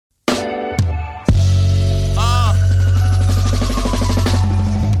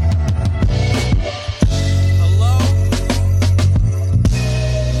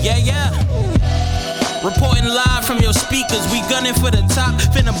speakers. We gunning for the top,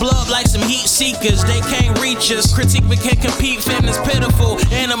 finna blow up like some heat seekers. They can't reach us. Critique but can't compete. Feminist pitiful.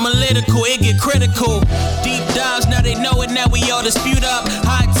 Analytical, it get critical. Deep dives, now they know it. Now we all dispute up.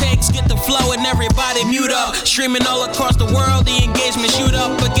 Hot takes, get the flow and everybody mute up. Streaming all across the world, the engagement shoot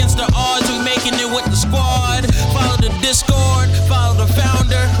up against the odds. We making it with the squad. Follow the Discord, follow the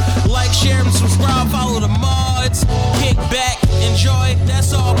founder. Like, share, and subscribe, follow the mods. Kick back, enjoy,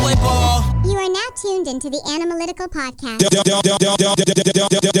 that's all, play ball. You are now tuned into the Animalytical Podcast.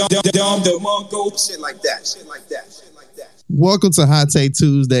 Shit like that. Welcome to Hot Take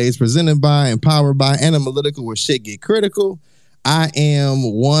Tuesdays, presented by and powered by Animalytical, where shit get critical. I am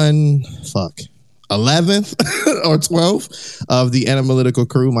 11th or 12th of the Animalytical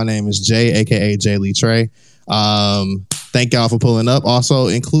crew. My name is Jay, aka Jay Lee Trey. Thank y'all for pulling up. Also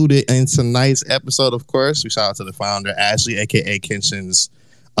included in tonight's episode, of course, we shout out to the founder, Ashley, aka Kenshin's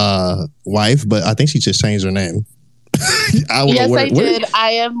wife, but I think she just changed her name. I did.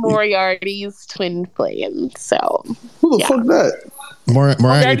 I am Moriarty's twin flame. So who the fuck that?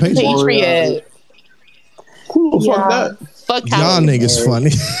 Moriarty Patriot. Who the fuck that? Fuck y'all niggas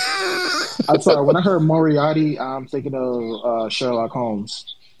funny. I'm sorry. When I heard Moriarty, I'm thinking of Sherlock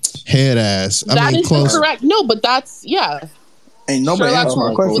Holmes. Head ass. That is correct. No, but that's Ain't nobody answer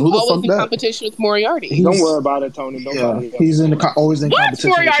my question. Who the fuck in that? Competition with Moriarty. Don't worry about it, Tony. Don't worry. He's always in competition.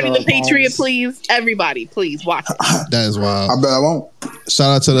 Watch Moriarty with the Patriot, Holmes. please. Everybody, please watch it. That is wild. I bet I won't. Shout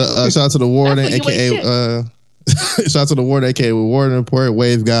out to the warden, aka shout out to the warden, aka Warden Report.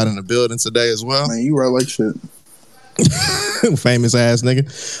 Wave God in the building today as well. Man, you right like shit. Famous ass nigga.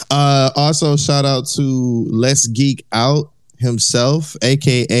 Also shout out to Let's Geek Out himself,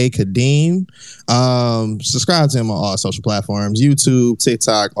 aka Kadeem. Subscribe to him on all social platforms, YouTube,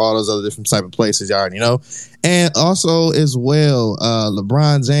 TikTok, all those other different type of places you already know. And also as well,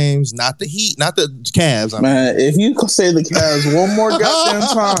 LeBron James, not the Heat, not the Cavs. Man, if you could say the Cavs one more goddamn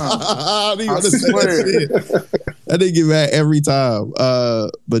time, I swear. I didn't get mad every time.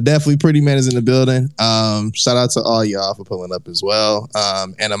 But definitely Pretty Man is in the building. Shout out to all y'all for pulling up as well.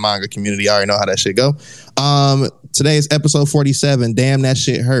 And the manga community, I already know how that shit go. Today's episode 47, Damn That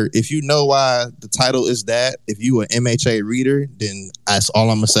Shit Hurt. If you know why the title is that, if you an MHA reader, then that's all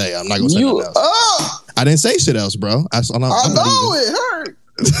I'm gonna say. I'm not gonna say nothing else. I didn't say shit else, bro. I know it hurt.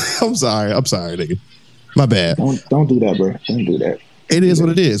 I'm sorry, nigga. My bad. Don't do that, bro. Don't do that. It is what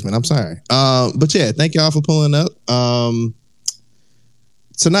it is, man. I'm sorry. But yeah, thank y'all for pulling up.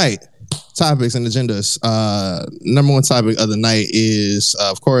 Tonight, topics and agendas. Number one topic of the night is,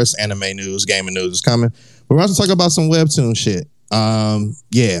 of course, anime news, gaming news is coming. We're about to talk about some webtoon shit.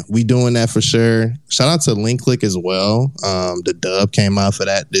 Yeah, we doing that for sure. Shout out to Link Click as well. The dub came out for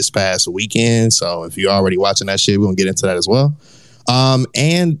that this past weekend. So if you're already watching that shit, we're gonna get into that as well.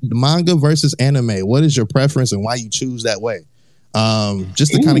 And manga versus anime. What is your preference and why you choose that way?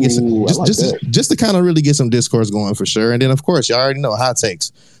 Just to kind of get some, just to kind of really get some discourse going for sure. And then of course, y'all already know hot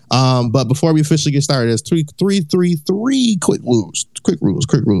takes. But before we officially get started, there's three quick rules.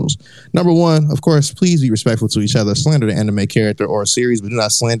 Number one, of course, please be respectful to each other. Slander the anime character or series, but do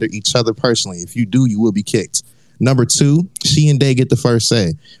not slander each other personally. If you do, you will be kicked. Number two, she and they get the first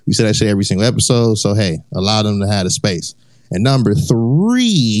say. We say that shit every single episode, so hey, allow them to have the space. And number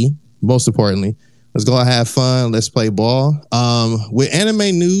three, most importantly, let's go and have fun. Let's play ball. With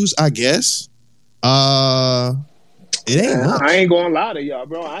anime news, I guess. It ain't much. I ain't gonna lie to y'all,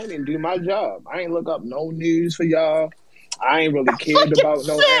 bro. I didn't do my job. I ain't look up no news for y'all. I ain't really cared about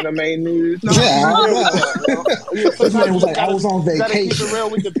no anime news. No, This man was like, I was on Gotta keep vacation. it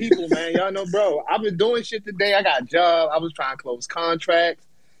real with the people, man. Y'all know, bro. I've been doing shit today. I got a job. I was trying to close contracts.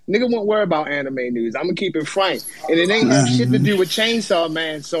 Nigga won't worry about anime news. I'm gonna keep it frank. And it ain't got shit to do with Chainsaw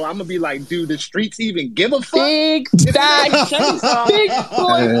Man. So I'm gonna be like, dude, the streets even give a fuck? Big bag Chainsaw. Big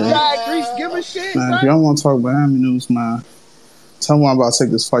boy bag. Streets give a shit, Man, if son? y'all want to talk about anime news, man, tell me I'm about to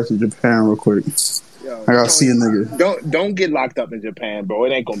take this flight to Japan real quick. Yo, I gotta see a nigga. Don't get locked up in Japan, bro. It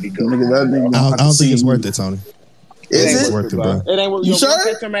ain't gonna be good. Nigga, that nigga I don't think it's worth it, Tony. Is it? Worth it, bro. It ain't. You We sure? gonna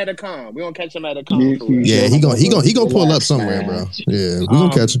catch him at a con. We gonna catch him at a con. Yeah, for real. Yeah, he gonna pull up Relax, somewhere, man. bro. Yeah, we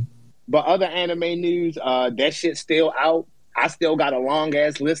gonna catch him. But other anime news, that shit's still out. I still got a long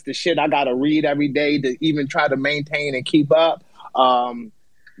ass list of shit I gotta read every day to even try to maintain and keep up.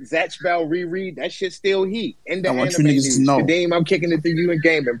 Zatch Bell reread, that shit still heat. In the I want anime you niggas news. to know. Kadeem, I'm kicking it to you in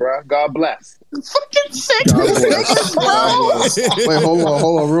gaming, bro. God bless. Fucking sick. God bless. God bless. Wait, hold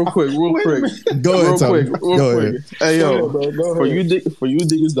on, real quick. Go ahead, Tony. Go ahead. Hey, yo, Go for you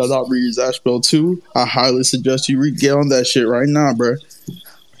niggas that not read Zatch Bell 2, I highly suggest you get on that shit right now, bro.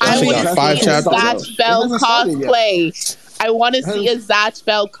 I That shit want got to 5 see a chapters. Zatch Bell It hasn't started yet. cosplay. I want to see a Zatch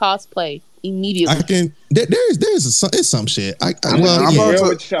Bell cosplay. immediately. I can. There's some shit. I'm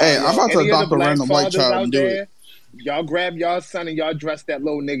about to adopt a random white child and do it. Y'all grab y'all son and y'all dress that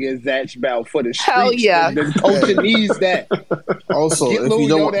little nigga as Zatch Bell for the streets. Hell yeah. The culture needs that. Also, Get if you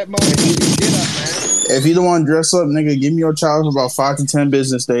don't want that motherfucker, get up, man. If you don't want to dress up, nigga, give me your child for about 5 to 10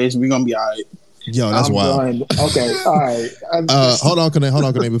 business days. We're gonna be all right. Yo, that's wild. Okay, all right. Hold on,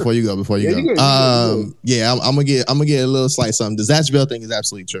 Kane, before you go. You good. Yeah, I'm gonna get a little slight something. The Zatch Bell thing is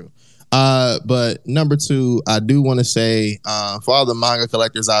absolutely true. But number 2, I do want to say, for all the manga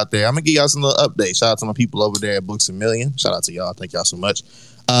collectors out there, I'm gonna give y'all some little updates. Shout out to my people over there at Books A Million. Shout out to y'all. Thank y'all so much.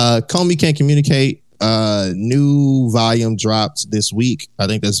 Comey Can't Communicate. New volume dropped this week. I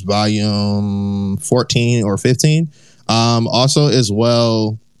think that's volume 14 or 15. Also as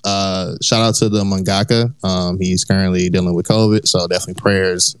well, shout out to the mangaka. He's currently dealing with COVID, so definitely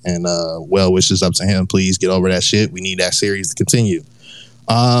prayers and well wishes up to him. Please get over that shit. We need that series to continue.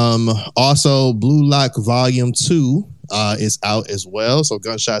 Also, Blue Lock Volume 2 is out as well, so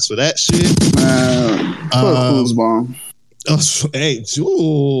gunshots for that shit. Put a clues bomb. Hey,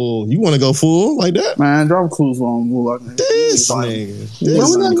 Jewel, you want to go full like that? Man, drop clues bomb. Blue Lock. This nigga.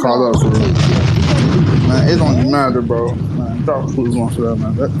 Man, it don't even matter, bro. Man, drop clues bomb for that,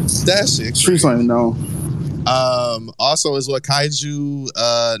 man. That shit. Streets don't even know. Also is what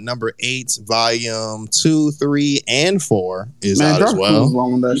Kaiju number 8 volume 2, 3, and 4 is out as well.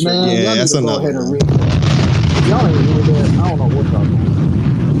 Yeah, that's another one. Y'all ain't read that. I don't know what y'all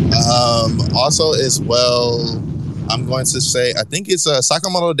doing. Also as well, I'm going to say I think it's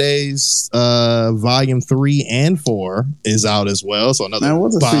Sakamoto Days volume 3 and 4 is out as well. So another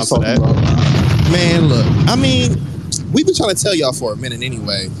bomb for that. Man, look, I mean, we've been trying to tell y'all for a minute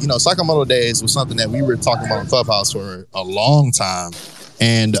anyway. You know, Sakamoto Days was something that we were talking about in Clubhouse for a long time.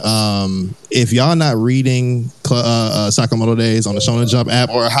 And if y'all not reading Sakamoto Days on the Shonen Jump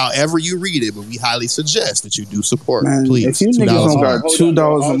app or however you read it, but we highly suggest that you do support. Man, please. If you niggas don't got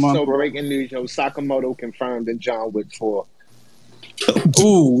 $2 a month. Also, breaking news, yo, Sakamoto confirmed in John Wick 4.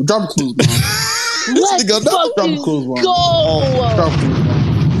 Ooh, drop a clues bomb. Let's fucking go! Drop a clues bomb.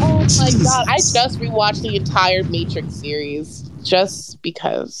 Oh my god, I just rewatched the entire Matrix series just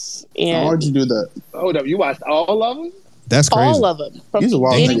because. And why'd you do that? Hold up, you watched all of them? That's crazy. All of them. He's a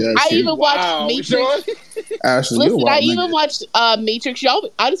wild nigga, I even watched Matrix. Ashley, listen, I even watched Matrix. Y'all,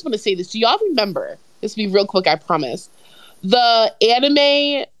 I just want to say this. Do y'all remember? This will be real quick, I promise. The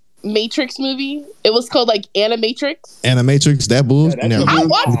anime Matrix movie. It was called like Animatrix. Animatrix, that bull. Yeah, I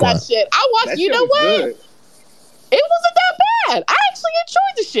watched that shit. I watched. That you know what? Good. It wasn't that bad. I actually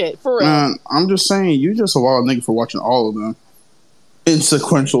enjoyed the shit for real. Man, I'm just saying, you just a wild nigga for watching all of them in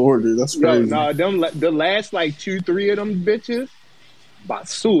sequential order. That's crazy. No, the last like 2-3 of them bitches,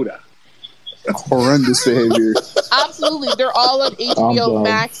 basura. Horrendous behavior. Absolutely, they're all on HBO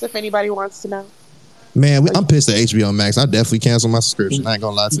Max. If anybody wants to know. Man, I'm pissed at HBO Max. I definitely canceled my subscription. I ain't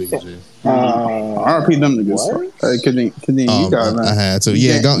gonna lie to you, G. RP them niggas. Kadeen, you got it, man. I had to.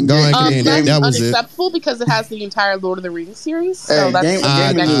 Yeah, go ahead, Kadeen. That's that was unacceptable because it has the entire Lord of the Rings series. So that's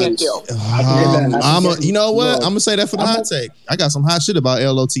I can't do. You know what? I'm gonna say that for the hot take. I got some hot shit about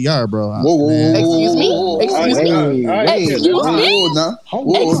LOTR, bro. Excuse me. Excuse me.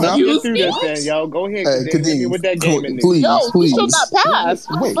 Excuse me. Y'all go ahead. Kadeen, with that game in there. Please, please. You should not pass.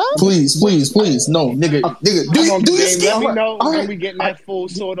 Please. No, nigga. Do you let me know when we getting that full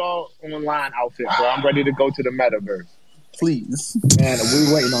sort of online outfit, bro. I'm ready to go to the metaverse. Please. Man,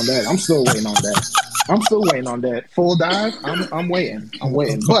 we waiting on that. I'm still waiting on that. Full dive. I'm waiting.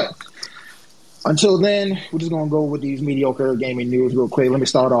 But until then, we're just gonna go with these mediocre gaming news real quick. Let me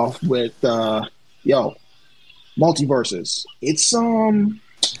start off with Multiverses. It's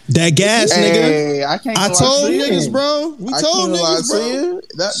that gas, nigga. I told niggas, bro. We told niggas, bro.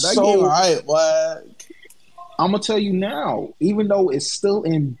 That game, all right, boy. I'm gonna tell you now, even though it's still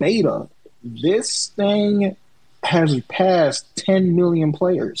in beta, this thing has passed 10 million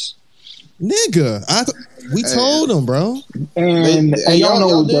players. Nigga, we told them, bro. And y'all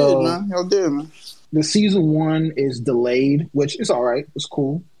know y'all did, man. The season 1 is delayed, which is all right. It's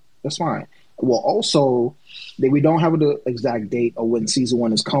cool. That's fine. Well, also, we don't have the exact date of when season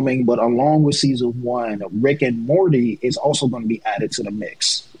 1 is coming, but along with season 1, Rick and Morty is also going to be added to the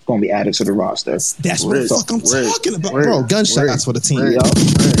mix. It's going to be added to the roster. That's what the fuck I'm talking about, bro. Gunshots for the team.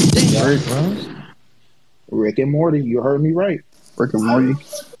 Rick and Morty, you heard me right. Rick and Morty.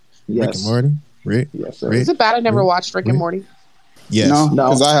 Yes. Rick and Morty. Rick. Yes, sir. Is it bad I never watched Rick and Morty? Yes.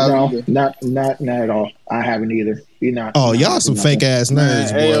 No, I haven't. Not at all. I haven't either. You're not. Oh, y'all some fake ass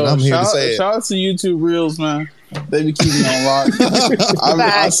nerds, boy. I'm here to say it. Shout out to YouTube Reels, man. They be keeping me on lock.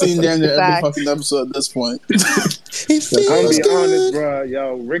 I've seen damn near every fucking episode at this point. I'm gonna be honest, bro.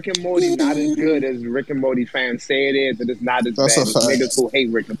 Yo, Rick and Morty not as good as Rick and Morty fans say it is, and it's not as That's bad a as fact. niggas who hate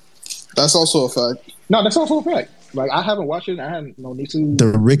Rick and That's also a fact. No, that's also a fact. Like, I haven't watched it. I had no need to.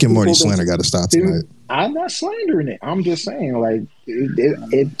 The Rick and Morty slander got to stop tonight. I'm not slandering it. I'm just saying, like,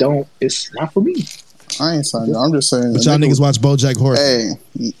 it don't. It's not for me. I ain't saying that. I'm just saying. But y'all niggas watch BoJack Horseman.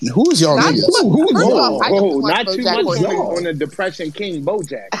 Hey, who is y'all Not niggas? too much. First Whoa, off, I just whoa, watched not too BoJack much Horseman. on the Depression King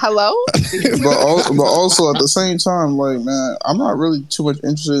BoJack. Hello? but also at the same time, like, man, I'm not really too much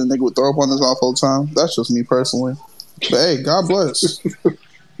interested in nigga would throw up on his mouth all the time. That's just me personally. But hey, God bless.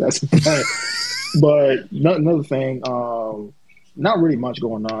 That's a fact. But another thing, not really much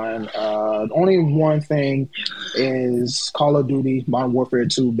going on. Only one thing is Call of Duty Modern Warfare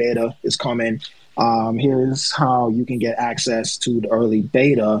 2 beta is coming. Here's how you can get access to the early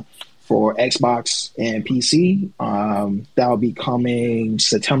beta for Xbox and PC. That'll be coming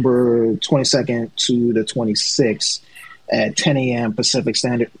September 22nd to the 26th at 10 a.m.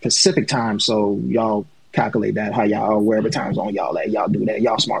 Pacific time. So y'all calculate that how y'all, wherever time zone y'all at, y'all do that.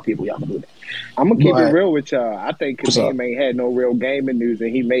 Y'all smart people, y'all can do that. I'm gonna keep But- it real with y'all. I think What's up? Kadeem ain't had no real gaming news,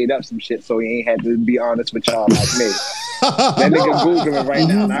 and he made up some shit, so he ain't had to be honest with y'all like me. That nigga Googling right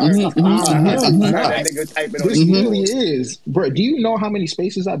now. And I heard that nigga typing on This his really keyboard. is, bro. Do you know how many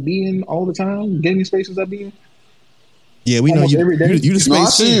spaces I be in all the time? Gaming spaces I be in. Yeah, we know Almost you. every day. You the No, I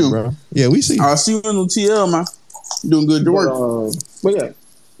space see king, you. bro. Yeah, we see you. I see you in the TL, man. Doing good work. But yeah,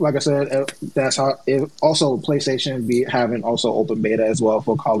 like I said, that's how. Also, PlayStation be having also open beta as well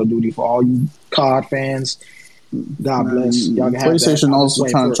for Call of Duty for all you COD fans. God bless. Y'all can have PlayStation that. also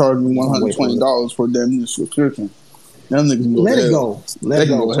trying to charge me $120 for a damn new subscription. Them niggas can go Let to it hell. go. Let They it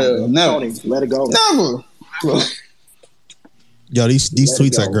can go. go to hell. Tony. Never. Tony, let it go. Never. Yo, these Let it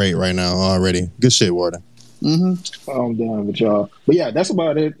tweets go. are great right now already. Good shit, Warden. I'm done with y'all. But yeah, that's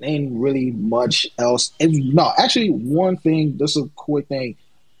about it. Ain't really much else. And no, actually, one thing. This is a quick thing.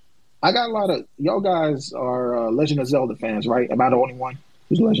 I got a lot of y'all guys are Legend of Zelda fans, right? Am I the only one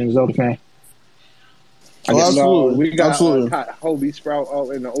who's a Legend of Zelda fan? Oh, No, absolutely. we got Absolutely. Hobie Sprout out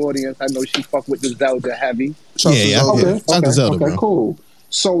in the audience. I know she fuck with the Zelda heavy. Shout out to Yeah, Zelda. okay. Shout out to Zelda, bro. Cool.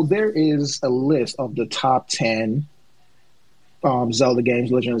 So there is a list of the top 10 Zelda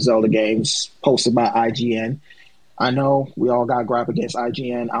games, Legend of Zelda games, posted by IGN. I know we all got gripe against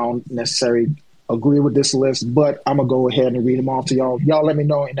IGN. I don't necessarily agree with this list, but I'm gonna go ahead and read them off to y'all. Y'all let me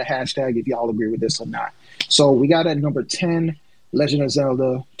know in the hashtag if y'all agree with this or not. So we got at number 10, Legend of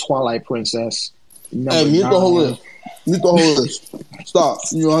Zelda Twilight Princess. Number Hey, mute the whole 9, list. Mute the whole list. Stop.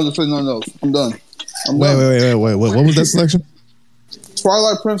 You don't have to say nothing else. I'm done. I'm Wait. done. What was that selection?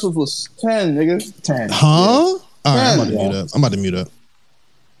 Twilight Princess was 10, nigga. 10. Huh? All right, I'm about to Yeah. mute up. I'm about to mute up.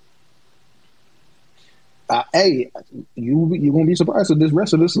 Hey, you're gonna be surprised with this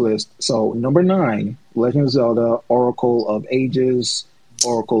rest of this list. So number 9, Legend of Zelda, Oracle of Ages,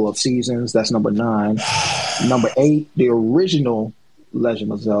 Oracle of Seasons. That's number 9. Number 8, the original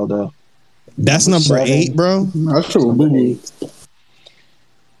Legend of Zelda. That's number 7. 8, bro. That's true. Number Boo-boo.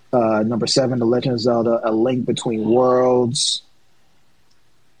 8. Number 7, The Legend of Zelda: A Link Between Worlds.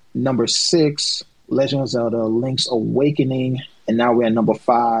 Number 6, Legend of Zelda: Link's Awakening, and now we're at number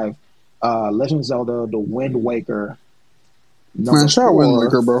 5, Legend of Zelda: The Wind Waker. Number Man, shout out Wind 4,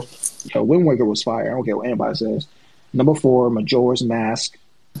 Waker, bro. Wind Waker was fire. I don't care what anybody says. Number 4, Majora's Mask.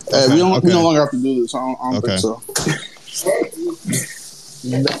 Hey, we Okay. no longer have to do this. I don't Okay. think so.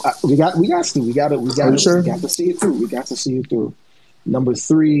 We got you sure? to see it through. We got to see it through. Number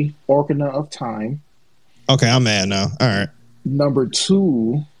 3, Ocarina of Time. Okay, I'm mad now. All right. Number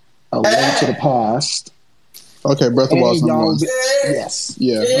 2, A Link to the Past. Okay, Breath of the Wild And number y'all, one. yes,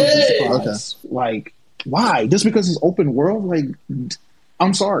 Yeah. okay. Like, why? Just because it's open world? Like,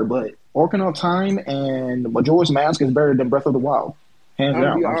 I'm sorry, but Ocarina of Time and Majora's Mask is better than Breath of the Wild. Hands I'll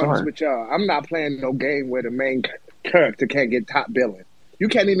down. be I'm honest sorry. with y'all. I'm not playing no game where the main character can't get top billing. You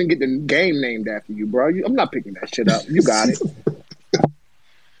can't even get the game named after you, bro. I'm not picking that shit up. You got it.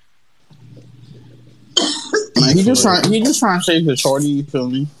 Man, he just trying to shake the shorty. You feel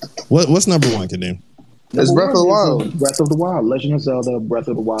me? What's number 1, Kadeem? It's Number Breath of the 1 Wild. is, Breath of the Wild. Legend of Zelda, Breath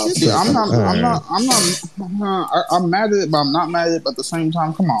of the Wild. See, I'm mad at it, but I'm not mad at it. But at the same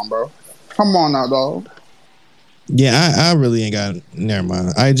time, come on, bro. Come on now, dog. Yeah, I really ain't got it. Never mind.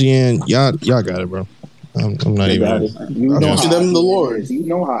 IGN, y'all got it, bro. I'm not You even. got it. You I know want how you them the IGN Lord. is. You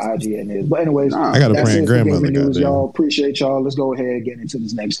know how IGN is. But anyways, Nah. I got a that's praying it for grandmother, gaming news, goddamn. y'all. Appreciate y'all. Let's go ahead and get into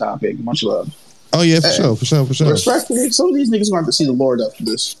this next topic. Much love. Oh yeah, for sure. Respectfully, some of these niggas going to have to see the Lord after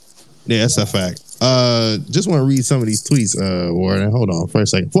this. Yeah, that's a fact. Just want to read some of these tweets, Warren. Hold on for a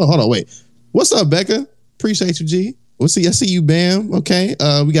second. Well, hold on, wait. What's up, Becca? Appreciate you, G. I see you, Bam. Okay.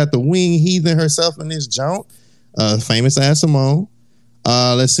 We got the wing heathen herself in this jaunt. Famous ass Simone.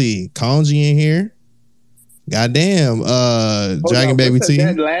 Let's see. Konji in here. Goddamn. Dragon Baby T.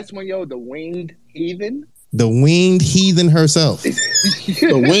 That last one, yo, the winged heathen. The winged heathen herself.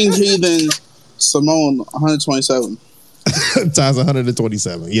 The winged heathen Simone 127. Times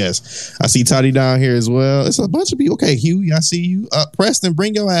 127. Yes. I see Toddy down here as well. It's a bunch of people. Okay, Hugh, I see you. Preston,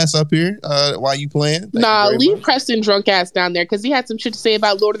 bring your ass up here while you playing. Nah, leave Preston drunk ass down there because he had some shit to say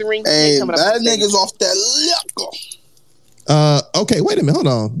about Lord of the Rings. Hey, that nigga's off that liquor. Okay, wait a minute. Hold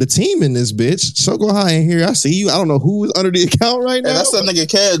on. The team in this bitch. So go high in here. I see you. I don't know who is under the account right now. Hey, that's that nigga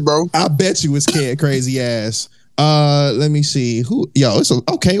Cad, bro. I bet you it's Cad, crazy ass. Let me see who. Yo,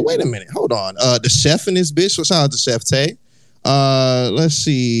 okay. Wait a minute. Hold on. The chef in this bitch. So shout out to Chef Tay. Let's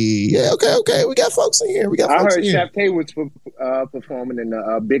see. Yeah, okay. We got folks in here. I heard Chef Tay was performing in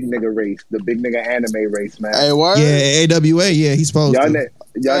the big nigga race, the big nigga anime race, man. Hey, what? Yeah, AWA. Yeah, he's supposed to.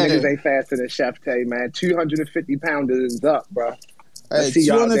 Y'all niggas ain't faster than Chef Tay, man. 250 pounders is up, bro. Hey,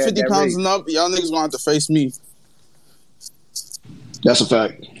 250 pounds and up, y'all niggas gonna have to face me. That's a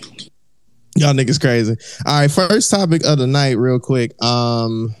fact. Y'all niggas crazy. All right, first topic of the night, real quick.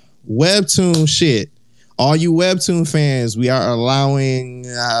 Webtoon shit. All you Webtoon fans, we are allowing.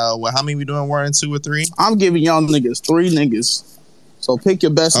 How many we doing? 1, 2, or 3? I'm giving y'all niggas 3 niggas. So pick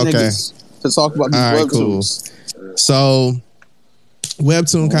your best niggas to talk about these Webtoons. Cool. So,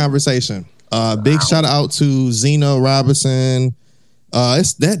 Webtoon conversation. Big shout out to Zeno Robinson.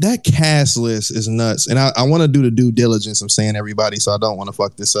 It's that cast list is nuts, and I want to do the due diligence of saying everybody, so I don't want to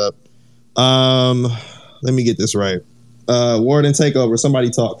fuck this up. Let me get this right. Warden Takeover. Somebody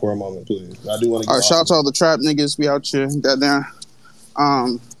talk for a moment, please. I do want to. All right, shout out to all the trap niggas. We out here. Goddamn.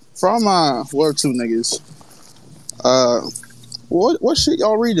 From Webtoon niggas. What shit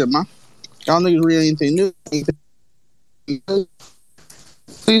y'all reading, man? Y'all niggas read anything new?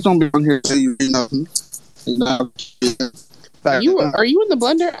 Please don't be on here till you read nothing. Are you in the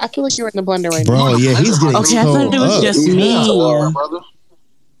blender? I feel like you're in the blender right now. Bro, yeah, he's getting okay, I thought it was just me.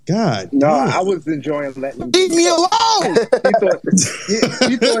 God. No, I was enjoying letting him. Leave me alone.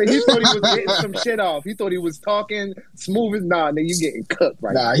 He thought he was getting some shit off. He thought he was talking smooth as nah. Then you getting cooked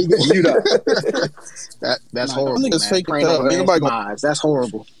right now. He getting mute up. That's horrible. Niggas fake it up. That's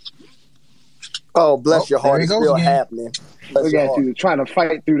horrible. Oh, bless your heart. It's still happening. Look at you trying to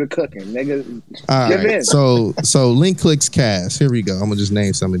fight through the cooking, nigga. All Give right. in. So Link Clicks Cast. Here we go. I'm gonna just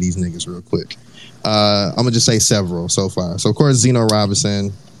name some of these niggas real quick. I'm gonna just say several so far. So of course Zeno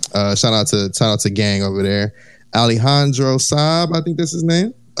Robinson. Shout out to gang over there. Alejandro Saab, I think that's his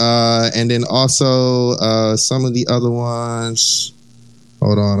name. And then also some of the other ones.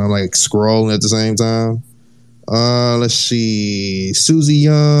 Hold on, I'm like scrolling at the same time. Let's see. Susie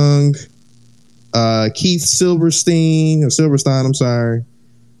Young. Keith Silverstein, I'm sorry.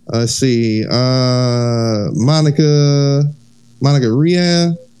 Let's see. Monica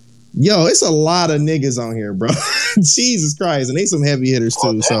Ria. Yo, it's a lot of niggas on here, bro. Jesus Christ. And they some heavy hitters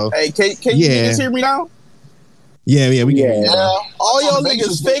too. So hey, can you niggas hear me now? Yeah, we can hear you. All y'all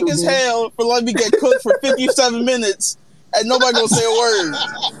niggas fake as hell for letting me get cooked for 57 minutes and nobody gonna say a word.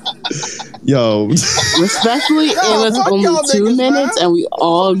 Yo. Respectfully, it was only 2 minutes, man. And we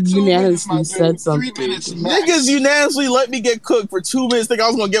all unanimously said something. Niggas unanimously let me get cooked for 2 minutes, think I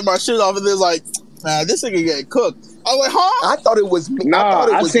was gonna get my shit off, and they're like, man, this nigga getting cooked. I was like, huh? I thought it was me.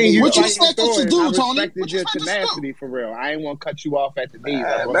 I seen you. What you expect us to do, Tony? I respected your tenacity for real. I ain't want to cut you off at the knees.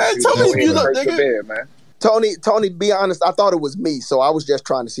 Man, tell me you look, nigga. Man. Tony, be honest, I thought it was me, so I was just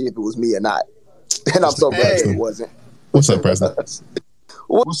trying to see if it was me or not. And I'm so glad it wasn't. What's up, Preston?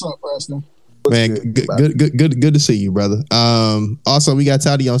 What's up, Preston? Man, good to see you, brother. Also, we got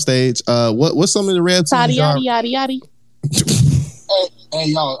Toddy on stage. What's some of the red Toddy, yaddy. Hey,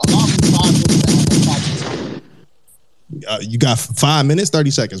 y'all. Allow me 5 minutes to you got 5 minutes,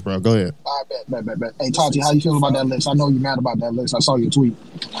 30 seconds, bro. Go ahead. Bet. Hey, Tati, how you feel about that list? I know you're mad about that list. I saw your tweet.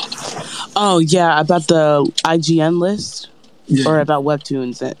 Oh, yeah, about the IGN list? Yeah. Or about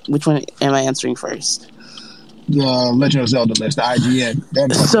Webtoons? Which one am I answering first? The Legend of Zelda list, the IGN.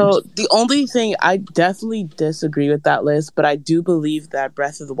 So the only thing, I definitely disagree with that list, but I do believe that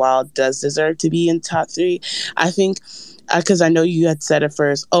Breath of the Wild does deserve to be in top 3. I think, because I know you had said at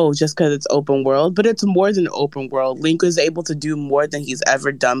first, just because it's open world, but it's more than open world. Link was able to do more than he's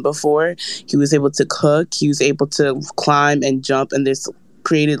ever done before. He was able to cook, he was able to climb and jump, and there's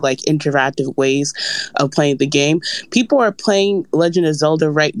created like interactive ways of playing the game. People are playing Legend of Zelda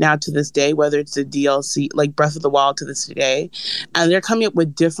right now to this day, whether it's the DLC, like Breath of the Wild to this day, and they're coming up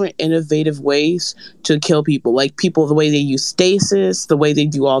with different innovative ways to kill people. Like people, the way they use stasis, the way they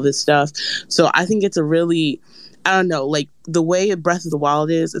do all this stuff. So I think it's a really, I don't know, like the way Breath of the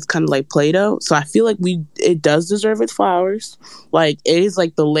Wild is, it's kind of like Play-Doh. So I feel like it does deserve its flowers. Like it is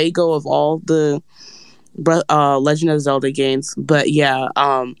like the Lego of all the Legend of Zelda games. But yeah,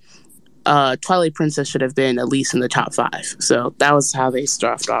 Twilight Princess should have been at least in the top 5. So that was how they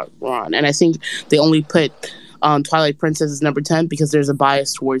started on. And I think they only put Twilight Princess as number 10 because there's a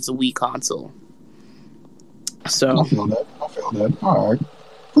bias towards the Wii console. So I feel that. All right.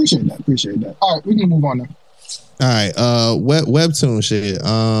 Appreciate that. All right, we can move on now. All right, webtoon shit.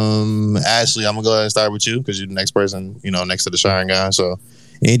 Ashley, I'm gonna go ahead and start with you because you're the next person, next to the Sharon guy. So,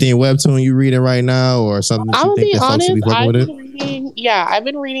 anything webtoon you reading right now, or something that you think that folks should be fucking with it? I've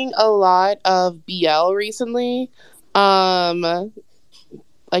been reading a lot of BL recently. Like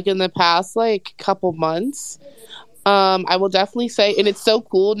in the past couple months. I will definitely say, and it's so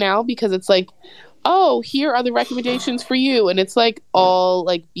cool now because it's like, oh, here are the recommendations for you, and it's like all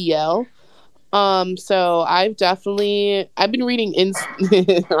like BL. So I've been reading No,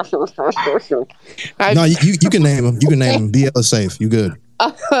 you can name them. You can name them. BL is safe. You good.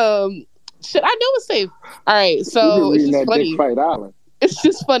 Shit, I know it's safe. All right, so it's just funny. It's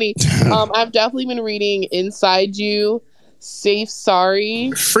just funny. I've definitely been reading Inside You, Safe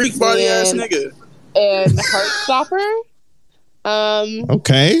Sorry, Freak Body ass nigga, and Heartstopper.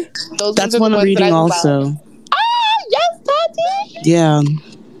 Okay, that's one I'm reading also. Yes, Tati. Yeah.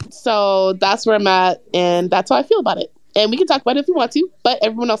 So that's where I'm at, and that's how I feel about it. And we can talk about it if we want to, but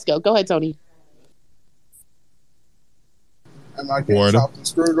everyone else go. Go ahead, Tony. Am I getting chopped and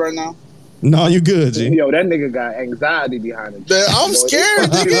screwed right now? No, you good, G. Yo, that nigga got anxiety behind him. I'm scared,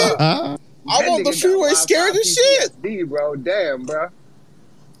 nigga. I want the freeway scared as shit. Bro, damn, bro.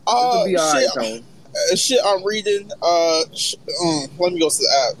 Shit, I'm reading. Let me go to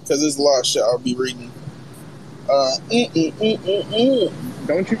the app because there's a lot of shit I'll be reading.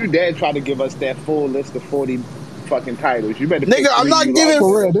 Don't you dare try to give us that full list of 40 fucking titles. You better. Nigga, I'm not giving.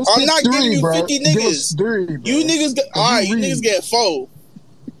 I'm not three, giving you bro. 50 niggas. Three, you niggas get all right. You niggas get 4. All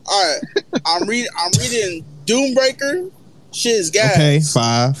right. I'm reading Doombreaker. Shit is gas. Okay,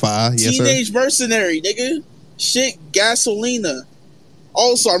 5. Yes, Teenage sir. Mercenary, nigga. Shit, Gasolina.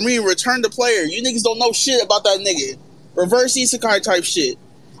 Also, I'm reading Return to Player. You niggas don't know shit about that nigga. Reverse Isekai type shit.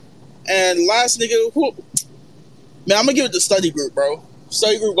 And last nigga, who? Man, I'm gonna give it to Study Group, bro.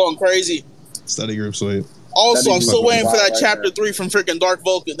 Study Group going crazy. Study Group, sweet. Also, I'm still waiting for that chapter 3 from freaking Dark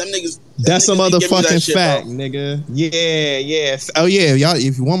Vulcan. Them niggas. That's a motherfucking shit, fact, bro. nigga. Yeah. Oh yeah, y'all.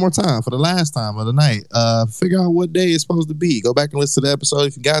 If you one more time for the last time of the night, figure out what day it's supposed to be. Go back and listen to the episode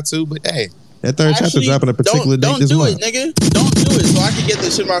if you got to. But hey, that third chapter dropping a particular date this month. Don't do it, nigga. Don't do it, so I can get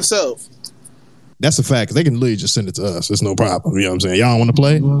this shit myself. That's a fact. Cause they can literally just send it to us. It's no problem. You know what I'm saying? Y'all don't want to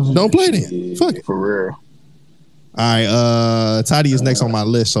play? Don't play then. Fuck it. For real. All right, Toddy is next on my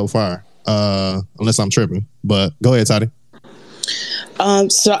list so far. Unless I'm tripping, but go ahead, Toddy.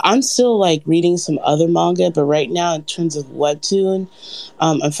 So I'm still like reading some other manga, but right now in terms of webtoon,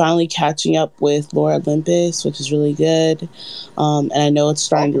 I'm finally catching up with Lore Olympus, which is really good. And I know it's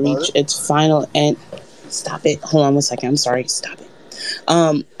starting to reach its final end. Stop it! Hold on 1 second. I'm sorry. Stop it.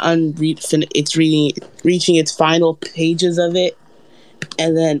 It's reaching its final pages of it,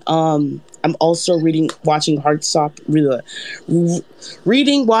 and then I'm also watching Heartstopper.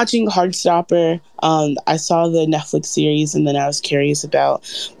 I saw the Netflix series, and then I was curious about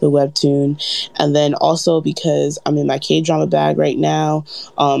the webtoon. And then also because I'm in my K-drama bag right now,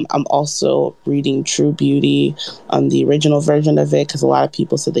 I'm also reading True Beauty, the original version of it, because a lot of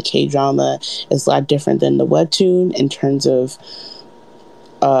people said the K-drama is a lot different than the webtoon in terms of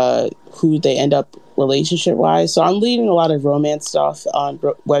who they end up relationship wise. So I'm reading a lot of romance stuff on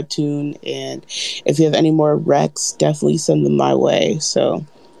webtoon, and if you have any more recs, definitely send them my way. So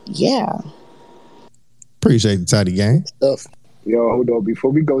yeah, appreciate the Toddy gang stuff. Yo, hold on. Before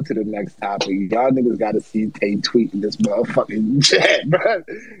we go to the next topic, y'all niggas got to see Tate tweeting this motherfucking chat, bro.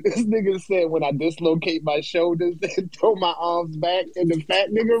 This nigga said, when I dislocate my shoulders and throw my arms back in the fat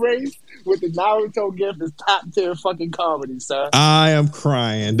nigga race with the Naruto gift is top tier fucking comedy, sir. I am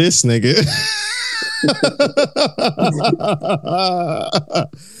crying. This nigga.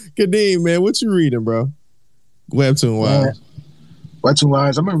 Kadeem, man, what you reading, bro? Webtoon wise.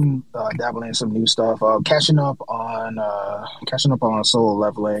 Webtoon-wise, I've been dabbling in some new stuff. Catching up on Solo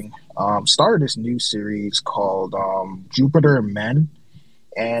Leveling. Started this new series called Jupiter Men,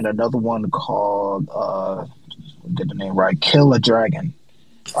 and another one called get the name right, Kill a Dragon.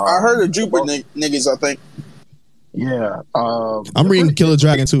 I heard of Jupiter niggas, I think. Yeah. I'm reading Killer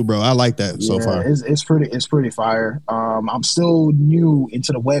Dragon too, bro. I like that so far. It's pretty fire. I'm still new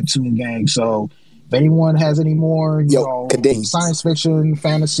into the webtoon game, so if anyone has any more, science fiction,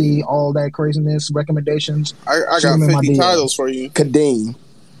 fantasy, all that craziness recommendations, I got 50 titles for you. Kadeem.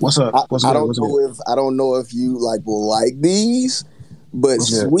 What's up? I don't know if you will like these, but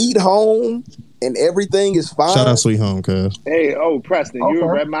Sweet Home and Everything is Fine. Shout out Sweet Home, cuz. Hey, Preston, you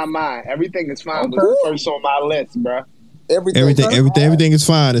read my mind. Everything is fine. Was first on my list, bro. Everything is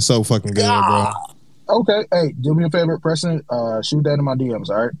fine. It's so fucking good, bro. Okay, hey, do me a favor, Preston. Shoot that in my DMs,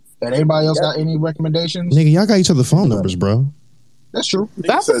 all right? And anybody else got any recommendations? Nigga, y'all got each other phone numbers, bro. That's true.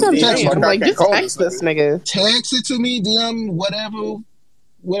 That's what I'm saying. Like, just text this nigga. Text it to me, DM, whatever.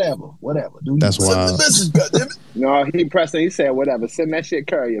 Dude, that's wild. No, Preston, he said whatever. Send that shit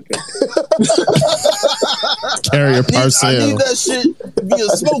courier picture. Carrier parcel. I need that shit to be a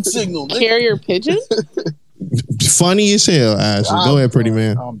smoke signal. Carrier pigeon? Funny as hell, Ashley. Go ahead, pretty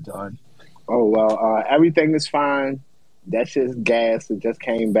man. I'm done. Oh, well, Everything is Fine. That shit's gas. It just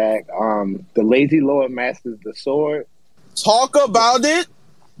came back. The Lazy Lord Masters the Sword. Talk about it.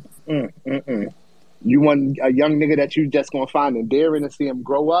 You want a young nigga that you just gonna find endearing and see him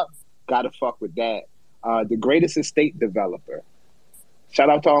grow up? Gotta fuck with that. The Greatest Estate Developer. Shout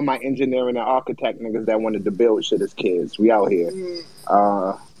out to all my engineering and architect niggas that wanted to build shit as kids. We out here.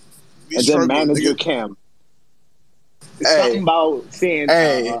 And then Manager Kim. Something about seeing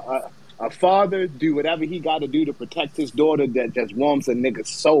a father do whatever he got to do to protect his daughter that just warms a nigga's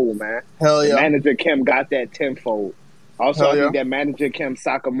soul, man. Hell yeah. Manager Kim got that tenfold. Also, I need that Manager Kim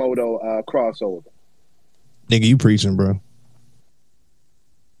Sakamoto crossover. Nigga, you preaching, bro.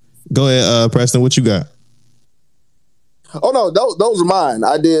 Go ahead, Preston. What you got? Oh no, those are mine.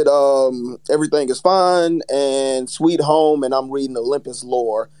 I did Everything is Fine and Sweet Home, and I'm reading Olympus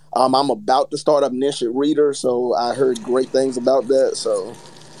Lore. I'm about to start Omniscient Reader, so I heard great things about that. So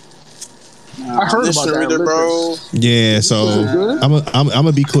I heard about that, Reader, bro. Yeah, so I'm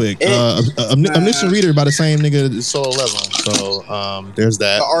gonna be quick. Omniscient Reader by the same nigga that Soul 11. So there's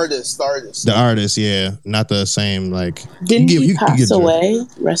that. The artist, yeah, not the same. Like, didn't he pass away?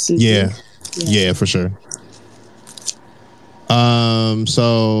 Rest in peace. Yeah, for sure.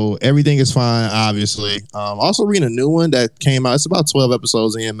 So Everything is Fine, obviously. Also reading a new one that came out. It's about 12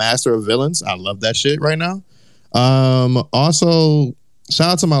 episodes in, Master of Villains. I love that shit right now. Also,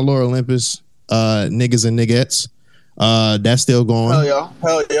 shout out to my Lord Olympus, niggas and niggettes. That's still going.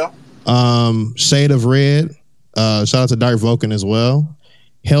 Hell yeah. Shade of Red. Shout out to Dark Vulcan as well.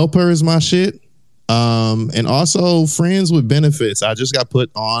 Helper is my shit. And also Friends with Benefits. I just got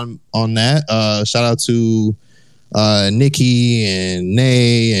put on that. Shout out to Nikki and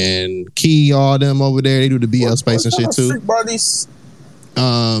Nay and Key, all them over there. They do the BL space and shit too.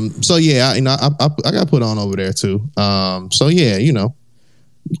 So yeah, I got put on over there too. So yeah,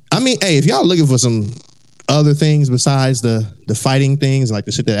 I mean, hey, if y'all looking for some other things besides the fighting things, like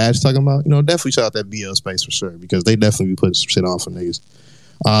the shit that Ash talking about, definitely shout out that BL space for sure, because they definitely be putting some shit on for niggas.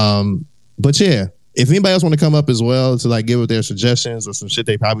 But yeah, if anybody else want to come up as well to like give up their suggestions or some shit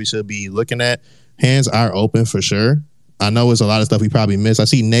they probably should be looking at, hands are open for sure. I know it's a lot of stuff we probably missed. I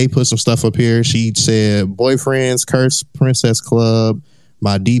see Nay put some stuff up here. She said Boyfriends, Curse, Princess Club,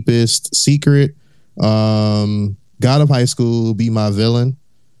 My Deepest Secret, God of High School, Be My Villain.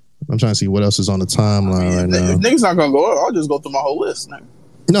 I'm trying to see what else is on the timeline right now. If niggas not gonna go, I'll just go through my whole list.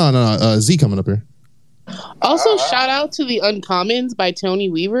 No. Z coming up here. Also, shout out to The Uncommons by Tony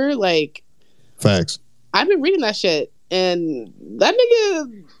Weaver. Like, facts. I've been reading that shit, and that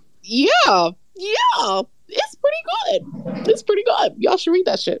nigga, yeah, it's pretty good. Y'all should read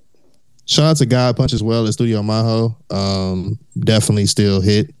that shit. Shout out to God Punch as well at Studio Maho. Definitely still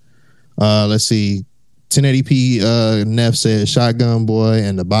hit. Let's see. 1080p Neff said Shotgun Boy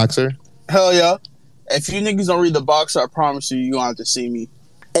and The Boxer. Hell yeah. If you niggas don't read The Boxer, I promise you're gonna have to see me.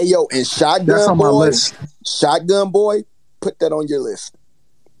 Hey yo, and Shotgun Boy, put that on your list.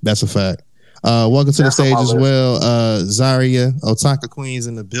 That's a fact. Welcome to the stage as well. Zaria, Otaka Queen's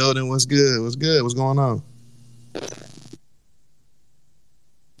in the building. What's good? What's going on?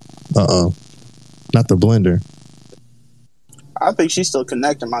 Not the blender. I think she's still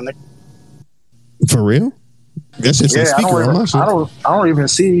connected, my nigga. For real? That's just a speaker on my shit. I don't even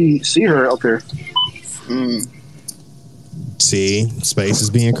see her up here. See, space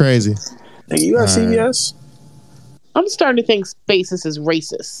is being crazy. Hey, you got CBS? I'm starting to think Spaces is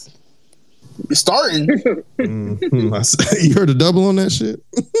racist. You're starting. You heard a double on that shit?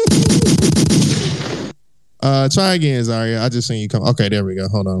 Try again, Zaria. I just seen you come. Okay, there we go.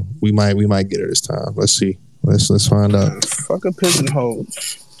 Hold on. We might get her this time. Let's see. Let's find out. Fuck a pigeonhole.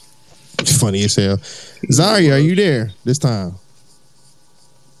 Funny as hell. Zaria, are you there this time?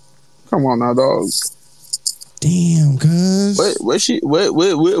 Come on now, dog. Damn, cuz. What?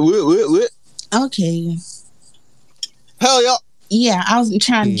 Okay. Hell yeah. Yeah, I was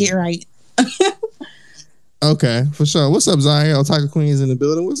trying to get right. Okay, for sure. What's up, Zaria? Otaku Queen's in the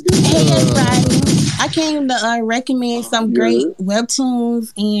building. What's good? Hey, everybody. I came to recommend some great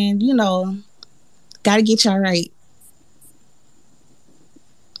webtoons and, gotta get y'all right.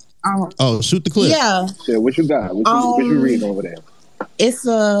 Shoot the clip. Yeah. Yeah, what you got? What you reading over there? It's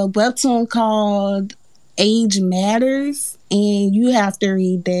a webtoon called Age Matters, and you have to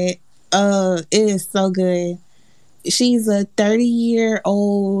read that. It is so good. She's a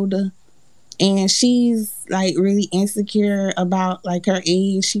 30-year-old, and she's like really insecure about like her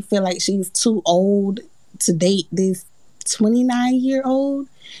age. She feel like she's too old to date this 29-year-old,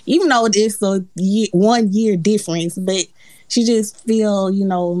 even though it's a 1 year difference. But she just feel,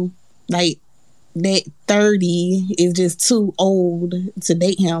 like that 30 is just too old to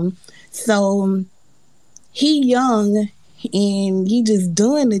date him. So he young and he just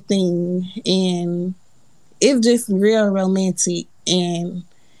doing the thing, and it's just real romantic, and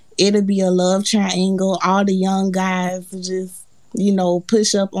it'll be a love triangle. All the young guys just,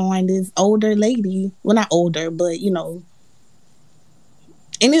 push up on this older lady. Well, not older, but, and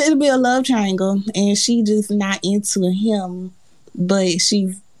it'll be a love triangle, and she just not into him, but it's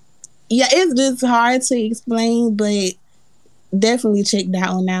just hard to explain, but definitely check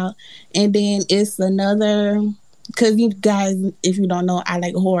that one out. And then it's another, because you guys, if you don't know, I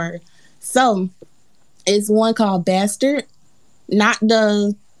like horror. So it's one called Bastard, not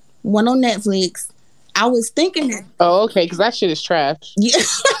the one on Netflix. I was thinking. Oh, okay, because that shit is trash. Yeah.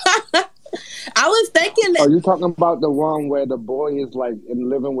 I was thinking that. Are you talking about the one where the boy is like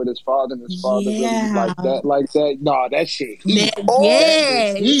living with his father and his father really like that? No, that shit.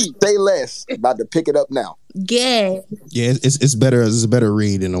 Say less. About to pick it up now. Yeah. Yeah, it's better. It's a better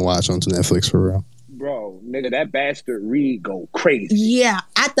read than to watch on Netflix for real. Bro, nigga, that bastard read go crazy. Yeah,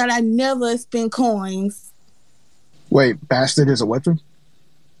 I thought I'd never spend coins. Wait, Bastard is a weapon?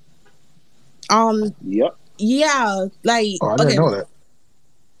 Yep. Yeah, like. Oh, I didn't know that.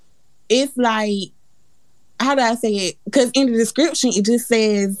 It's like, how do I say it? Because in the description, it just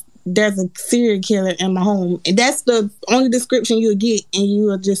says there's a serial killer in my home. And that's the only description you'll get. And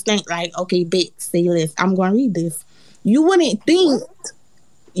you'll just think like, okay, bet, say less. I'm going to read this. You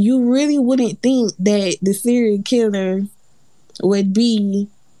really wouldn't think that the serial killer would be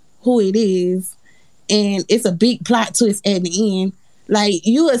who it is. And it's a big plot twist at the end. Like,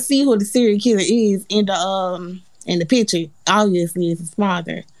 you will see who the serial killer is in the picture. Obviously, it's his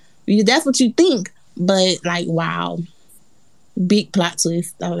father. That's what you think, but like, wow, big plot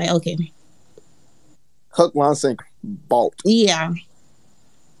twist. I was like, okay, hook, line, sinker, bolt. Yeah.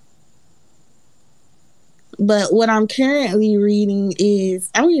 But what I'm currently reading is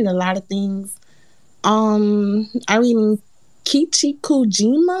I'm reading a lot of things. I'm reading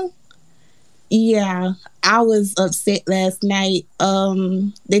Kichikujima. Yeah, I was upset last night.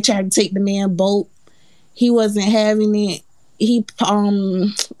 They tried to take the man boat. He wasn't having it. He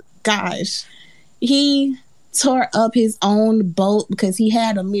he tore up his own boat because he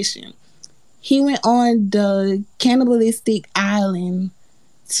had a mission. He went on the cannibalistic island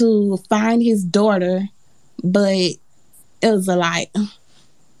to find his daughter, but it was a lie.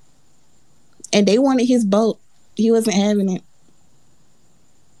 And they wanted his boat. He wasn't having it.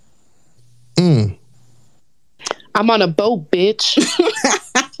 I'm on a boat, bitch.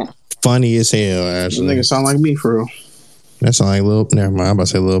 Funny as hell, actually. Nigga sound like me for real. That sound like little. Never mind. I'm about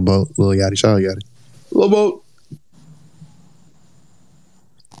to say little boat, little yachty, shaw yachty. Little boat.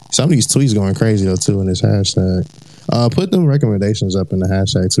 Some of these tweets going crazy though too in this hashtag. Put them recommendations up in the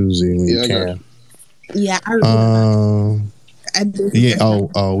hashtag Tuesday when you can. Yeah, I do. Yeah.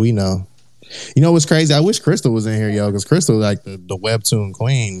 Oh, we know. You know what's crazy? I wish Crystal was in here, yo, because Crystal like the webtoon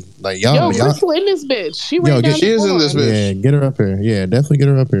queen. Like y'all, Crystal in this bitch. She is in this bitch. Yeah, get her up here. Yeah, definitely get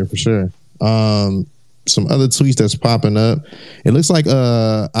her up here for sure. Some other tweets that's popping up. It looks like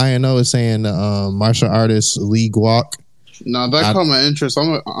INO is saying martial artist Lee Guok. No, that caught my interest.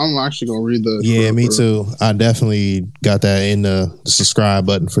 I'm actually gonna read the. Yeah, me too. I definitely got that in the subscribe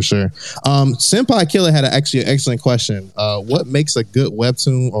button for sure. Senpai Killer had actually an excellent question. What makes a good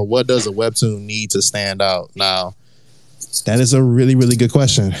webtoon, or what does a webtoon need to stand out? Now, that is a really, really good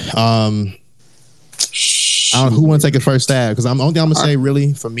question. I don't know who want to take a first stab, because I'm gonna say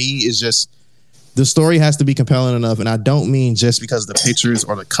really for me is just the story has to be compelling enough, and I don't mean just because of the pictures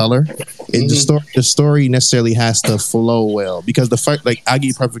or the color. The story necessarily has to flow well, because the first, like, I'll give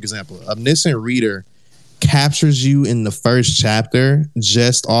you a perfect example. Omniscient Reader captures you in the first chapter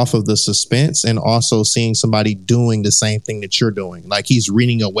just off of the suspense and also seeing somebody doing the same thing that you're doing. Like he's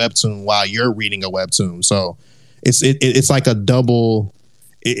reading a webtoon while you're reading a webtoon. So it's like a double.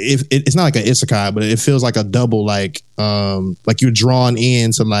 It's not like an isekai, but it feels like a double. Like you're drawn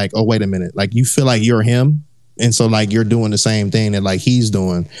into like, oh wait a minute, like you feel like you're him, and so like you're doing the same thing that like he's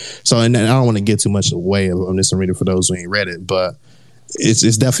doing. So and I don't want to get too much away of this and read it for those who ain't read it, but it's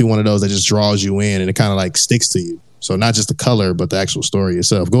definitely one of those that just draws you in and it kind of like sticks to you. So not just the color, but the actual story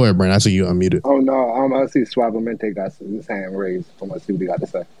itself. Go ahead, Brandon. I see you unmuted. Oh no, I see Suavemente got his hand raised. I'm gonna see what he got to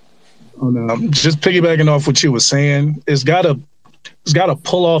say. Oh no, just piggybacking off what you were saying, it's got to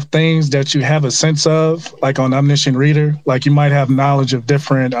pull off things that you have a sense of, like on Omniscient Reader. Like you might have knowledge of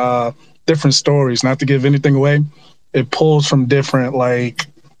different stories. Not to give anything away, it pulls from different like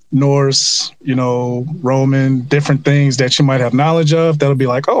Norse, Roman, different things that you might have knowledge of. That'll be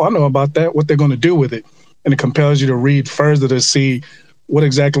like, oh, I know about that. What they're going to do with it, and it compels you to read further to see what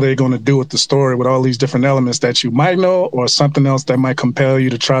exactly they're going to do with the story with all these different elements that you might know, or something else that might compel you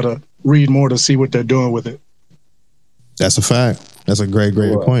to try to read more to see what they're doing with it. That's a fact. That's a great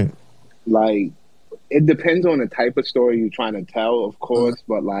point. Like, it depends on the type of story you're trying to tell, of course,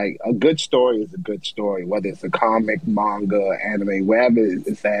 but like a good story is a good story, whether it's a comic, manga, anime, wherever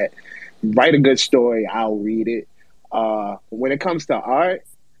it's at. Write a good story, I'll read it. When it comes to art,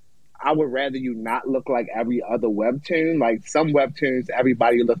 I would rather you not look like every other webtoon. Like some webtoons,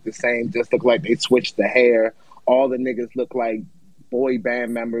 everybody look the same, just look like they switched the hair. All the niggas look like boy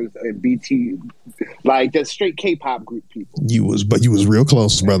band members and BT, like just straight K-pop group people. You was real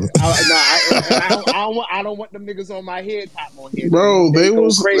close, brother. I don't want them niggas on my head, top on here. Bro,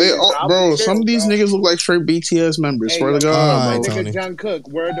 some of these niggas look like straight BTS members. Swear to God, my nigga Jungkook,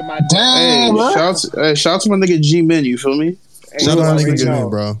 word to my shout out to my nigga G-Min, you feel me? Shout out to nigga G-Min,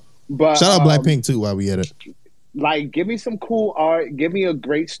 bro. But shout out Blackpink too while we at it. Like, give me some cool art, give me a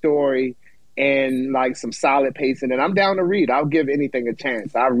great story, and like some solid pacing, and I'm down to read. I'll give anything a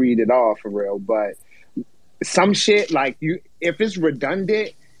chance. I'll read it all for real. But some shit, like if it's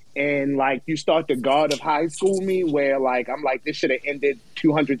redundant and like you start the God of High School me, where like I'm like this should have ended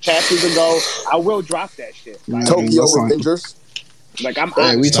 200 chapters ago, I will drop that shit. Like, Tokyo Avengers. Like I'm.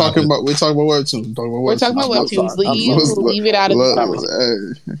 Hey, we talking about webtoons. We're talking about webtoons. Leave it out of the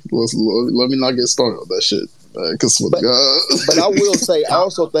conversation. Let me not get started on that shit. But I will say, I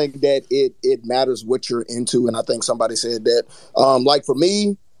also think that it matters what you're into, and I think somebody said that. Like for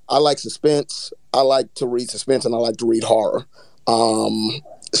me, I like suspense. I like to read suspense, and I like to read horror.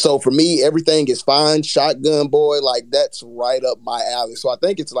 So for me, everything is fine. Shotgun Boy, like that's right up my alley. So I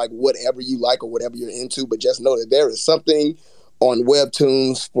think it's like whatever you like or whatever you're into, but just know that there is something on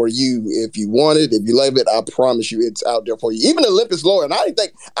webtoons for you. If you want it, if you love it, I promise you it's out there for you. Even Olympus Lore, and I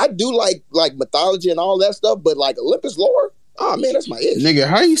do like mythology and all that stuff, but like Olympus Lore, oh man, that's my ish. Nigga,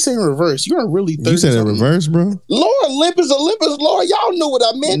 how you saying reverse? You are really 30. You said in reverse, bro? Lore Olympus Lore. Y'all knew what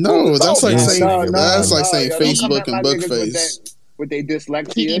I meant. No, that's like saying Facebook and Bookface. With their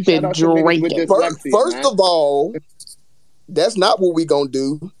dyslexia. Keep it drinking. First of all, that's not what we gonna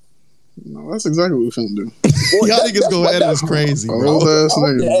do. No, that's exactly what we finna do. Boy, y'all niggas go ahead of us crazy, bro.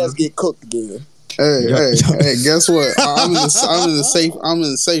 Your ass get cooked again. Hey, guess what? I'm in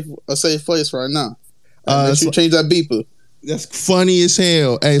a safe place right now. You change that beeper. That's funny as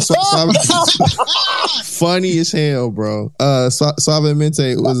hell. Hey, funny as hell, bro.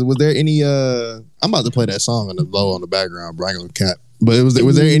 Suavemente, was there any? I'm about to play that song on the low on the background, bro. I ain't gonna cap. But was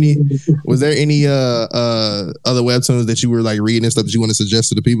there any other webtoons that you were like reading and stuff that you want to suggest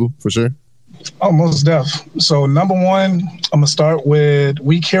to the people for sure? Oh, most def. So number one, I'm gonna start with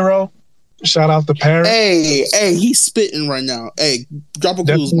Weak Hero. Shout out to Paris. Hey, he's spitting right now. Hey, drop a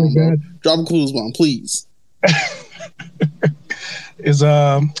clues bomb, bro. Drop a clues bomb, please. Is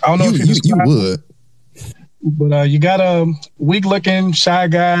I don't know if you would, but you got a weak looking shy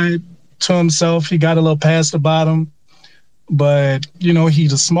guy to himself. He got a little past the bottom. But,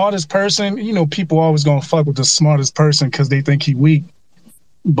 he's the smartest person. People always going to fuck with the smartest person because they think he weak.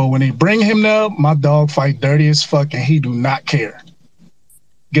 But when they bring him there, my dog fight dirty as fuck and he do not care.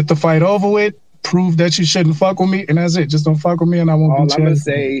 Get the fight over with, prove that you shouldn't fuck with me, and that's it. Just don't fuck with me and I won't be All I'm going to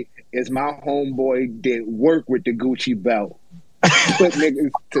say is my homeboy did work with the Gucci belt. Put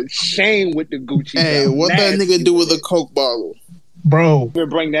niggas to shame with the Gucci belt. Hey, what that nigga do with a Coke bottle? Bro. We'll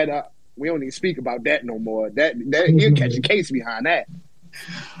bring that up. We don't even speak about that no more. That he'll catch a case behind that.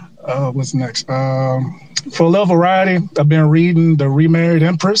 What's next? For a little variety, I've been reading The Remarried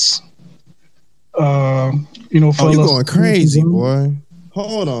Empress. You going crazy, boy.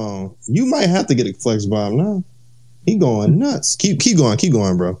 Hold on. You might have to get a flex bomb now. He going nuts. Keep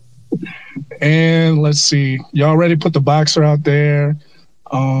going, bro. And let's see, y'all already put the boxer out there.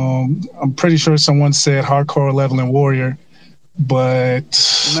 I'm pretty sure someone said Hardcore Leveling Warrior, but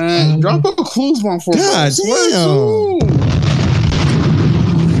man, drop a clues one for God damn.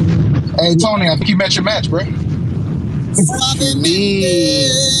 Hey Tony, I think you met your match, bro.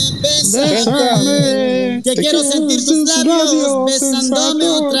 Bésame, que quiero sentir tus labios besándome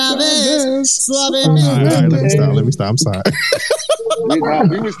otra vez, suavemente. All right, let me stop. I'm sorry.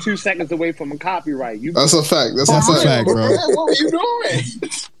 We was 2 seconds away from a copyright. That's a fact. That's a fact, bro. What were you doing?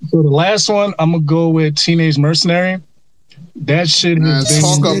 So the last one, I'm gonna go with Teenage Mercenary. That shit has been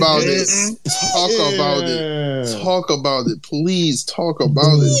talk about it. Talk about it. Talk about it. Please talk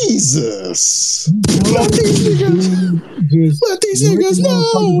about it. Jesus. Let these niggas know.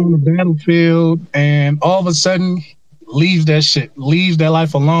 On the battlefield, and all of a sudden, leaves that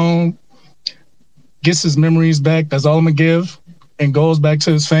life alone, gets his memories back. That's all I'm gonna give, and goes back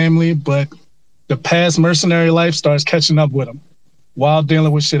to his family. But the past mercenary life starts catching up with him while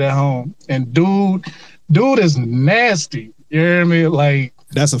dealing with shit at home. And dude is nasty. You hear me? Like,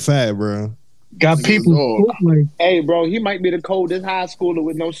 that's a fact, bro. Got people like, hey, bro, he might be the coldest high schooler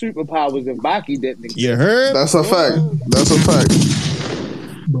with no superpowers if Baki didn't exist. You heard? That's a fact. That's a fact.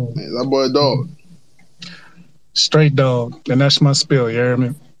 Man, that boy a dog. Straight dog. And that's my spill. You hear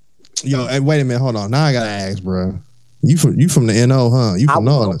me? Yo, hey, wait a minute. Hold on. Now I gotta ask, bro. You from the NO, huh? You from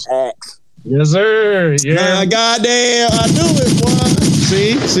New Orleans? Yes, sir. Yeah. Nah, goddamn, I knew it,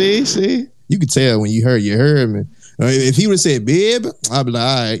 boy. See. You could tell when you heard me. If he would have said Bib, I'd be like,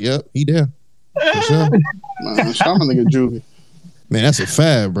 all right, yep, he there. For sure. Man, shout out my nigga Juvie. Man, that's a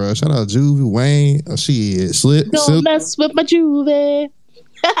fact, bro. Shout out Juvie, Wayne. Oh, shit. Don't mess with my Juvie.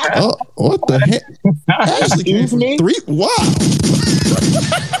 Oh, what the heck? Ashley came from 3. Wow.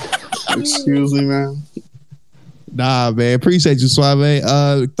 Excuse me, man. Nah, man. Appreciate you, Suave.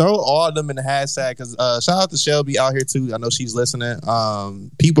 Throw all of them in the hashtag because shout out to Shelby out here too. I know she's listening.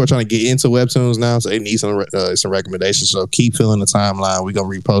 People are trying to get into webtoons now, so they need some recommendations. So keep filling the timeline. We're gonna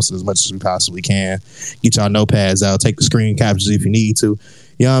repost it as much as we possibly can. Get y'all notepads out. Take the screen captures if you need to.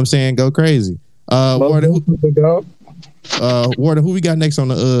 You know what I'm saying? Go crazy. Warden, who we got next on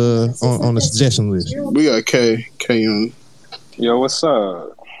the suggestion list? We got K Young. Yo, what's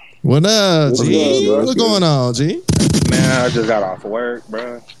up? What up, G? What's going on, G? Man, I just got off work,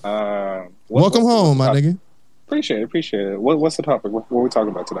 bro. Welcome home, my nigga. Appreciate it. What's the topic? What are we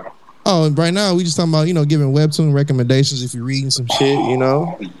talking about today? Oh, right now we just talking about, giving webtoon recommendations if you're reading some shit,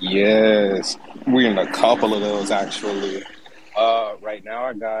 Yes. We're in a couple of those, actually. Right now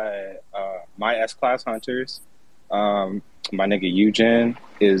I got my S-Class Hunters. My nigga Eugen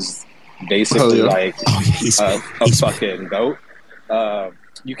is basically a fucking goat.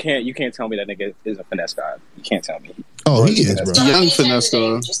 You can't tell me that nigga is a finesse god. You can't tell me. Oh, he is, bro. Young finesse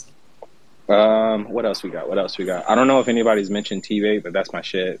god. What else we got? I don't know if anybody's mentioned T-Bait, but that's my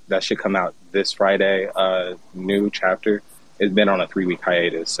shit. That should come out this Friday. New chapter. It's been on a 3-week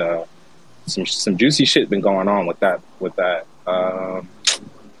hiatus, so some juicy shit been going on with that.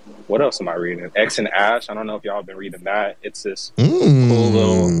 What else am I reading? X and Ash. I don't know if y'all been reading that. It's this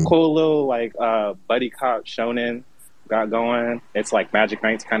cool little like buddy cop shonen got going. It's like Magic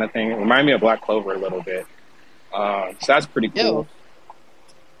Knights kind of thing. It reminded me of Black Clover a little bit. So that's pretty cool.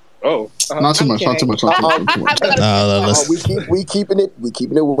 Oh, not too much. We keeping it with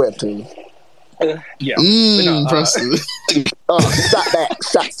webtoon. Yeah. Preston. Stop that.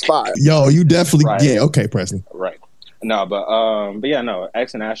 Shots fired. Yo, you definitely Right. Yeah, okay, Preston. Right. No, but yeah, no.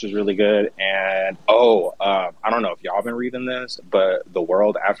 X and Ash is really good, and I don't know if y'all been reading this, but The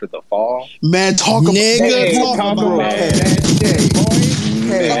World After the Fall. Man, talk about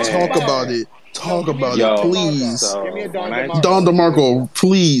it. Talk about it, please. So, Don DeMarco,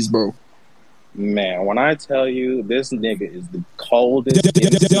 please, bro. Man, when I tell you this nigga is the coldest Shit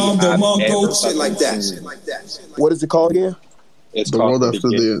like that. What is it called again? It's The called World After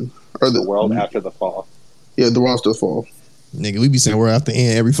The World After the Fall. Yeah, The World After the Fall. Nigga, we be saying we're after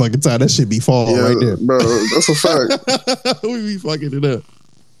end every fucking time. That shit be fall right there. Bro, that's a fact. We be fucking it up.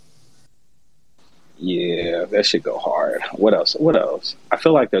 Yeah, that shit go hard. What else? I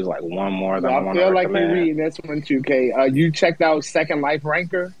feel like there's like one more that I want to feel like recommend. you're reading this one too, K. You checked out Second Life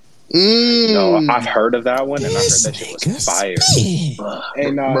Ranker? No, I've heard of that one, and I heard that shit was fire.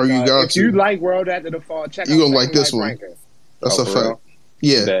 And Bro, you got if to. you like World After the Fall, check out You gonna Second like this Life one. Ranker. That's Oh, a for fact. real?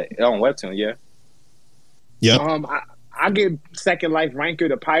 Yeah. On Webtoon, yeah. Yep. I give Second Life Ranker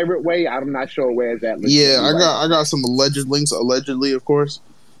the pirate way. I'm not sure where it's at. Yeah, I got some alleged links, allegedly, of course.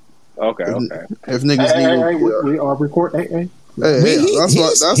 Okay. If niggas need We are recording. Hey. That's why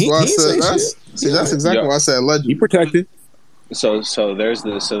I said that's exactly why I said allegedly. He protected. So there's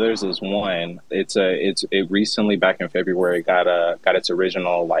this one. It recently back in February got its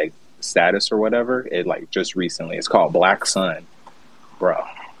original like status or whatever. It like just recently. It's called Black Sun, bro.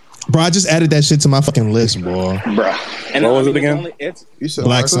 Bro, I just added that shit to my fucking list, bro. Bro, and what was it again? You said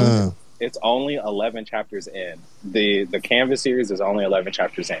Black Sun. It's only 11 chapters in. The Canvas series is only 11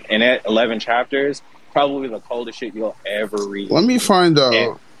 chapters in, and at 11 chapters, probably the coldest shit you'll ever read. Let me find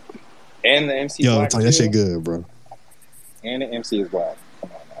out. And the MC. Yo, Black that shit good, bro. And the MC is black.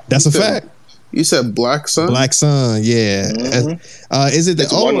 That's a fact. You said Black Sun? Black Sun, yeah. Is it the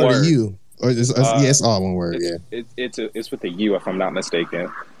It's O one or word. the U? Or yeah, it's all one word, yeah. It's with the U, if I'm not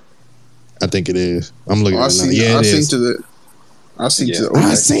mistaken. I think it is. I'm looking at it now. Yeah, I it is. synced it. I synced it.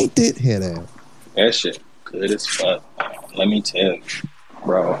 I synced it. Head out. That shit good as fuck. Let me tell you.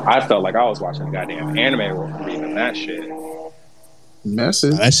 Bro, I felt like I was watching a goddamn anime reading that shit.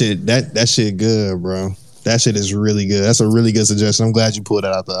 Message. That shit good, bro. That shit is really good. That's a really good suggestion. I'm glad you pulled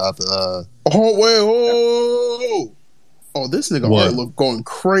that out the Oh wait, oh, this nigga art look going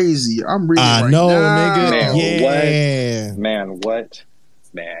crazy. I'm reading right now. Nigga. Man, what?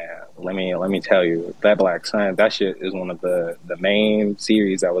 Let me tell you, that Black Sun, that shit is one of the main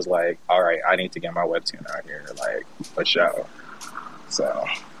series that was like, all right, I need to get my webtoon out here, like for sure. So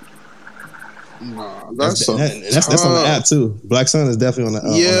that's on the app too. Black Sun is definitely on the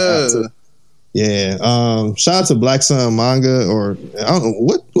app too. Yeah. Shout out to Black Sun Manga, or I don't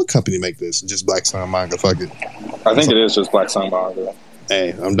know what company make this. Just Black Sun Manga. Fuck it. I think it is just Black Sun Manga.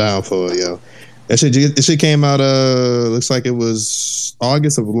 Hey, I'm down for it, yo. That shit came out. Looks like it was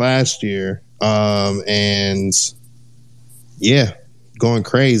August of last year. And yeah, going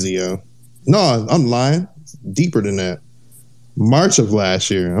crazy, yo. No, I'm lying. Deeper than that. March of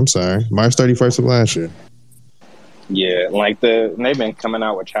last year. I'm sorry, March 31st of last year. Yeah, like they've been coming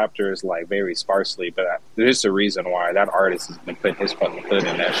out with chapters like very sparsely, but there's a reason why that artist has been putting his fucking foot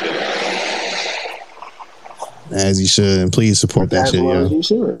in that shit. As he should, and please support that shit, yo. He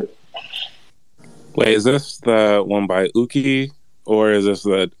should. Wait, is this the one by Uki, or is this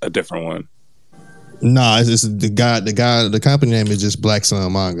a different one? Nah, it's the company name is just Black Sun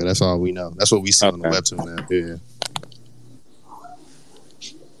Manga. That's all we know. That's what we see on the webtoon now. Yeah.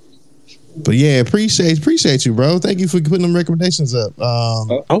 But yeah, appreciate you, bro. Thank you for putting them recommendations up.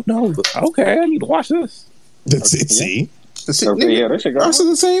 Oh no, okay, I need to watch this. See, Yeah, that shit I said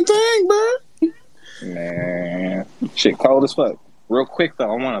the same thing, bro. Man, shit cold as fuck. Real quick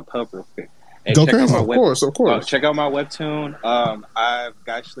though, I want to pub real quick. Hey, Go crazy. Of course. Check out my webtoon. I've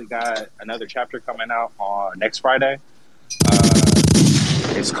actually got another chapter coming out on next Friday.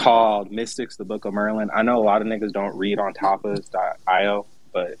 It's called Mystics, the Book of Merlin. I know a lot of niggas don't read on tapas.io,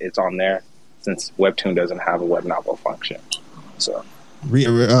 but it's on there since Webtoon doesn't have a web novel function. So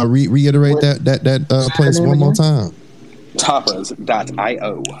reiterate that place one more time.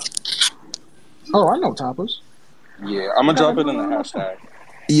 Tapas.io. Oh, I know Tapas. Yeah, I'm gonna drop it in the hashtag.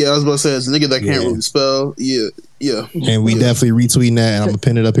 Yeah, I was about to say, it's a nigga that can't really spell. Yeah. And we definitely retweeting that, and I'm gonna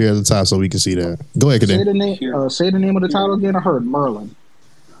pin it up here at the top so we can see that. Go ahead, Kaden. Say the name of the title again. I heard Merlin.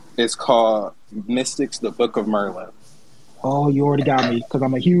 It's called Mystics, the Book of Merlin. Oh, you already got me because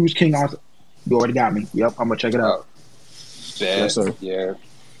I'm a huge King Arthur. You already got me. Yep, I'm gonna check it out. Yes, sir. Yeah.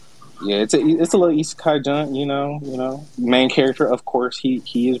 It's a little isekai junk, you know. Main character, of course, he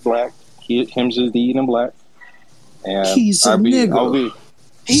is black. Him's just eating black. And he's a nigger.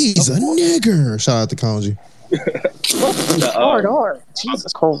 He's a nigger. Shout out to Konji.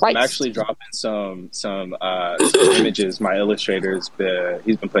 Jesus Christ! I'm actually dropping some images. My illustrator's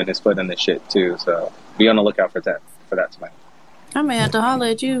he's been putting his foot in the shit too. So be on the lookout for that tonight. I may have to holler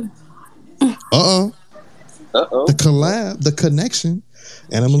at you. Uh-oh. The collab, the connection,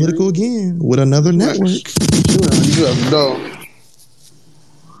 Analytical again with another network. You have no.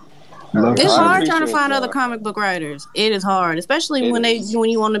 It's hard trying to find other comic book writers. It is hard, especially when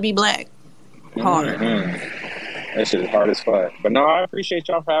you want to be black. Hard. Mm-hmm. That shit is hard as fuck. But no, I appreciate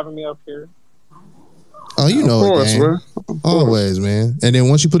y'all for having me up here. Oh, you know, of course, man. Always, man. And then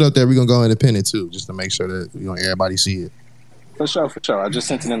once you put up there, we're gonna go independent too, just to make sure that everybody see it. For sure. I just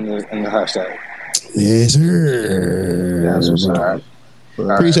sent it in the hashtag. Yes, sir. That's what's up.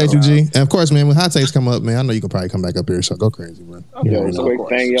 Appreciate you, G. And of course, man, when hot takes come up, man, I know you can probably come back up here, so go crazy, bro. Yo, quick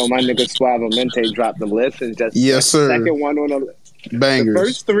thing, my nigga Suavemente dropped the list and just yes, sir. Second one on the bangers. The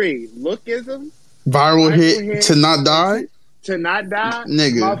first three, Lookism, viral hit, To Not Die,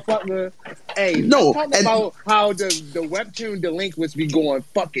 nigga. Motherfucker. Hey, no, talk about how the webtoon delinquents be going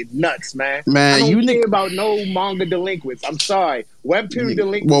fucking nuts, man. Man, I don't you care about no manga delinquents. I'm sorry, webtoon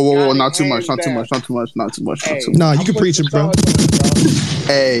delinquents. Whoa, not too much. Hey, no, you can preach it, bro.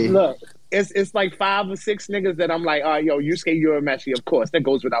 Hey, look, it's like 5 or 6 niggas that I'm like, all right, yo, Yusuke Urameshi, of course, that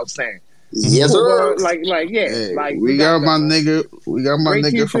goes without saying. Yes, sir. Yeah, hey, we got my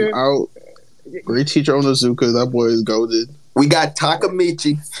nigga from out. Great teacher Onizuka. That boy is goated. We got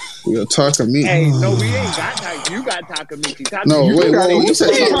Takamichi. We got Takamichi. Hey, no, we ain't got that. You got Takamichi. No, wait, whoa. You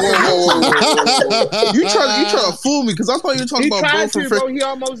said whoa. You trying to fool me because I thought you were talking about bro from bro. He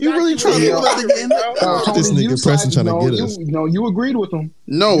almost you really trying to get that nigga in there? This nigga Preston trying to get us. No, you agreed with him.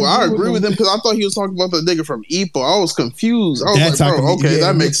 No, I agree with him because I thought he was talking about the nigga from Ippo. I was confused. I was like, bro, okay,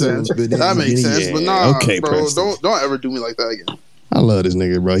 that makes sense. That makes sense. But nah, bro, don't ever do me like that again. I love this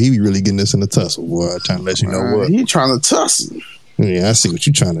nigga, bro. He be really getting us in the tussle, boy. I'm trying to let you know what. He trying to tussle. Yeah, I see what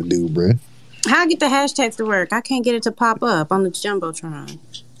you trying to do, bro. How I get the hashtags to work? I can't get it to pop up on the Jumbotron.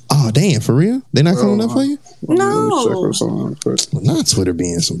 Oh, damn, for real? They not coming up for you? No. Not Twitter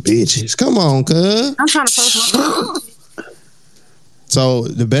being some bitches. Come on, cuz. I'm trying to post my So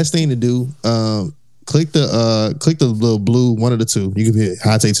the best thing to do, click the little blue, one of the two. You can hit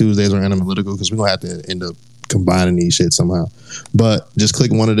Hot Take Tuesdays or Analytical because we're gonna have to end up combining these shit somehow. But just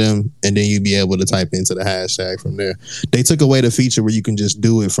click one of them and then you'll be able to type into the hashtag from there. They took away the feature where you can just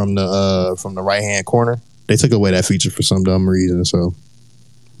do it from the right hand corner. They took away that feature for some dumb reason, so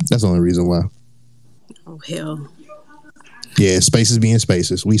that's the only reason why. Oh hell. Yeah, spaces being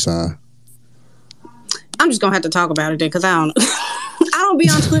spaces. We saw. I'm just gonna have to talk about it then because I don't I don't be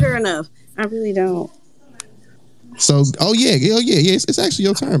on Twitter enough. I really don't. So it's actually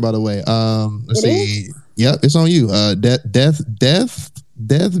your turn, by the way. Let's see. Yep, it's on you. Death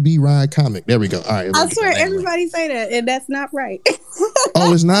Be Ride comic. There we go. All right. I swear everybody say that, and that's not right.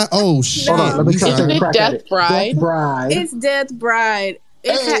 Oh, it's not? Oh shit. No. Hold on, Is it Death Bride? It's Death Bride.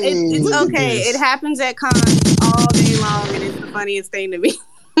 It's okay. It happens at cons all day long, and it's the funniest thing to me.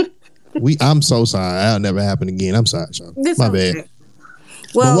 I'm so sorry. That'll never happen again. I'm sorry, y'all. My bad.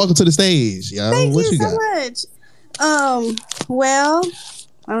 Well, welcome to the stage, y'all. Thank what you got? so much. Well,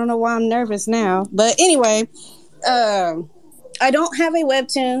 I don't know why I'm nervous now, but anyway, I don't have a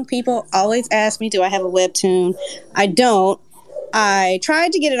webtoon. People always ask me, do I have a webtoon? I don't. I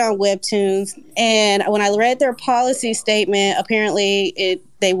tried to get it on Webtoons, and when I read their policy statement, apparently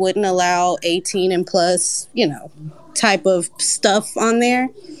they wouldn't allow 18 and plus, type of stuff on there.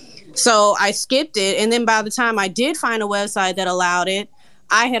 So I skipped it, and then by the time I did find a website that allowed it,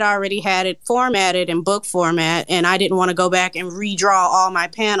 I had already had it formatted in book format, and I didn't want to go back and redraw all my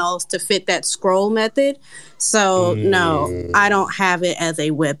panels to fit that scroll method. So no, I don't have it as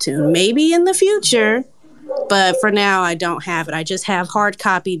a webtoon. Maybe in the future, but for now I don't have it. I just have hard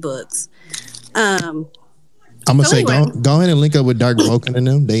copy books. I'm gonna say go ahead and link up with Dark Vulcan and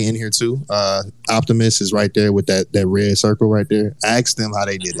them. They in here too. Optimus is right there with that red circle right there. Ask them how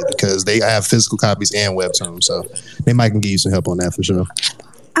they did it because they have physical copies and webtoons, so they might can give you some help on that for sure.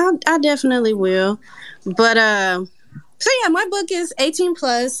 I definitely will. But so yeah, my book is 18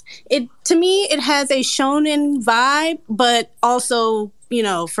 plus. To me it has a shonen vibe, but also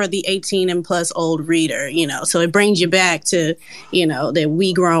for the 18 and plus old reader, so it brings you back to, that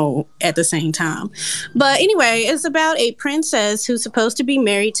we grown at the same time. But anyway, it's about a princess who's supposed to be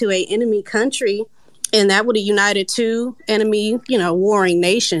married to an enemy country, and that would have united two enemy, warring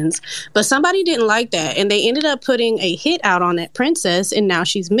nations. But somebody didn't like that, and they ended up putting a hit out on that princess, and now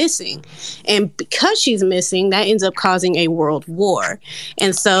she's missing. And because she's missing, that ends up causing a world war.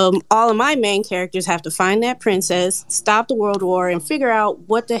 And so all of my main characters have to find that princess, stop the world war, and figure out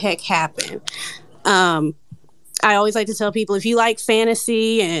what the heck happened. I always like to tell people, if you like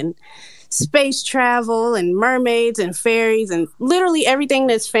fantasy and space travel and mermaids and fairies and literally everything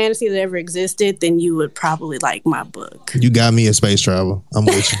that's fantasy that ever existed, then you would probably like my book. You got me at space travel. I'm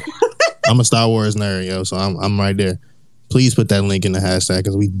with you. I'm a Star Wars nerd, yo, so I'm right there. Please put that link in the hashtag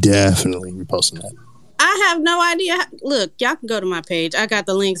because we definitely reposting that. I have no idea. Look, y'all can go to my page. I got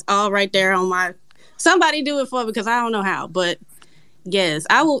the links all right there on my. Somebody do it for me because I don't know how, but yes,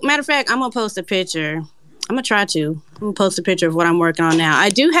 I will. Matter of fact, I'm gonna post a picture. I'm going to try to. I'm going to post a picture of what I'm working on now. I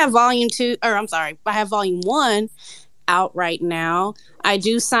do have I have volume 1 out right now. I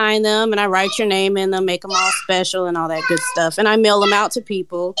do sign them and I write your name in them, make them all special and all that good stuff. And I mail them out to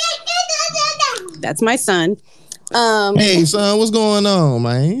people. That's my son. Hey, son, what's going on,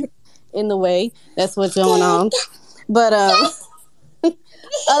 man? In the way. That's what's going on. But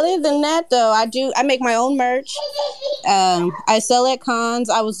other than that, though, I make my own merch. I sell at cons.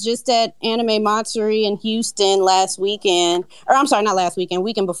 I was just at Anime Matsuri in Houston last weekend. Or I'm sorry, not last weekend,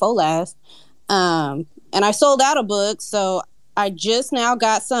 weekend before last. And I sold out a book, so I just now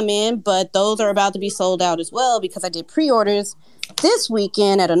got some in, but those are about to be sold out as well because I did pre-orders this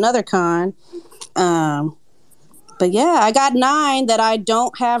weekend at another con. But But yeah, I got 9 that I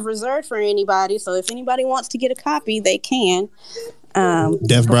don't have reserved for anybody. So if anybody wants to get a copy, they can.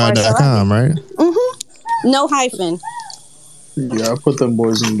 Deathbride.com, right? Mm-hmm. No hyphen. Yeah, I put them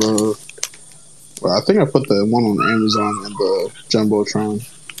boys in the. Well, I think I put the one on Amazon and the Jumbotron.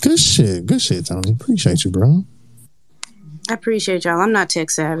 Good shit, Tony. Appreciate you, bro. I appreciate y'all. I'm not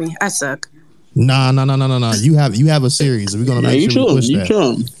tech savvy. I suck. Nah. You have a series. We're gonna make sure we push that.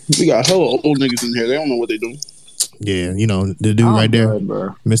 Chillin'. We got hella old niggas in here. They don't know what they doing. Yeah, you know the dude right there,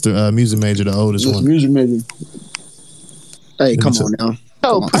 Mr. Music Major, the oldest one. Music Major. Hey, come on now.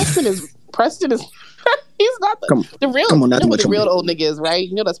 Oh, Preston is. He's not the real. You know what the real old nigga is, right?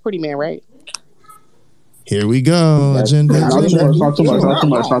 You know that's Pretty Man, right? Here we go. Agenda. Not too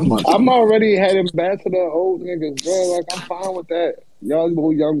much. I'm already heading back to the old niggas, bro. Like, I'm fine with that. Y'all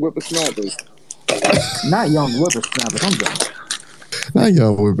little young whippersnappers. Not young whippersnappers. I'm done. Not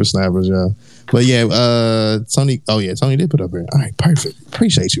young whippersnappers, y'all. But yeah, Tony. Oh yeah, Tony did put up here. All right, perfect.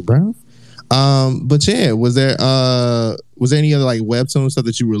 Appreciate you, bro. But yeah, was there any other like webtoon stuff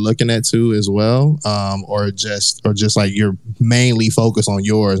that you were looking at too as well, or just like you're mainly focused on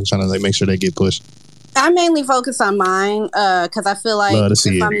yours and trying to like make sure they get pushed? I mainly focus on mine because I feel like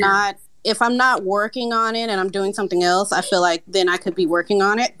if I'm not working on it and I'm doing something else, I feel like then I could be working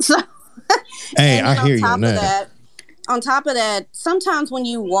on it. So hey, I hear you on that. On top of that, sometimes when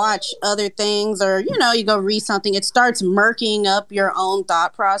you watch other things or, you go read something, it starts murking up your own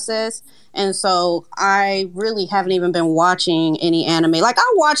thought process. And so I really haven't even been watching any anime. Like,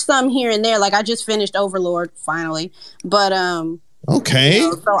 I watch some here and there. Like, I just finished Overlord, finally. But, okay.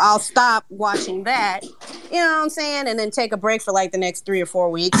 So I'll stop watching that, you know what I'm saying? And then take a break for, like, the next 3 or 4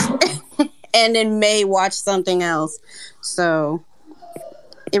 weeks. And then may watch something else. So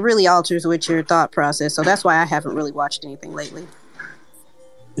it really alters with your thought process. So that's why I haven't really watched anything lately.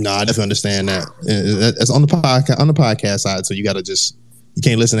 No, I definitely understand that. It's on the podcast side, so you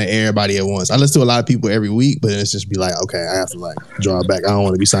can't listen to everybody at once. I listen to a lot of people every week, but it's just be like, okay, I have to like draw back. I don't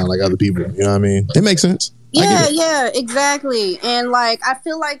want to be sounding like other people. You know what I mean? It makes sense. Yeah, exactly. And like, I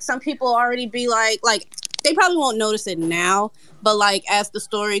feel like some people already be like they probably won't notice it now, but like as the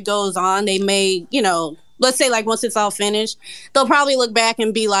story goes on, they may, let's say like once it's all finished, they'll probably look back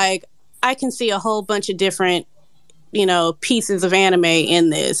and be like, I can see a whole bunch of different, pieces of anime in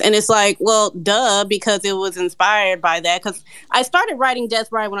this. And it's like, well, duh, because it was inspired by that. Because I started writing Death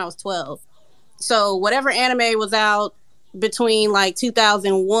Bride when I was 12. So whatever anime was out between like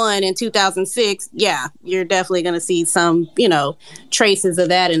 2001 and 2006, yeah, you're definitely going to see some, traces of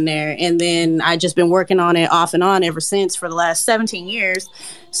that in there. And then I just been working on it off and on ever since for the last 17 years.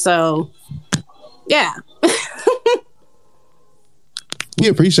 So, yeah. We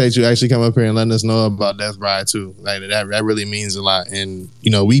appreciate you actually coming up here and letting us know about Death Bride too. Like that really means a lot. And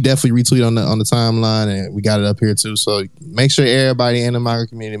we definitely retweet on the timeline, and we got it up here too. So make sure everybody in the manga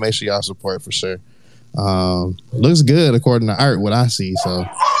community, make sure y'all support for sure. Looks good according to art, what I see. So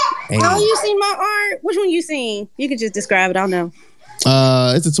oh, you seen my art? Which one you seen? You can just describe it. I'll know.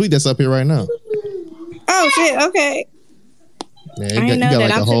 It's a tweet that's up here right now. Oh shit! Okay. Yeah, you got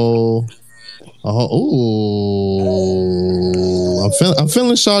like a whole. Oh, I'm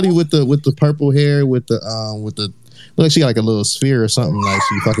feeling shawty with the purple hair with the look, she got like a little sphere or something, like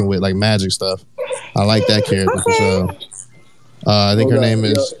she fucking with like magic stuff. I like that character for sure. I think her name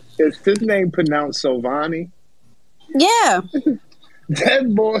is. Is his name pronounced Sovani? Yeah.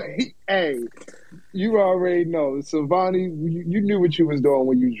 That boy, hey, you already know Sovani. You knew what you was doing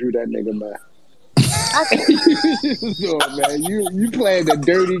when you drew that nigga, man. Man, you playing the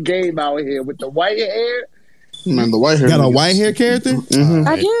dirty game out here with the white hair. Man, the white hair. You got a white hair character? Mm-hmm.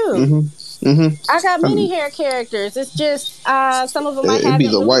 I do. Mm-hmm. I got many hair characters. It's just some of them I have. It'd be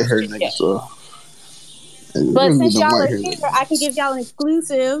the white hair nigga. So. But since y'all are here, I can give y'all an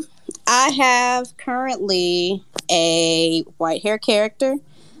exclusive. I have currently a white hair character.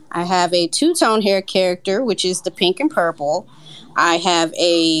 I have a two-tone hair character, which is the pink and purple. I have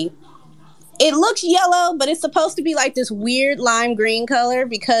it looks yellow, but it's supposed to be like this weird lime green color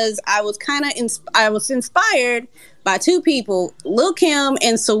because I was inspired by two people, Lil Kim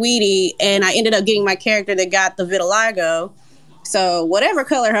and Saweetie, and I ended up getting my character that got the vitiligo. So whatever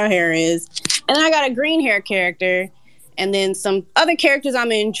color her hair is. And then I got a green hair character, and then some other characters I'm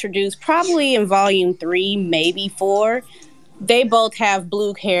going to introduce probably in volume 3, maybe 4. They both have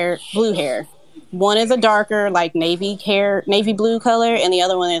blue hair. One is a darker, like navy blue color, and the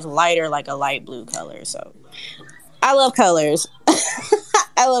other one is lighter, like a light blue color. So I love colors.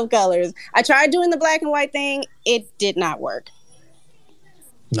 I love colors. I tried doing the black and white thing. It did not work.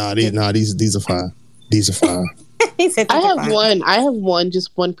 These are fine. These are fine. I have one.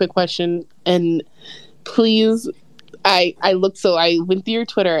 Just one quick question, and please, I went through your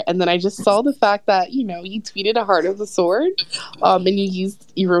Twitter, and then I just saw the fact that, you tweeted a Heart of the Sword, and you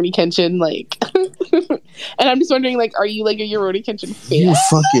used Rurouni Kenshin, and I'm just wondering, are you a Rurouni Kenshin fan? You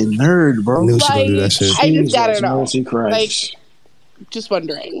fucking nerd, bro. Knew she gonna do that shit. I just gotta know. Mercy Christ. Just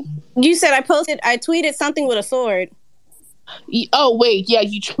wondering. You said I tweeted something with a sword. Oh wait, yeah,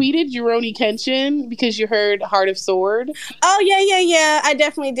 you tweeted Rurouni Kenshin because you heard Heart of Sword. Oh yeah, I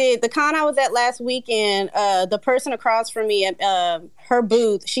definitely did. The con I was at last weekend, the person across from me at her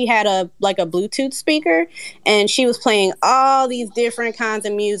booth, she had a Bluetooth speaker, and she was playing all these different kinds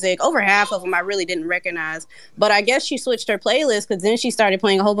of music. Over half of them I really didn't recognize, but I guess she switched her playlist because then she started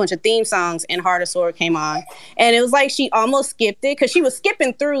playing a whole bunch of theme songs, and Heart of Sword came on, and it was like she almost skipped it because she was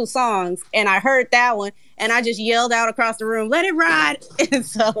skipping through songs, and I heard that one. And I just yelled out across the room, "Let it ride!" And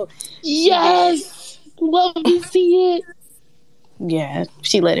so, yes, love to see it. Yeah,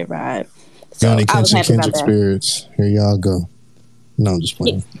 she let it ride. So Rurouni Kenshin, Kindred Spirits. Here y'all go. No, I'm just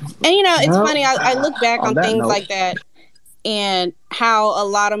playing. And it's funny. I look back on things like that, and how a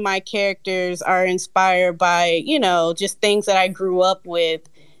lot of my characters are inspired by just things that I grew up with.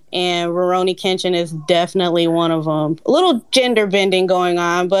 And Rurouni Kenshin is definitely one of them. A little gender bending going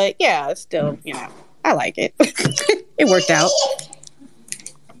on, but yeah, it's still I like it. It worked out.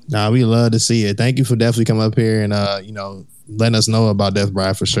 Nah, we love to see it. Thank you for definitely coming up here and letting us know about Death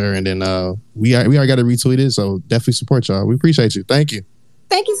Bride for sure. And then we already got to retweet it, so definitely support y'all. We appreciate you. Thank you.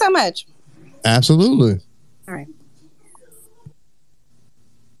 Thank you so much. Absolutely. All right.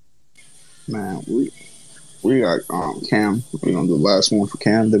 Man, we got Cam. We're gonna do the last one for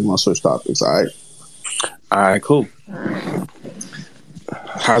Cam. Then we're gonna switch topics. All right, cool.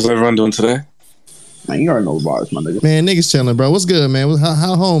 How's everyone doing today? Man, you already know about us, my nigga. Man, niggas chilling, bro. What's good, man?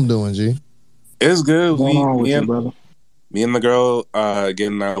 How home doing, G? It's good. Me and the girl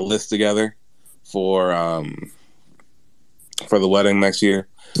getting our list together for the wedding next year.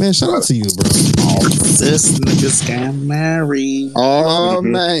 Man, shout out to you, bro. This niggas got married. Oh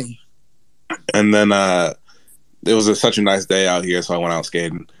man. And then it was such a nice day out here, so I went out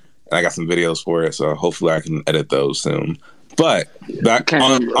skating, and I got some videos for it. So hopefully I can edit those soon. But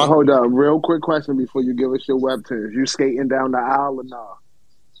hold up, real quick question before you give us your webtoons. You skating down the aisle or not?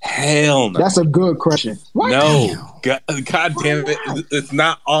 Hell no. That's a good question. What? No, God damn it! It's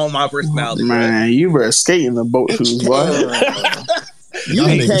not all my personality. Man, you were skating the boat shoes, boy. You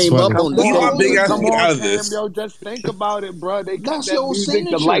came up on the big ass out of this. Yo, just think about it, bro. They cut that music.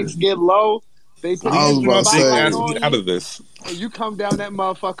 The lights get low. They put out of this. You come down that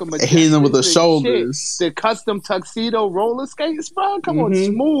motherfucker, hitting them with the shoulders. The custom tuxedo roller skates, bro. Come on,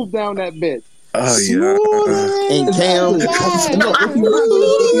 smooth down that bitch. Oh yeah. And Cam.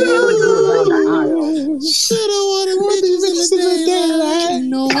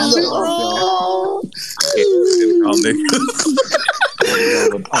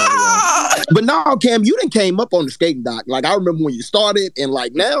 But no, Cam, you didn't came up on the skating dock. Like I remember when you started, and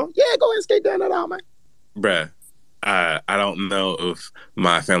like now, yeah, go ahead and skate down that aisle, man. Bruh, I don't know if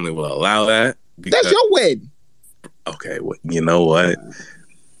my family will allow that. That's your wedding. Okay, well, you know what?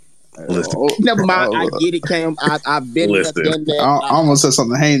 Listen. Never mind. I get it, Cam. I've been there. I almost said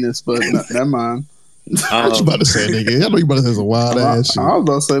something heinous, but never mind. What you about to say, nigga? I know you about to say some wild ass shit. I was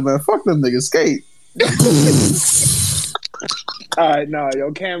about to say, man, fuck them niggas skate. All right,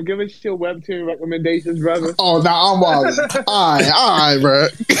 yo, Cam, give us your webtoon recommendations, brother. Oh, I'm wildin'. All right, bro.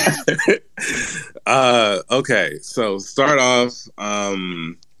 Okay, so start off.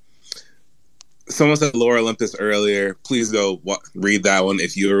 Someone said Lore Olympus earlier. Please go read that one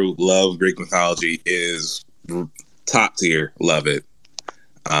if you love Greek mythology. It is top tier. Love it.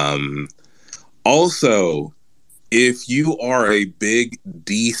 Also, if you are a big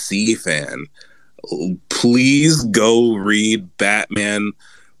DC fan, please go read Batman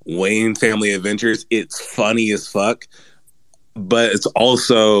Wayne Family Adventures. It's funny as fuck, but it's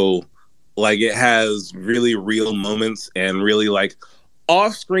also like it has really real moments and really like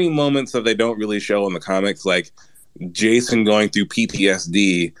off-screen moments that they don't really show in the comics, like Jason going through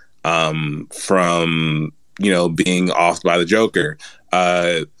PTSD from being offed by the Joker.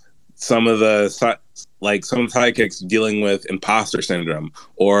 Some of the sidekicks dealing with imposter syndrome,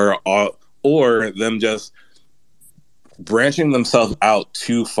 or them just branching themselves out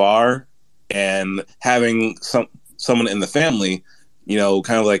too far and having someone in the family,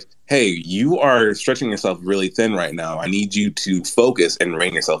 kind of like, hey, you are stretching yourself really thin right now. I need you to focus and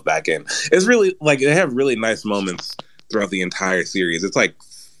rein yourself back in. It's really like they have really nice moments throughout the entire series. It's like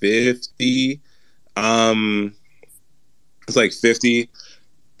 50. It's like 50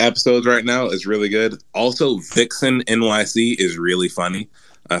 episodes right now. It's really good. Also, Vixen NYC is really funny.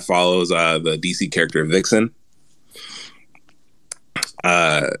 Follows the DC character Vixen.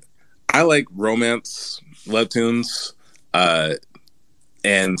 I like romance webtoons,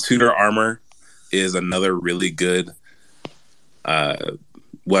 and Suitor Armor is another really good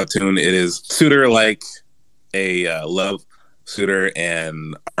webtoon. It is Suitor like a love suitor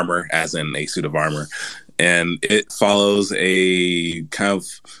and armor as in a suit of armor. And it follows a kind of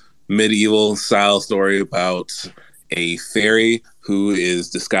medieval style story about a fairy who is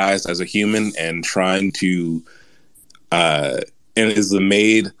disguised as a human and trying to and is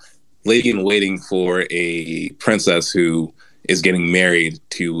the lady in waiting for a princess who is getting married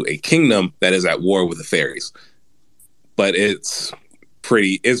to a kingdom that is at war with the fairies. But it's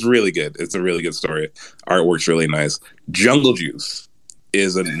really good. It's a really good story. Artwork's really nice. Jungle Juice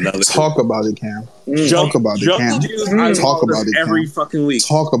is another. Talk about it, Cam. Talk about it, Cam. Talk about it every fucking week.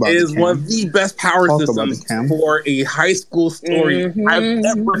 Talk about it. It is one of the best power systems for a high school story I've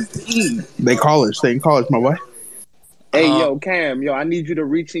ever seen. They college, my boy. Hey, yo, Cam, I need you to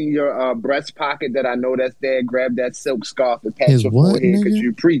reach in your breast pocket that I know that's there. Grab that silk scarf and pat your forehead because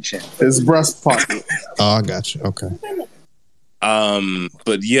you're preaching. His breast pocket. Oh, I got you. Okay.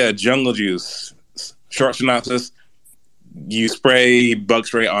 But yeah, Jungle Juice. Short synopsis: you spray bug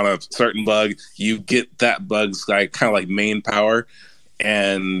spray on a certain bug, you get that bug's kind of main power,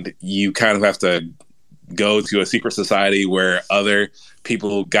 and you kind of have to go to a secret society where other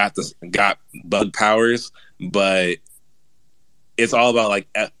people got bug powers, but it's all about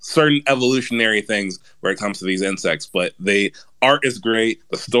certain evolutionary things where it comes to these insects. But the art is great,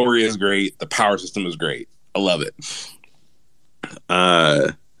 the story is great, the power system is great. I love it.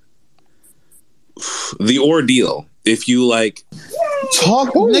 The Ordeal. If you nigga,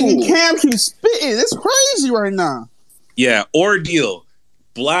 Cam keeps spitting. It's crazy right now. Yeah, Ordeal.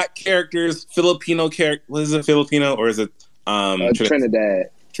 Black characters, Filipino character. What is it, Filipino or is it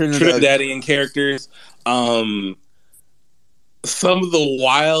Trinidadian characters? Some of the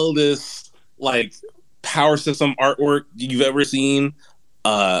wildest power system artwork you've ever seen.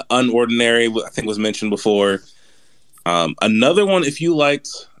 Unordinary, I think was mentioned before. Another one, if you liked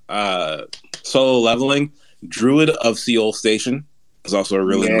Solo Leveling, Druid of Seoul Station is also a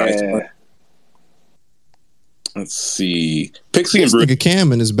really nice one. Let's see. Pixie and Brew. Nigga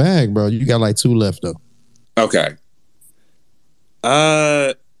Cam in his bag, bro. You got 2 left though. Okay.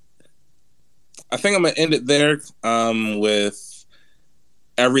 I think I'm gonna end it there with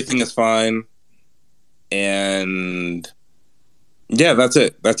Everything Is Fine. And yeah, that's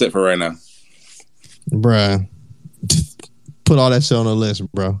it. That's it for right now. Bruh. Put all that shit on the list,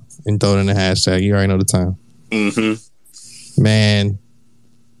 bro. And throw it in the hashtag. You already know the time. Mm-hmm. Man.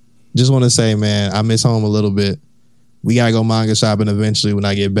 Just want to say, man, I miss home a little bit. We gotta go manga shopping eventually when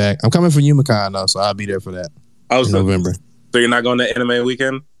I get back. I'm coming for UMaCon though, so I'll be there for that. In November. So you're not going to Anime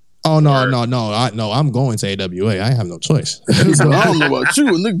Weekend? Oh no. I'm going to AWA. I have no choice. I don't know about you,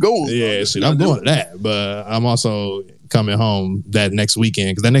 and they're going. Yeah, shit, I'm going to that, but I'm also coming home that next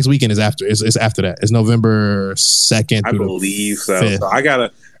weekend because that next weekend is after. It's after that. It's November 2nd. I believe so. 5th. So I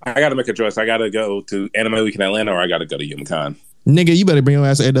gotta make a choice. I gotta go to Anime Week in Atlanta, or I gotta go to UMaCon. Nigga, you better bring your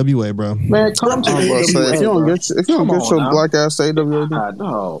ass to AWA, bro. Man, come to AWA. If you don't get your black ass to AWA,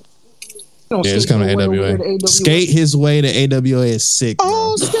 no. Yeah, it's coming to AWA. Skate his way to AWA is sick, bro.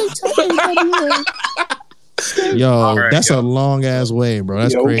 Oh, skate to AWA. Yo, that's a long ass way, bro.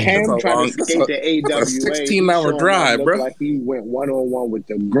 That's crazy. Cam trying to skate to AWA. 16-hour drive, bro. Like he went 1-on-1 with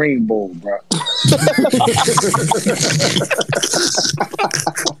the Green Bull, bro.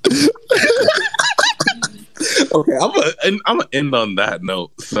 Okay, I'm gonna end on that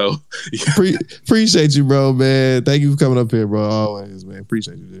note. So appreciate you, bro, man. Thank you for coming up here, bro. Always, man.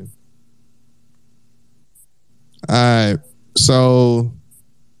 Appreciate you, dude. All right, so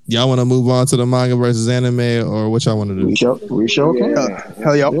y'all want to move on to the manga versus anime, or what y'all want to do? We sure can.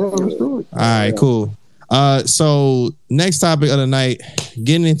 Hell yeah. Let's do it. All right, cool. So next topic of the night,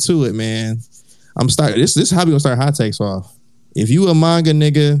 getting into it, man. I'm starting. This is how we gonna start hot takes off. If you a manga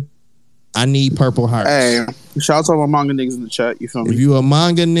nigga, I need purple hearts. Hey, shout out to all my manga niggas in the chat. You feel me? If you a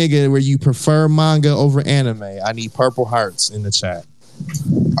manga nigga where you prefer manga over anime, I need purple hearts in the chat.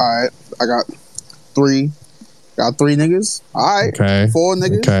 All right, I got 3. Got 3 niggas. All right. Okay. 4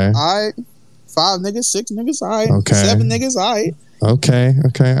 niggas. Okay. All right. 5 niggas. 6 niggas. All right. Okay. 7 niggas. All right. Okay.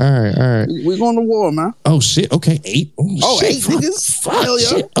 All right. We going to war, man. Oh shit. Okay. 8. Oh, shit. 8 niggas. Fuck. Hell yeah.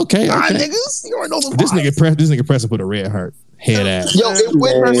 Shit. Okay. 9 niggas. You already know the This nigga press and put a red heart. Head ass. Yo, it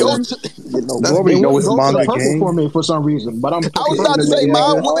went it's manga game for me for some reason, but I was about to say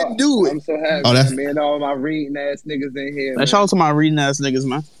mine wouldn't do it. I'm so happy, man. All my reading ass niggas in here. Man, shout out to my reading ass niggas,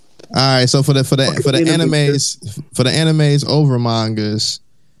 man. All right, so for the animes over mangas,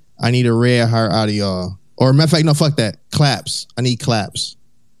 I need a red heart out of y'all. Or matter of fact, no, fuck that. Claps. I need claps.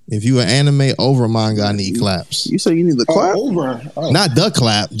 If you an anime over manga, I need claps. You say you need the clap? Not the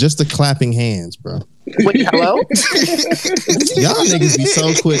clap, just the clapping hands, bro. Wait, hello? Y'all niggas be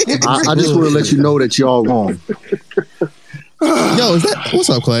so quick. I just want to let you know that y'all wrong. Yo, what's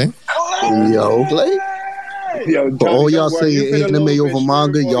up, Clay? Yo, Clay. Yo, for all y'all saying anime over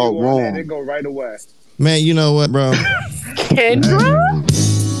manga, y'all wrong. They go right away. Man, you know what, bro? Kendra?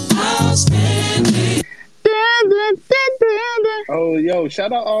 Oh, yo,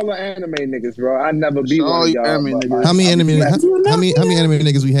 shout out all the anime niggas, bro. I never be one of y'all. How many anime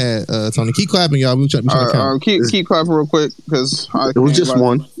niggas we had, Tony? Keep clapping, y'all. We trying to count. Keep clapping real quick because it was just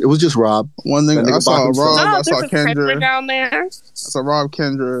one. It was just Rob. One nigga. I saw Rob. I saw Kendra Kendra down there. I saw Rob,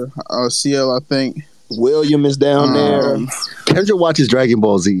 Kendra, CL, I think. William is down there. Kendra watches Dragon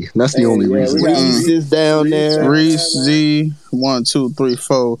Ball Z. That's the only reason. Reese is down there. Reese, Z, 1, 2, 3,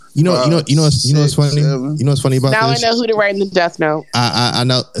 4. You know what's funny? 7. You know what's funny about now this? I know who to write in the Death Note. I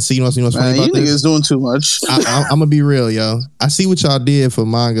know. See, you know what's funny about you this? niggas doing too much. I'm gonna be real, yo. I see what y'all did for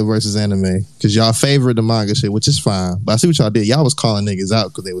manga versus anime because y'all favored the manga shit, which is fine. But I see what y'all did. Y'all was calling niggas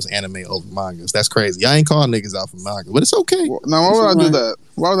out because they was anime over mangas. That's crazy. Y'all ain't calling niggas out for manga, but it's okay. Now, why would I do that?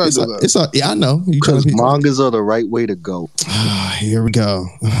 Why would I do that? Yeah, I know. Because mangas are the right way to go. Here we go.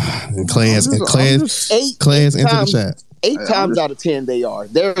 And Clay has entered the chat. 8 times out of 10 they are.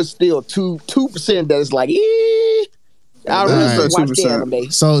 There's still 2% that is like, I really watch the anime.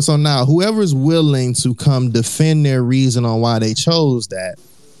 So now, whoever's willing to come defend their reason on why they chose that,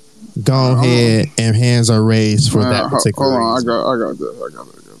 go ahead and hands are raised for that particular reason. I got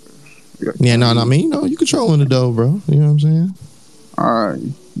this. Yeah, no, I mean, you controlling the dough, bro. You know what I'm saying? All right.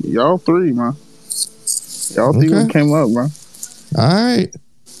 Y'all three, man. Y'all three came up, man. All right.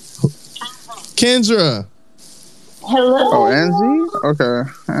 Kendra. Hello. Oh, Angie? Okay.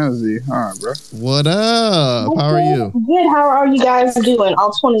 Angie. All right, bro. What up? How are you? Good. How are you guys doing?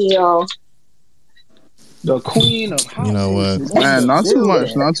 All 20 of y'all. The queen of You know what? Man, not too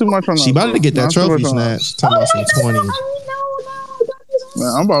much. Not too much on that. She about to get that trophy snatched. Talking about some 20s.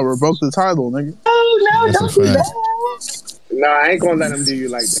 Man, I'm about to revoke the title, nigga. Oh, no, don't do that. Nah, I ain't gonna let him do you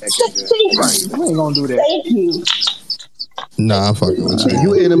like that. I ain't gonna do that. Thank you. Nah, I'm fucking with you.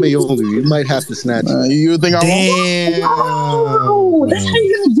 You anime only. You might have to snatch it. You think I Damn. Oh, that's how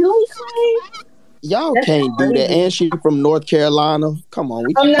you gonna do it, Y'all can't do that. And she from North Carolina. Come on.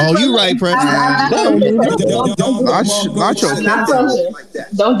 You right, Press. Don't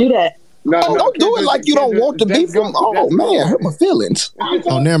do that. No, don't do it like you don't want to be from. Oh man, hurt my feelings.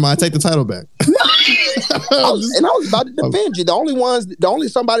 Oh, never mind. Take the title back. I was about to defend you. The only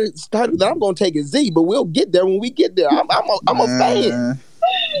somebody's title that I'm going to take is Z, but we'll get there when we get there. I'm a fan.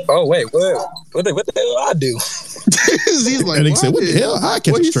 Oh wait, what the hell I do? He's like, what the hell? I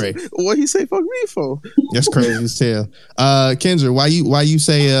catch a stray. What he say? Fuck me for? That's crazy as hell. Kendra, why you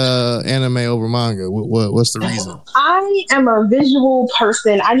say anime over manga? What's the reason? I am a visual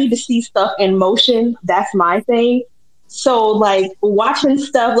person. I need to see stuff in motion. That's my thing. So, like, watching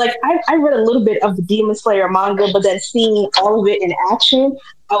stuff, like, I read a little bit of the Demon Slayer manga, but then seeing all of it in action,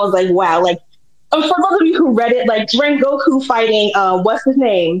 I was like, wow. Like, for those of you who read it, like, Rengoku fighting, what's his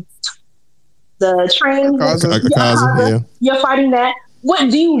name? The train. Akaza, yeah. You're fighting that. What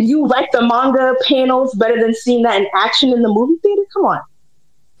do you like the manga panels better than seeing that in action in the movie theater? Come on.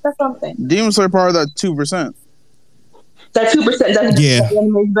 That's something. Demon Slayer part of that 2%. That 2% doesn't Yeah. the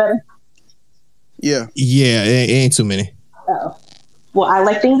anime better. Yeah. Yeah, it ain't too many. Oh. Well, I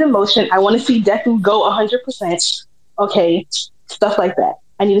like things in motion. I want to see Deku go 100%. Okay. Stuff like that.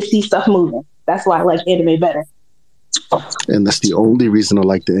 I need to see stuff moving. That's why I like anime better. And that's the only reason I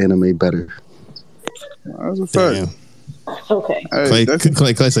like the anime better. That's a fact. Okay. Clay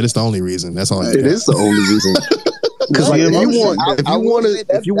said it's the only reason. That's all. It is the only reason. Because like,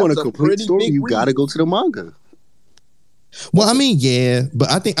 if you want a complete story, you got to go to the manga. Well, I mean, yeah, but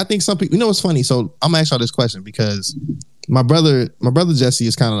I think some people. You know what's funny? So I'm gonna ask y'all this question because my brother Jesse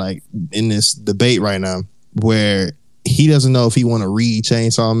is kind of like in this debate right now where he doesn't know if he want to read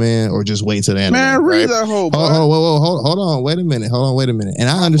Chainsaw Man or just wait till the end. Man, read that whole. Hold on, wait a minute. And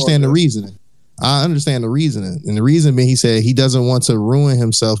I understand the reasoning. And the reason being, he said he doesn't want to ruin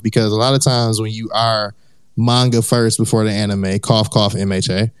himself because a lot of times when you are manga first before the anime, cough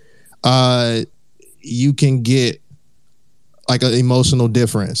MHA, you can get like an emotional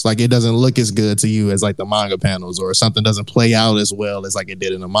difference. Like it doesn't look as good to you as like the manga panels, or something doesn't play out as well as like it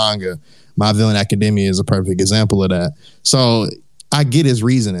did in the manga. My Villain Academia is a perfect example of that. So I get his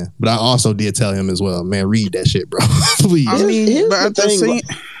reasoning, but I also did tell him as well, man, read that shit, bro. Please. I mean, but at the same.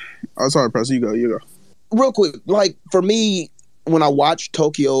 Oh, sorry, Press. You go. Real quick, like for me, when I watched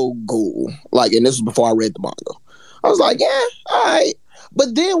Tokyo Ghoul, like, and this was before I read the manga, I was like, yeah, all right.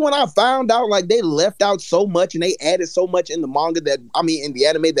 But then when I found out, like, they left out so much and they added so much in the manga in the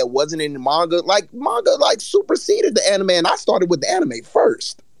anime that wasn't in the manga, manga superseded the anime, and I started with the anime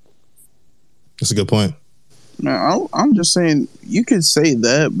first. That's a good point. Man, I'm just saying, you could say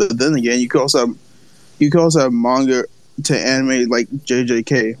that, but then again, you could also have manga to anime like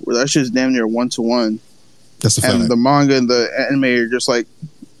JJK, where that shit's damn near 1-to-1. That's a fact. And the manga and the anime are just like,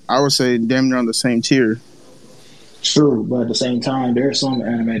 I would say, damn near on the same tier. True, but at the same time, there's some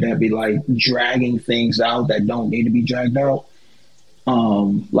anime that be like dragging things out that don't need to be dragged out.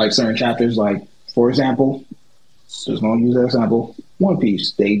 Like certain chapters, like for example, just gonna use that example, One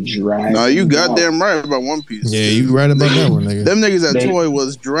Piece. They drag. No, you goddamn right about One Piece. Yeah, you right about that one, nigga. Them niggas at Toei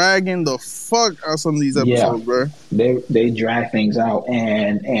was dragging the fuck out some of these episodes, bro. They drag things out,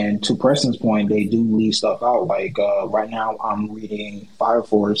 and to Preston's point, they do leave stuff out. Like right now, I'm reading Fire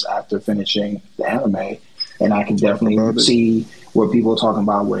Force after finishing the anime. And I can definitely see where people are talking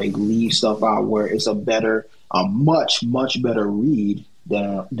about where they leave stuff out, where it's a much, much better read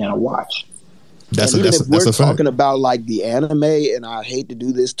than a watch. If we're talking about like the anime, and I hate to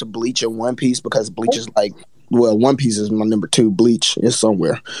do this to Bleach and One Piece because Bleach is like, well, One Piece is my number 2. Bleach is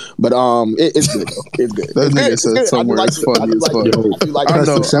somewhere, but it's good though. It's good. That nigga said somewhere. It's funny as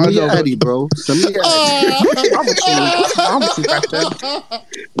fuck. Send me your Eddie, bro. Send me your Eddie.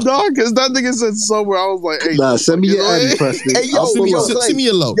 No, because that nigga said somewhere. I was like, hey, nah, send me your Eddie, Preston. Hey, yo, send me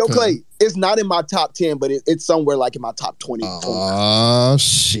your low. Yo, Clay, it's not in my top 10, but it's somewhere like in my top 20. Oh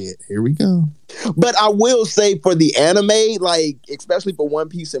shit! Here we go. But I will say for the anime, like especially for One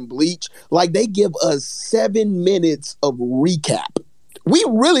Piece and Bleach, like they give us 7 minutes of recap. We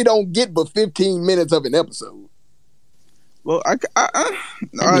really don't get but 15 minutes of an episode. Well, I'm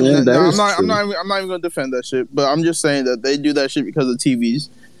not even gonna defend that shit, but I'm just saying that they do that shit because of TVs.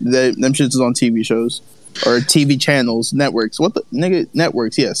 Them shits is on TV shows or TV channels, networks. What the nigga?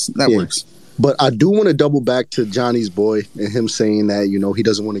 Networks, yes, networks. Yeah. But I do want to double back to Johnny's boy and him saying that, he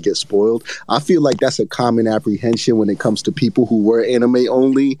doesn't want to get spoiled. I feel like that's a common apprehension when it comes to people who were anime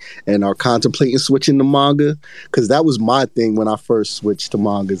only and are contemplating switching to manga. Because that was my thing when I first switched to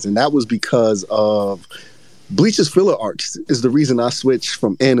mangas. And that was because of Bleach's filler arcs is the reason I switched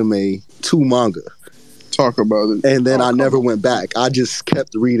from anime to manga. Talk about it. And then I never went back. I just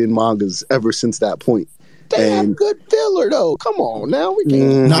kept reading mangas ever since that point. They have good filler though. Come on, now we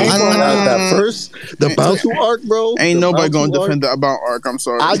can't. That first, the Bountu arc, bro. Ain't nobody gonna defend the Bound arc. I'm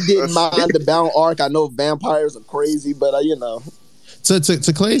sorry. I didn't mind the Bound arc. I know vampires are crazy, but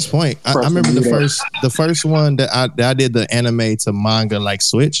To Clay's point, I remember the first one that I did the anime to manga like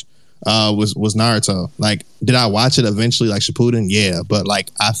switch was Naruto. Like, did I watch it eventually like Shippuden? Yeah, but like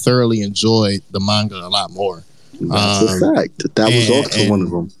I thoroughly enjoyed the manga a lot more. That's a fact. That was also one of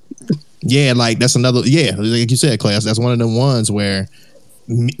them. Yeah, like that's another. Yeah, like you said, Clay, that's one of them ones where,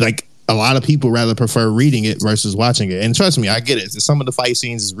 like, a lot of people rather prefer reading it versus watching it. And trust me, I get it. Some of the fight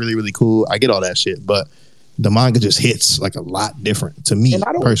scenes is really, really cool. I get all that shit, but the manga just hits like a lot different to me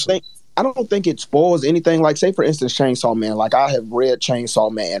personally. I don't think it spoils anything. Like, say for instance, Chainsaw Man. Like, I have read Chainsaw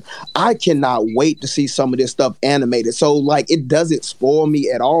Man. I cannot wait to see some of this stuff animated. So, like, it doesn't spoil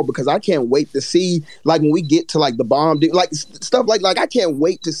me at all because I can't wait to see, like, when we get to like the bomb, like stuff like I can't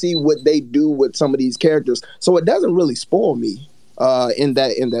wait to see what they do with some of these characters. So it doesn't really spoil me in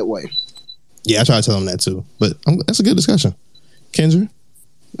that way. Yeah, I try to tell them that too. But that's a good discussion, Kendra.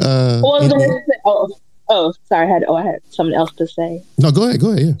 Sorry, I had something else to say. No, go ahead.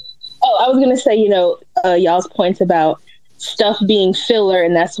 Yeah. I was gonna say, y'all's points about stuff being filler,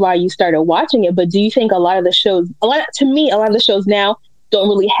 and that's why you started watching it. But do you think a lot of the shows now don't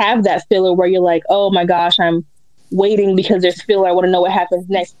really have that filler where you're like, oh my gosh, I'm waiting because there's filler. I want to know what happens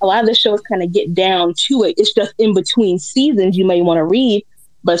next. A lot of the shows kind of get down to it. It's just in between seasons you may want to read,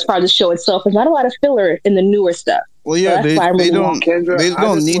 but as far as the show itself, there's not a lot of filler in the newer stuff. Well, yeah, so they don't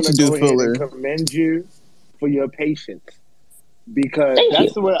need to do filler. I commend you for your patience. Because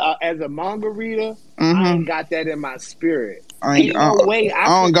that's what, as a manga reader, I ain't got that in my spirit. I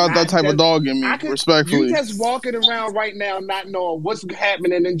don't got that type of dog in me, respectfully. You just walking around right now not knowing what's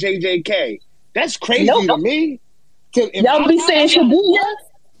happening in JJK. That's crazy to me. Y'all be saying Shibuya?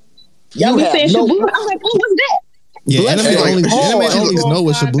 Y'all be saying Shibuya? I'm like, what's that? Yeah, anime only know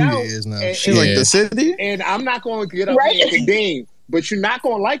what Shibuya is now. She's like the city? And I'm not going to get up here and condemn. But you're not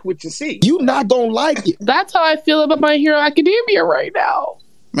gonna like what you see. You're not gonna like it. That's how I feel about My Hero Academia right now.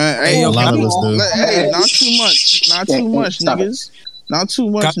 Man, hey, a lot of us do. Hey, not too much, niggas. Not too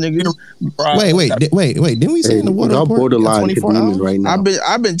much, niggas. Wait. Didn't we say in the water? Y'all borderline Kademon right now.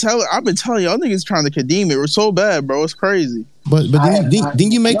 I've been telling y'all niggas trying to Kadem it. We're so bad, bro. It's crazy. But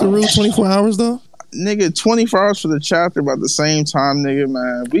didn't you make the rule 24 hours though? Nigga, 24 hours for the chapter, but at the same time, nigga,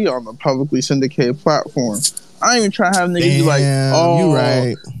 man, we on the publicly syndicated platform. I ain't even trying to have niggas be like, oh, you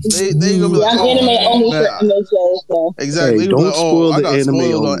right. They gonna be like, I'm anime only for MHA. So. Exactly. Hey, don't spoil the anime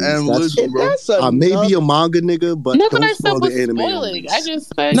on I may be a manga nigga, but Nothing I don't said spoil was the anime. spoiling. I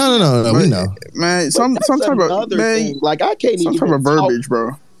just said No, we know. Man, some type of man, like I can't some even type of verbiage,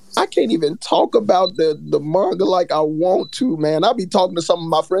 bro. I can't even talk about the manga like I want to, man. I be talking to some of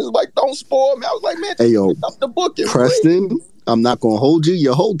my friends like, don't spoil me. I was like, man, hey yo, up the book and Preston. Read. I'm not gonna hold you.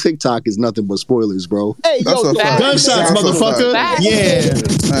 Your whole TikTok is nothing but spoilers, bro. Hey, yo, gunshots, motherfucker. Yeah.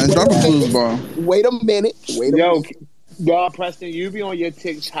 Man, drop a clues bomb. Wait a minute. Yo, Preston, you be on your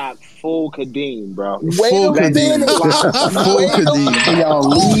TikTok full Kadeem, bro. Full Kadeem. Full Kadeem. Yo,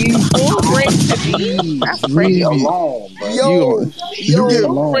 leave. Full break Kadeem. That's crazy. Alone, bro.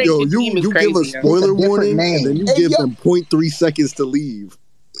 You give a spoiler warning and then you give them 0.3 seconds to leave.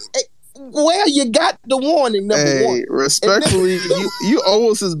 Hey, well, you got the warning, number one. Respectfully, you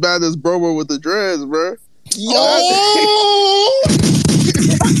almost as bad as Bromo with the dreads, bro.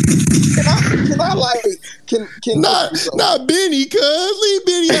 Can not Benny, cuz leave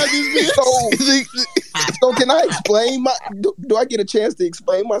Benny out this bitch. So can I explain do I get a chance to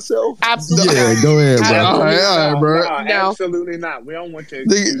explain myself? Absolutely. Yeah, go ahead, bro. All right, bro. No, absolutely not. We don't want to.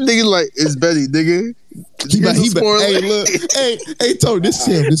 Nigga like, it's Betty, nigga. Hey, look. Hey, Tony, this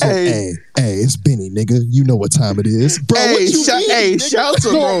is him. Hey, it's Benny, nigga. You know what time it is. Bro, shout to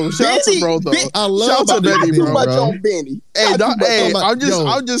bro. Shout to bro, though. I love Benny, bro. Too much on Benny.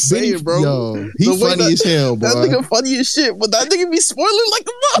 I'm just saying, bro. Yo, he funny as hell, bro. That nigga funny as shit, but that nigga be spoiling like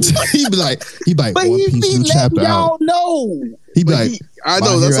a motherfucker. he be like, but One he Piece be new chapter letting y'all out. know. He be like, I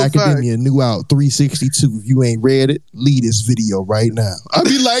know, My that's Hero a fact. Academia new out 362. If you ain't read it, leave this video right now. I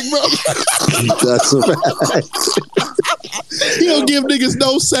be like, bro. That's a fact. He don't give niggas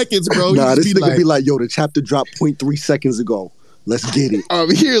no seconds, bro. Nah, this nigga like, be like, yo, the chapter dropped 0.3 seconds ago. Let's get it.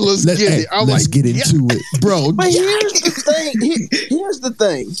 Let's get it. Let's get into it, bro. But here's the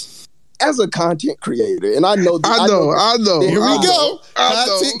thing. As a content creator, and I know. Here we go.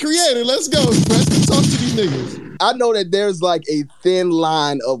 Content creator. Let's go. Preston, talk to these niggas. I know that there's like a thin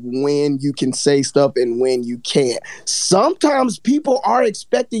line of when you can say stuff and when you can't. Sometimes people are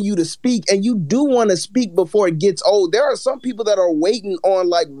expecting you to speak, and you do want to speak before it gets old. There are some people that are waiting on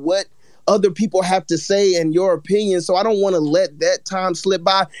like what other people have to say and your opinion, so I don't want to let that time slip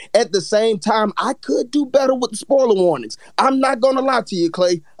by. At the same time, I could do better with the spoiler warnings. I'm not gonna lie to you,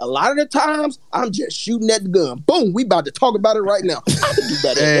 Clay. A lot of the times, I'm just shooting at the gun. Boom, we about to talk about it right now. I could do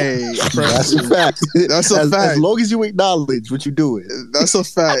better. Hey, that's a fact. That's a fact. As long as you acknowledge what you doing. That's a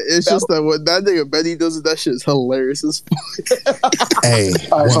fact. It's just that what that nigga Benny does, that shit's hilarious as fuck. Hey,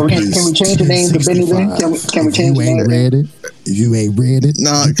 all right, so can we change the name to Benny then? Can we change the name? If you ain't read it,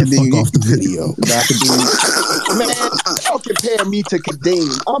 nah, get the fuck off the video. Man, don't compare me to Kadeem.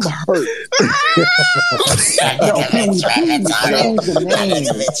 I'm hurt. No, please change the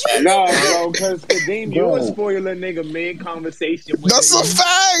name. No, bro, because Kadeem, you a spoiler nigga mid-conversation. That's a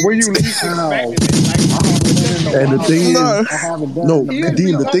fact. Where you least expecting it. And the thing is,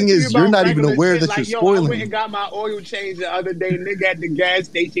 Kadeem, the thing is, you're not even aware that you're spoiling. I went and got my oil change the other day, nigga, at the gas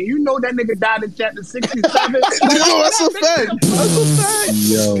station. You know that nigga died in chapter 67? No, that's a fact. That's a fact.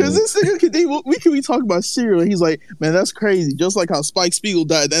 Because this nigga Kadeem, we talk about cereal, and he's like, man, that's crazy. Just like how Spike Spiegel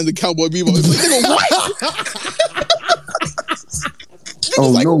died at the end of Cowboy Bebop. He's like, nigga, what?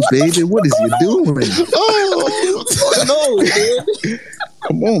 Oh, no, baby, what is you doing? Oh, no, man.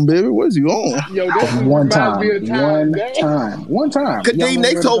 Come on, baby, what's you on? Yo, this One time. Kadeem,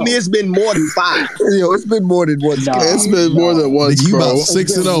 they told me it's been more than 5. Yo, it's been more than once. Nah, it's been more than once, you bro. about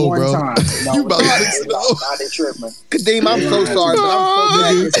 6-0, bro. You about 6-0. Kadeem, I'm so sorry, but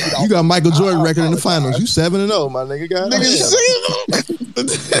I'm so glad you got Michael Jordan record in the finals. You 7-0, my nigga.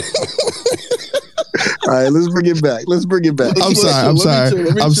 All right, let's bring it back. I'm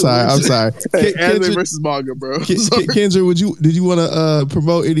sorry. Hey, anime versus manga, bro. Kendra, did you want to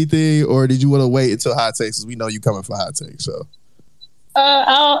promote anything, or did you want to wait until hot takes? We know you coming for hot takes, so.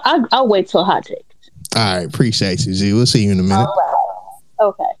 I'll wait till hot takes. All right, appreciate you, G. We'll see you in a minute. All right.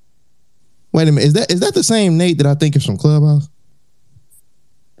 Okay. Wait a minute, is that the same Nate that I think is from Clubhouse?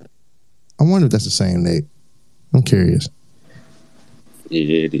 I wonder if that's the same Nate. I'm curious.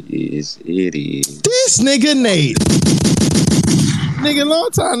 It is. This nigga Nate. Nigga, long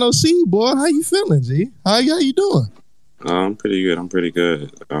time no see, boy. How you feeling, G? How you doing? I'm pretty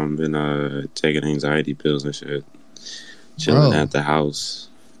good. I've been taking anxiety pills and shit. Chilling at the house.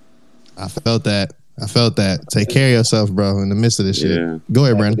 I felt that. Take care of yourself, bro, in the midst of this shit. Go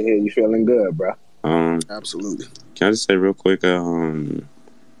ahead, Brandon. You feeling good, bro? Absolutely. Can I just say real quick? I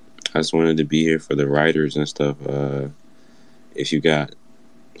just wanted to be here for the writers and stuff. If you got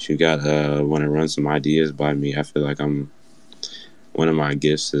want to run some ideas by me, I feel like one of my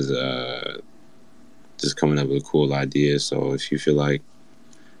gifts is just coming up with cool ideas. So if you feel like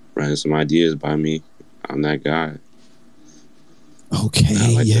running some ideas by me, I'm that guy.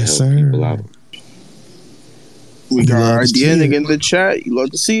 Okay, like yes, to help sir. people out. We got Love our to idea see nigga it. in the chat. You love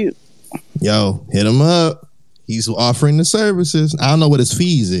to see it. Yo, hit him up. He's offering the services. I don't know what his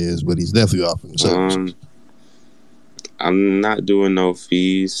fees is, but he's definitely offering the services. I'm not doing no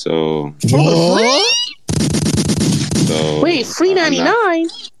fees, so Wait, free I'm not- 99?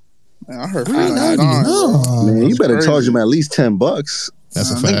 Man, I heard $3.99. Man, you better charge him at least $10.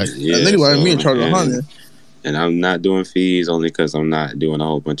 That's a fact. Yeah, nigga wanted me to charge and- 100. And I'm not doing fees only because I'm not doing a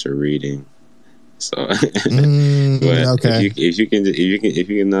whole bunch of reading. So, but okay. if you can,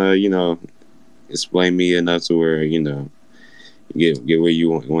 you know, explain me enough to where you know, get where you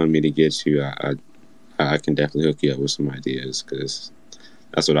want me to get you, I can definitely hook you up with some ideas because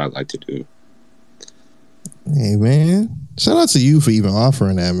that's what I like to do. Hey man, shout out to you for even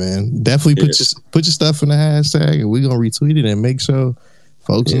offering that, man. Definitely put your stuff in the hashtag, and we're gonna retweet it and make sure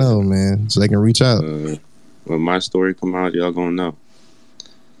folks know, man, so they can reach out. When my story come out, y'all gonna know.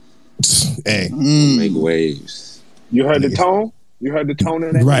 Hey, make waves. You heard the tone? You heard the tone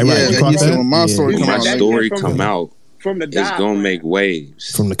of that? Right. Yeah, You caught that? when my story He come said out, that story shit come out, from the it's diaphragm. gonna make waves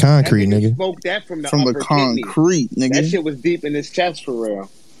from the concrete, nigga. Spoke that from the From the upper kidney. concrete, nigga. That shit was deep in his chest for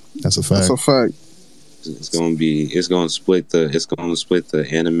real. That's a fact. That's a fact. It's gonna split the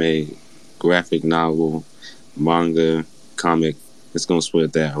anime, graphic novel, manga, comic. It's gonna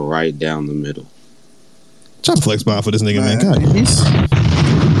split that right down the middle. Try to flex bond for this nigga, man. God.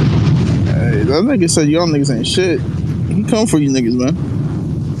 Hey, that nigga said y'all niggas ain't shit. He come for you niggas, man.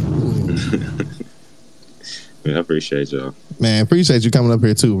 Man, I appreciate y'all. Man, appreciate you coming up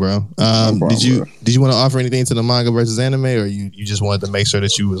here too, bro. Did you want to offer anything to the manga versus anime, or you just wanted to make sure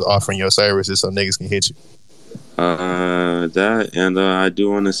that you was offering your services so niggas can hit you? That and I do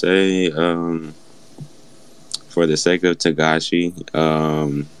want to say, for the sake of Tagashi,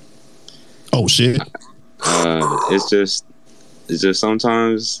 oh shit, it's just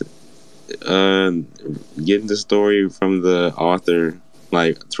sometimes getting the story from the author,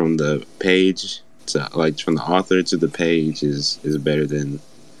 like from the page to from the author to the page is better than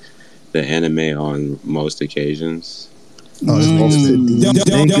the anime on most occasions. Shit like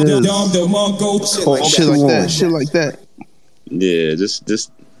that. Yeah,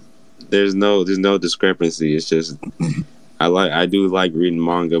 just there's no discrepancy. It's just I do like reading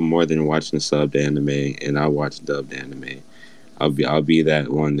manga more than watching subbed anime, and I watch dubbed anime. I'll be that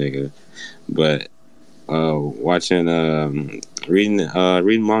one nigga, but watching reading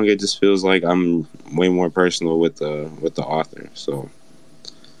manga just feels like I'm way more personal with the author. So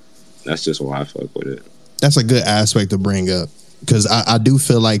that's just why I fuck with it. That's a good aspect to bring up because I do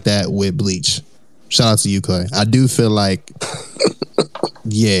feel like that with Bleach. Shout out to you, Clay. I do feel like,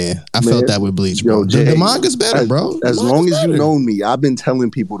 yeah, I felt that with Bleach, bro. The manga's better, bro. As long as you know me, I've been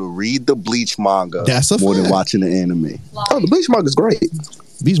telling people to read the Bleach manga more than watching the anime. Oh, the Bleach manga's great.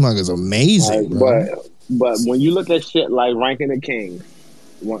 Bleach manga's amazing, bro. But when you look at shit like Ranking the King,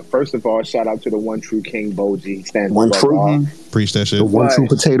 first of all, shout out to the one true King Boji. He stands One above true. all. Preach that shit. The one true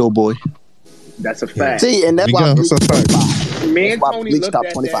potato boy. That's a fact. See, and that's why Bleach Me and That's why Tony Bleach looked top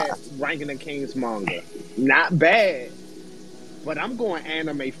at 25. that Ranking the King's manga. Not bad, but I'm going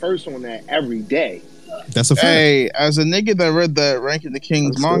anime first on that every day. That's a fact. Hey, as a nigga that read that Ranking the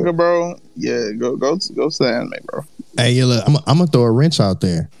King's manga, bro, yeah, go to the anime, bro. Hey, yeah, look, I'm gonna throw a wrench out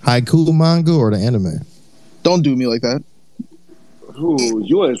there. Haiku manga or the anime? Don't do me like that. Ooh,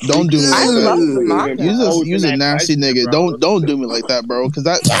 you a Don't do me like I love the that. manga. You's a nasty nigga. Don't do me like that, bro. Because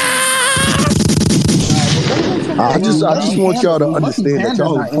that. I just want y'all to understand that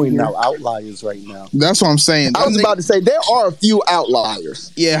y'all are pointing out outliers right now. That's what I'm saying. I was about to say there are a few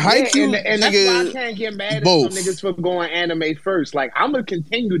outliers. Yeah, Haikyuu, and that's nigga, why I can't get mad at both. some niggas for going anime first. Like, I'm gonna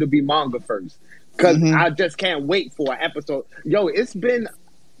continue to be manga first because I just can't wait for an episode. Yo, it's been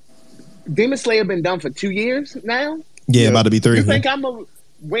Demon Slayer been done for 2 years now. Yeah, about to be 3. You think I'm gonna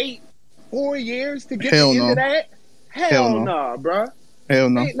wait 4 years to get Hell into no. that? Hell no, bruh. Hell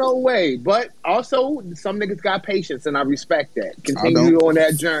no. Ain't no way. But also, some niggas got patience, and I respect that. Continue on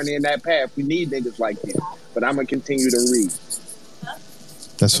that journey and that path. We need niggas like you. But I'm gonna continue to read.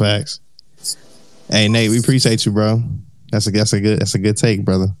 That's facts. Hey Nate, we appreciate you, bro. That's a good take,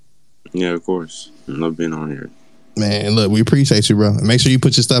 brother. Yeah, of course. I love being on here. Man, look, we appreciate you, bro. Make sure you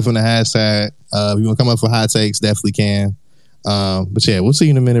put your stuff in the hashtag. If you want to come up for hot takes, definitely can. But yeah, we'll see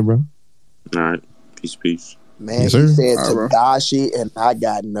you in a minute, bro. All right. Peace. Man, Yes, he sir. said All right, Tadashi, and I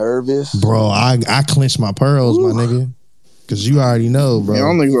got nervous. Bro, I clenched my pearls, my nigga. Because you already know, bro. Yeah, I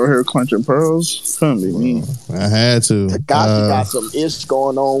don't think we're here clenching pearls. Couldn't be me. I had to. Takashi got some ish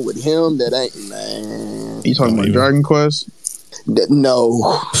going on with him that ain't, man. You talking about Dragon Quest?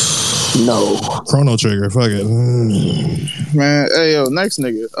 No. Chrono Trigger, fuck it. Man, hey, yo, next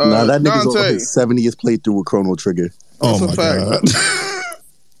nigga. Nah, that nigga's on Dante. his 70th playthrough with Chrono Trigger. Oh That's my a fact.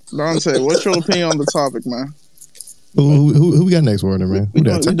 god. Dante, what's your opinion on the topic, man? Who we got next, Warner, man? We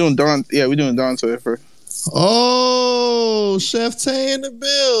doing Dante first. Oh, Chef Tay in the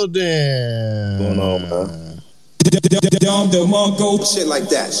building. What's going on, man? Shit like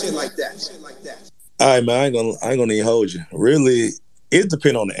that. All right, man. I ain't gonna even hold you. Really, it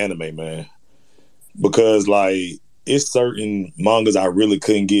depends on the anime, man. Because like, it's certain mangas I really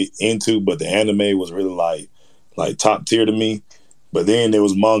couldn't get into, but the anime was really like top tier to me. But then there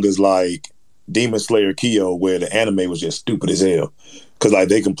was mangas like Demon Slayer Kyo, where the anime was just stupid as hell. Because like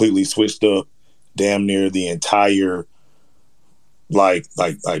they completely switched up damn near the entire like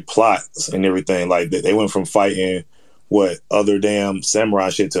plots and everything. Like they went from fighting other damn samurai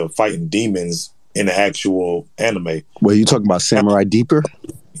shit to fighting demons in the actual anime. Well, you talking about Samurai Deeper?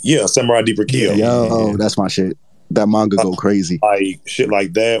 Yeah, Samurai Deeper Kyo. Yo, that's my shit. That manga go crazy. Like shit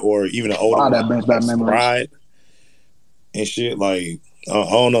like that, or even an older that brings back memories. Pride and shit. Like I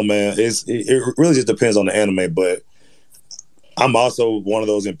don't know, man. It really just depends on the anime. But I'm also one of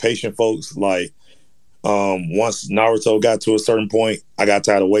those impatient folks. Like once Naruto got to a certain point, I got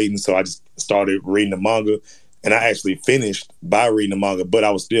tired of waiting, so I just started reading the manga, and I actually finished by reading the manga. But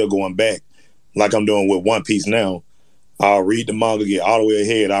I was still going back, like I'm doing with One Piece now. I'll read the manga, get all the way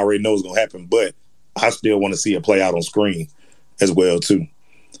ahead. I already know what's gonna happen, but I still want to see it play out on screen as well too.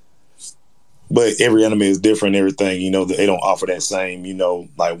 But every anime is different. Everything, they don't offer that same,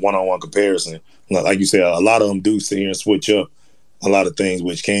 like one-on-one comparison. Like you said, a lot of them do sit here and switch up a lot of things,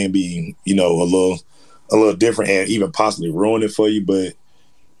 which can be, a little different and even possibly ruin it for you. But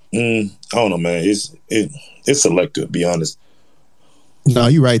I don't know, man. It's selective, to be honest. No,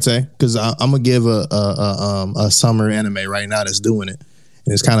 you're right, Tay. Because I'm gonna give a summer anime right now that's doing it,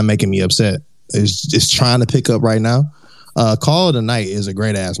 and it's kind of making me upset. It's trying to pick up right now. Call of the Night is a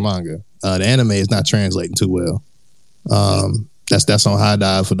great ass manga. The anime is not translating too well. That's on High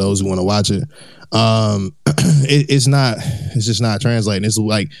Dive for those who want to watch it. It's just not translating. It's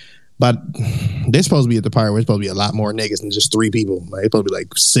like, but they're supposed to be at the part where it's supposed to be a lot more niggas than just 3 people. Like it's supposed to be like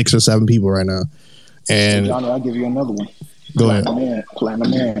 6 or 7 people right now. And Johnny, I'll give you another one. Go ahead.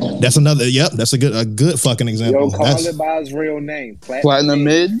 Platinum Man. That's another. Yep, that's a good fucking example. Yo, call it by his real name. Platinum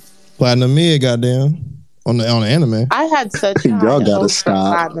Mid. Platinum Mid, goddamn, on the anime. I had such Y'all gotta hopes for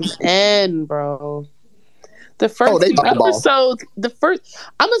stop. Platinum End, bro. The first few dropped the ball. episodes,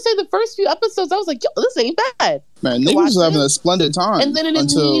 I'm gonna say the first few episodes, I was like, yo, this ain't bad. Man, niggas was having a splendid time. And then it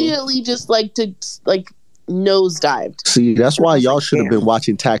immediately just nosedived. See, that's why y'all should have been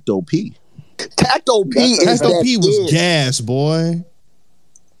watching Tacto P. Tacto P was gas, boy.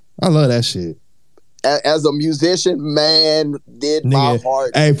 I love that shit. As a musician, man, did my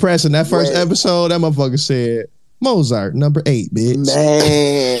heart. Hey, Preston, that first episode, that motherfucker said Mozart, number 8, bitch.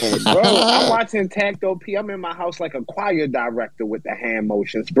 Man. Bro, I'm watching Tacto P. I'm in my house like a choir director with the hand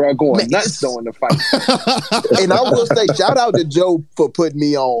motions, bro, going nuts during the fight. And I will say, shout out to Joe for putting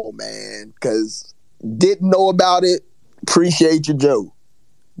me on, man, because didn't know about it. Appreciate you, Joe.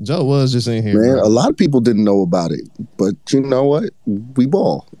 Joe was just in here. Man, bro. a lot of people didn't know about it, but you know what? We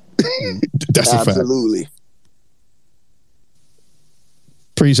ball. That's absolutely. A fact.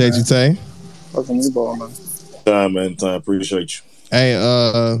 Appreciate you, Tay. Fucking you ball, man. Time, man. Time. Appreciate you. Hey,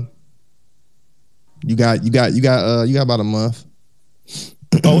 you got about a month.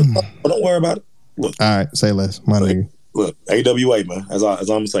 Don't worry about it. Look, all right, say less, my nigga. Look, AWA, man. As I'm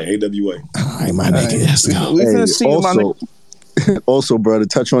gonna say, AWA. All right, my nigga. Let's go. We finna see you, my nigga. Also, bro, to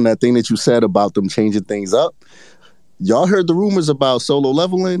touch on that thing that you said about them changing things up, y'all heard the rumors about Solo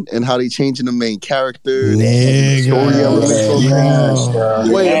Leveling and how they changing the main character, story elements.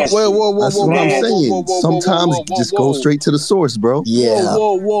 Wait, whoa. That's what I'm saying. Sometimes just go straight to the source, bro. Yeah.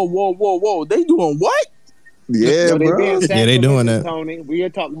 Whoa. They doing what? Yeah, bro. Yeah, they doing that. Tony, we'll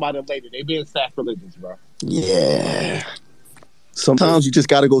talk about it later. They being sacrilegious, bro. Yeah. Sometimes you just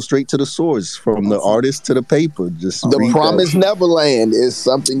got to go straight to the source, from the artist to the paper. Just The Promised Neverland is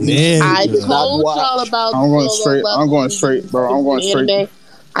something I told y'all about. I'm going straight, bro. I'm going straight. I'm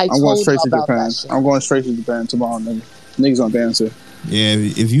going straight to Japan. I'm going straight to Japan tomorrow, nigga. Niggas on dancer. Yeah,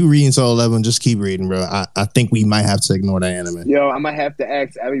 if you reading Solo Leveling, just keep reading, bro. I think we might have to ignore that anime. Yo, I'm gonna have to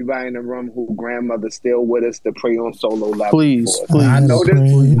ask everybody in the room who grandmother's still with us to pray on Solo Leveling. Please. I know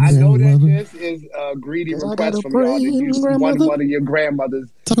that this is a greedy request from y'all to use one of your grandmothers.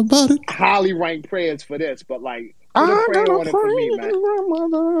 Talk about it. Highly ranked prayers for this, but like, put a prayer on it for me, man.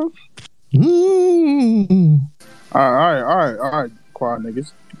 All right, quiet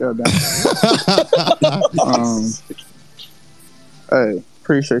niggas. Hey,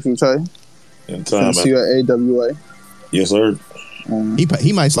 appreciate you, Tay. Anytime, see you at AWA. Yes, sir.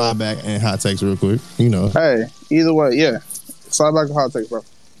 He might slide back and hot takes real quick. You know. Hey, either way, yeah. Slide back to hot takes, bro.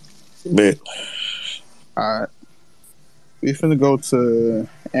 Bet. All right. We finna go to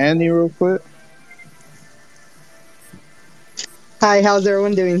Annie real quick. Hi, how's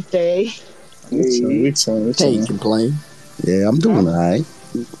everyone doing today? Can't complain. Yeah, I'm doing all right.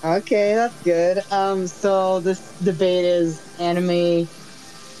 Okay, that's good. So this debate is anime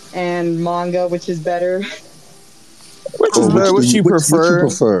and manga, which is better? Which is better? Which you prefer?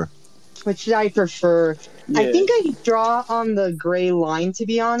 Which I prefer. Yeah. I think I draw on the gray line, to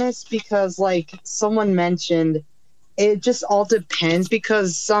be honest, because like someone mentioned, it just all depends,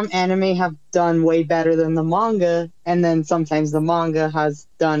 because some anime have done way better than the manga, and then sometimes the manga has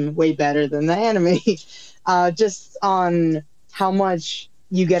done way better than the anime. Just on how much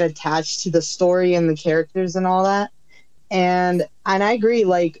you get attached to the story and the characters and all that. And I agree,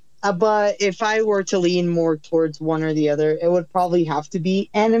 like, but if I were to lean more towards one or the other, it would probably have to be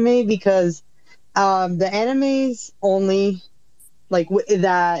anime, because the anime's only like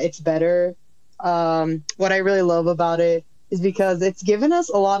that it's better. What I really love about it is because it's given us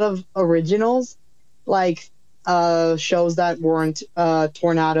a lot of originals, like shows that weren't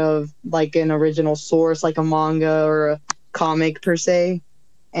torn out of like an original source, like a manga or a comic per se.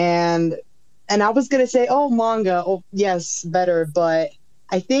 And I was gonna say, manga, yes, better, but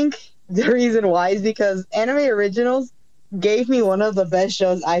I think the reason why is because Anime Originals gave me one of the best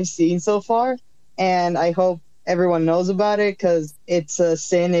shows I've seen so far, and I hope everyone knows about it, because it's a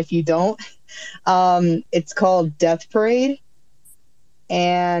sin if you don't. It's called Death Parade,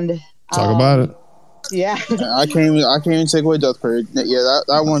 and talk about it. Yeah, I can't even take away Death Parade. Yeah,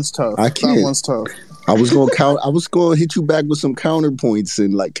 that one's tough. I can't. That one's tough. I was gonna hit you back with some counterpoints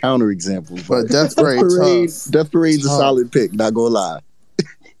and like counter examples. But Death Parade's a solid pick. Not gonna lie.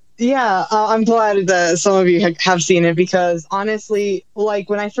 Yeah, I'm glad that some of you have seen it, because honestly, like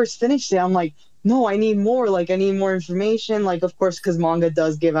when I first finished it, I'm like, no, I need more. Like I need more information. Like of course, because manga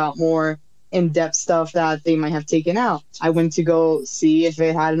does give out more in-depth stuff that they might have taken out. I went to go see if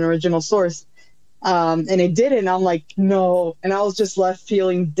it had an original source. And it didn't. I'm like, no. And I was just left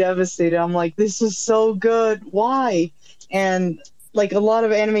feeling devastated. I'm like, this is so good. Why? And like a lot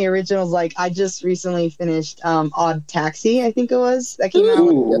of anime originals, like I just recently finished Odd Taxi, I think it was, that came out.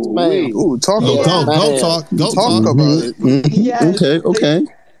 Ooh, talk about it. Yes. Okay.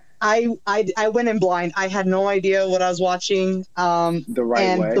 I went in blind. I had no idea what I was watching. The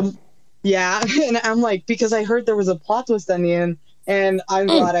right way. Yeah. And I'm like, because I heard there was a plot twist on the end. And I'm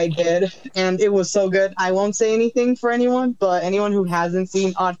glad I did. And it was so good. I won't say anything for anyone, but anyone who hasn't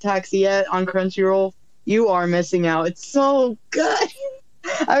seen Odd Taxi yet on Crunchyroll, you are missing out. It's so good.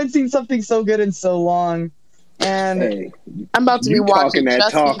 I haven't seen something so good in so long. And I'm about to be watching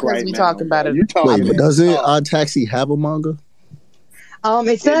just because we talking about it. Wait, but doesn't Odd Taxi have a manga?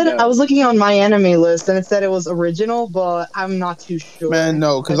 It said, I was looking on my anime list, and it said it was original, but I'm not too sure. Man,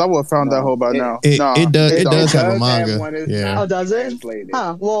 no, because I would have found that whole by now. It does have a manga. Yeah. Oh, does it?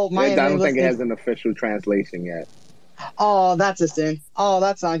 Huh. Well, my I anime don't think it list has an official translation yet. Oh, that's a sin. Oh,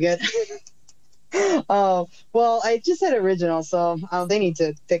 that's not good. Oh, well, I just said original, so they need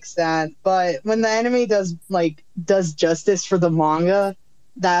to fix that. But when the anime does justice for the manga,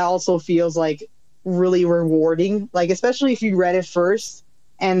 that also feels like really rewarding. Like, especially if you read it first,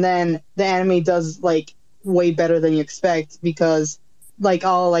 and then the anime does like way better than you expect, because like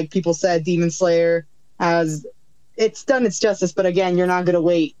people said, Demon Slayer it's done its justice, but again, you're not gonna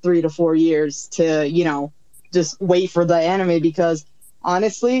wait 3 to 4 years to just wait for the anime, because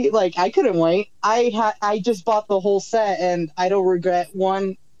honestly, like I couldn't wait. I just bought the whole set, and I don't regret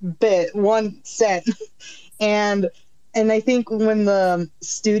one cent. and I think when the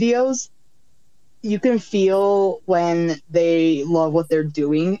studios, you can feel when they love what they're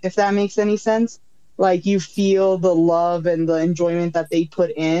doing, if that makes any sense. Like you feel the love and the enjoyment that they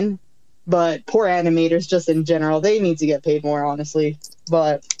put in. But poor animators, just in general, they need to get paid more, honestly.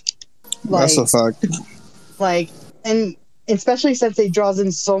 But that's a fact. Like, and especially since it draws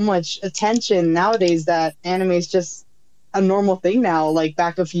in so much attention nowadays, that anime is just a normal thing now. Like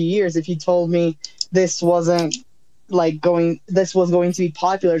back a few years, if you told me this wasn't this was going to be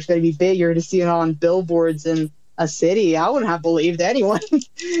popular, it's going to be bigger, to see it on billboards in a city. I wouldn't have believed anyone.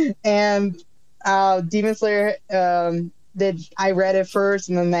 And Demon Slayer, I read it first,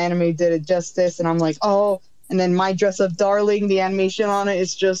 and then the anime did it justice, and I'm like, oh. And then My Dress Up Darling, the animation on it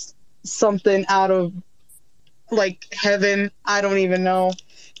is just something out of like heaven. I don't even know.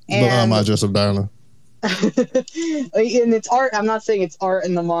 And My Dress Up Darling. And it's art. I'm not saying it's art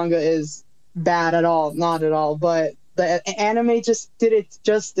and the manga is bad at all, not at all. But the anime just did it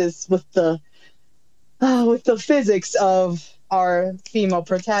justice with the physics of our female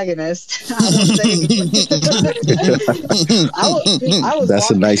protagonist. I was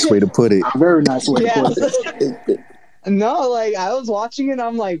That's a nice way to put it. A very nice way to put it. No, like I was watching it,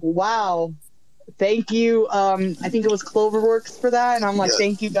 I'm like, wow. Thank you. I think it was Cloverworks for that, and I'm like,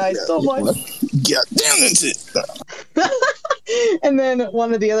 thank you guys so much. Yeah, damn it. And then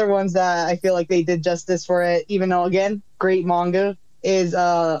one of the other ones that I feel like they did justice for it, even though again, great manga, is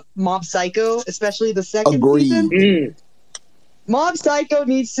Mob Psycho, especially the second season. Mob Psycho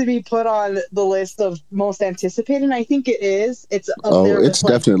needs to be put on the list of most anticipated, and I think it is. It's up there. It's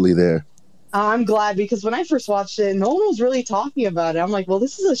definitely there. I'm glad, because when I first watched it, no one was really talking about it. I'm like, well,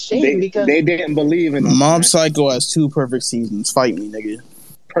 this is a shame because they didn't believe in it. Mob Psycho has 2 perfect seasons. Fight me, nigga.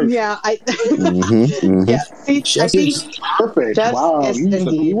 Perfect. Yeah, yeah. See, I think perfect. Wow, you used the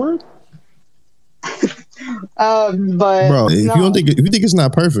B word. But bro, if you think it's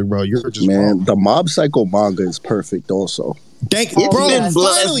not perfect, bro, you're just wrong. The Mob Psycho manga is perfect, also. It's been blessed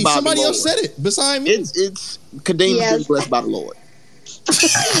finally, by somebody the else Lord. said it beside me. It's Kadeem's been blessed by the Lord.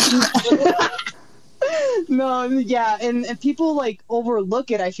 No, yeah, and people like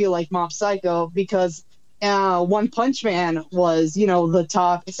overlook it. I feel like Mob Psycho because One Punch Man was, the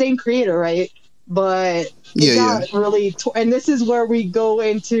top, same creator, right? But it got really, and this is where we go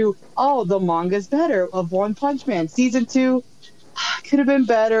into, the manga's better of One Punch Man. Season 2 could have been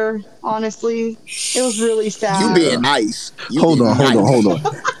better. Honestly, it was really sad. You being nice. Hold on.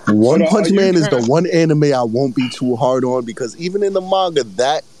 One Punch Man is the one anime I won't be too hard on, because even in the manga,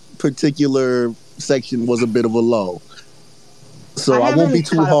 that particular section was a bit of a low. So I won't be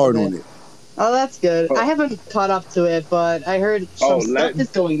too hard on it. Oh, that's good. I haven't caught up to it, but I heard some stuff is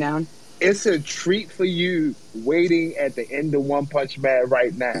going down. It's a treat for you waiting at the end of One Punch Man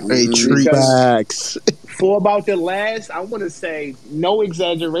right now. A treat. Facts. For about the last, I want to say, no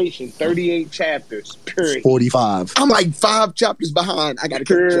exaggeration, 38 chapters, period. 45. I'm like 5 chapters behind. I gotta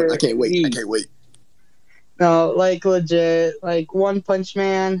catch up. I can't wait. No, like legit, like One Punch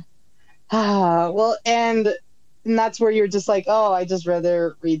Man. Well, and that's where you're just like, I just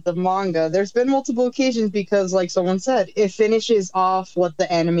rather read the manga. There's been multiple occasions because, like someone said, it finishes off what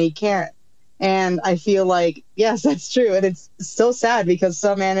the anime can't. And I feel like, yes, that's true. And it's so sad because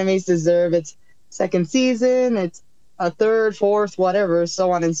some animes deserve its second season, it's a third, fourth, whatever,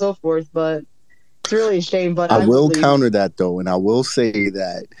 so on and so forth. But it's really a shame. But I will counter that, though, and I will say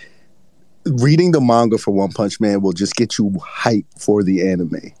that reading the manga for One Punch Man will just get you hyped for the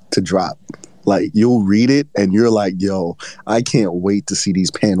anime to drop. Like, you'll read it and you're like, yo, I can't wait to see these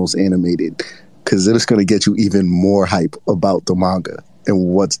panels animated, because it's going to get you even more hype about the manga and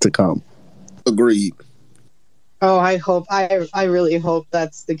what's to come. Agreed. Oh, I really hope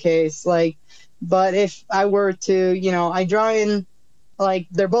that's the case. Like, but if I were to, I draw in, like,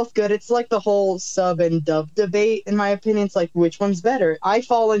 they're both good. It's like the whole sub and dub debate, in my opinion. It's like, which one's better? I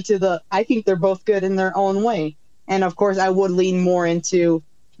fall into I think they're both good in their own way. And of course, I would lean more into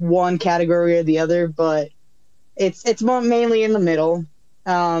one category or the other, but it's more mainly in the middle.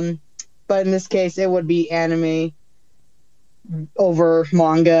 But in this case, it would be anime over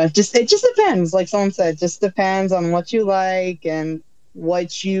manga. It just depends. Like someone said, just depends on what you like and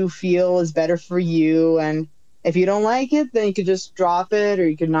what you feel is better for you. And if you don't like it, then you could just drop it, or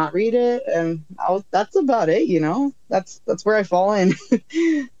you could not read it. And that's about it. That's where I fall in.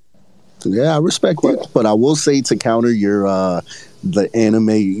 Yeah, I respect it, but I will say, to counter your the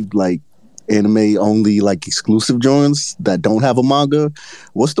anime only, like, exclusive joints that don't have a manga,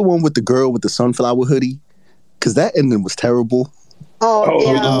 what's the one with the girl with the sunflower hoodie? Because that ending was terrible.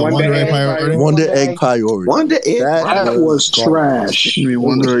 Wonder Egg Priority. Wonder Egg Priority. That was trash.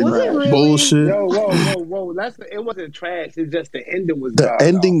 Wonder Egg really? bullshit. Yo, whoa. It wasn't trash. It's just the ending was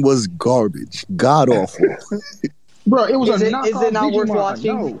ending was garbage. God awful. Bro, it was is it not worth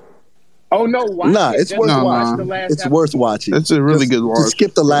watching? No. Oh no! Nah, it's worth watching. It's worth watching. It's a really good watch. Just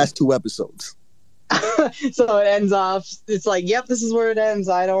skip the last 2 episodes. So it ends off. It's like, yep, this is where it ends.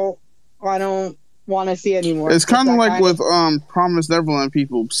 I don't want to see anymore. It's kind of like with Promised Neverland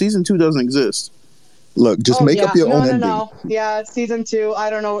people. Season 2 doesn't exist. Look, just make up your own ending. No. Yeah, season 2. I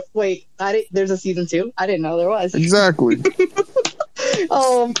don't know. Wait, there's a season 2? I didn't know there was. Exactly.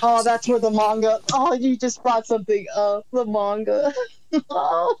 Oh, that's where the manga. Oh, you just brought something up. The manga.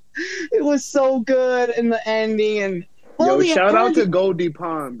 Oh, it was so good in the ending. And shout out to Goldie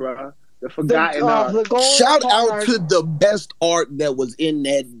Pond, bro. The forgotten art. Shout out to the best art that was in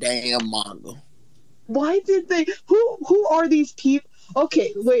that damn manga. Why did they? Who are these people?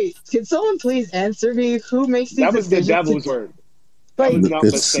 Okay, wait. Can someone please answer me? Who makes these That was the decisions? devil's work.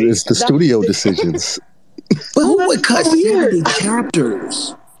 It's the studio decisions. But who would cut 70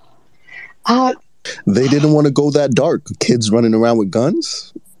 chapters? They didn't want to go that dark. Kids running around with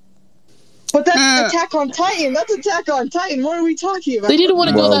guns. But that's Attack on Titan. That's Attack on Titan. What are we talking about? They didn't want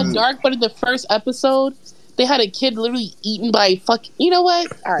to go that dark, but in the first episode, they had a kid literally eaten by you know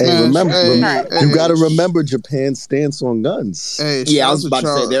what? All right. Hey, remember, you got to remember Japan's stance on guns. Hey, yeah, I was about to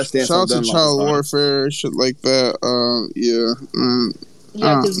say their stance on guns. Shout out to child warfare, shit like that.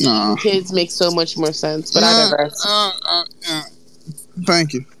 Yeah, because kids make so much more sense. But I digress.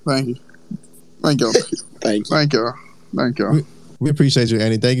 Thank you. We appreciate you,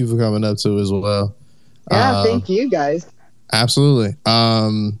 Annie. Thank you for coming up too as well. Yeah, thank you guys. Absolutely.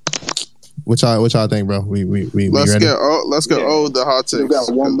 What y'all think, bro? We let's ready? get the hot takes. We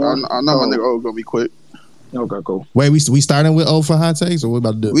got one more. I know my nigga O gonna be quick. Okay, cool. Wait, we starting with O for hot takes, or what we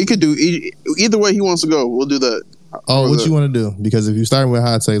about to do? We could do either way he wants to go. We'll do that. What you want to do? Because if you're starting with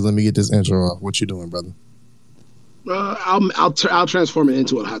hot takes, let me get this intro off. What you doing, brother? I'll transform it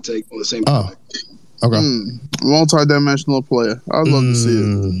into a hot take on the same topic. Okay. Multi-dimensional player. I'd love to see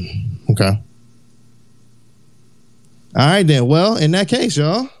it. Okay. All right then. Well, in that case,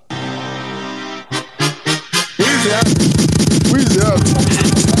 y'all. Where's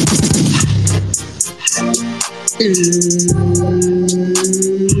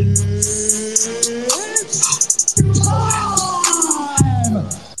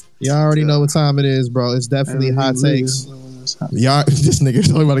Y'all already know what time it is, bro. It's definitely hot takes. Y'all, this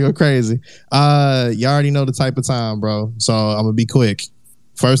nigga's only about to go crazy. Y'all already know the type of time, bro. So I'm gonna be quick.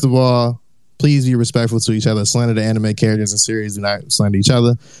 First of all, please be respectful to each other. Slander the anime characters and series. Do not slander each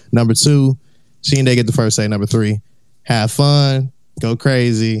other. Number 2, she and they get the first say. Number 3, have fun, go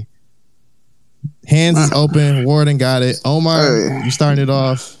crazy. Hands is open. Warden got it. Omar, you starting it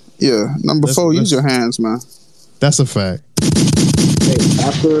off? Yeah. Number 4, use your hands, man. That's a fact. Hey,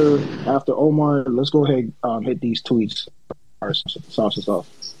 after Omar, let's go ahead hit these tweets. Sauce us off.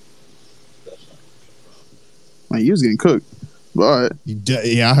 Man, you was getting cooked. But all right.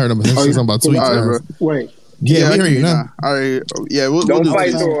 Yeah, I heard him. Something about tweets. All right, bro. Wait. Yeah, we heard you now. All right. Yeah, we'll Don't do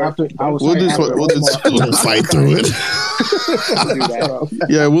fight through it. Don't fight through it.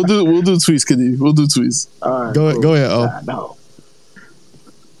 Yeah, we'll do tweets, Kid. We'll do tweets. All right, go ahead. No.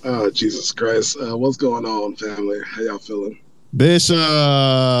 Oh, Jesus Christ. What's going on, family? How y'all feeling? Bishop,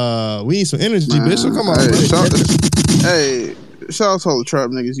 we need some energy, man. Bishop. Come on, shout out to all the trap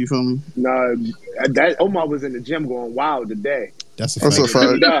niggas. You feel me? Nah, that Omar was in the gym going wild today. That's a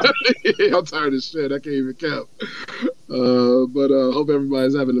fact. Yeah, I'm tired of shit. I can't even count. But hope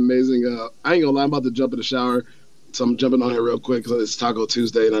everybody's having an amazing. I ain't gonna lie, I'm about to jump in the shower, so I'm jumping on here real quick because it's Taco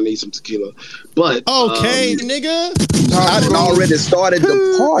Tuesday and I need some tequila. But okay, nigga, I done already started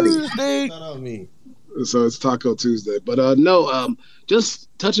the party. Not on me. So it's Taco Tuesday. But no, just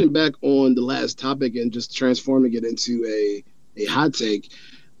touching back on the last topic and just transforming it into a hot take.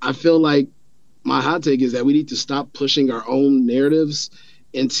 I feel like my hot take is that we need to stop pushing our own narratives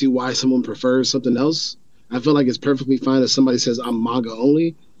into why someone prefers something else. I feel like it's perfectly fine if somebody says I'm manga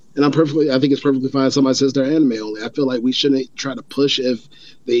only, and I think it's perfectly fine if somebody says they're anime only. I feel like we shouldn't try to push if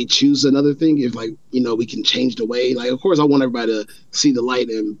they choose another thing. If we can change the way. Like, of course, I want everybody to see the light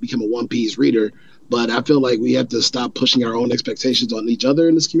and become a One Piece reader, but I feel like we have to stop pushing our own expectations on each other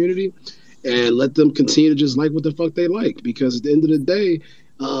in this community and let them continue to just like what the fuck they like. Because at the end of the day,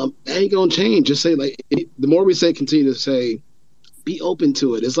 it ain't gonna change. Just say the more we say, continue to say, be open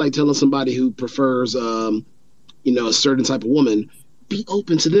to it. It's like telling somebody who prefers, a certain type of woman, be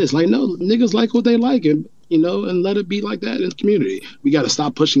open to this. Like, no, niggas like what they like, and and let it be like that in the community. We got to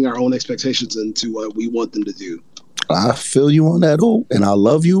stop pushing our own expectations into what we want them to do. I feel you on that, and I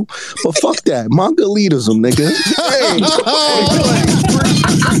love you, but fuck that. Manga elitism, nigga.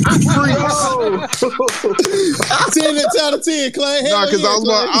 10 out of 10, Clay. Nah, because I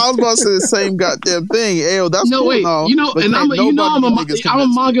was about to say the same goddamn thing. Ayo, that's no, cool. wait. I'm a manga.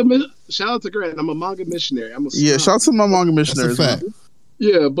 Shout out to Grant. I'm a manga missionary. Shout out to my manga missionary. That's a fact.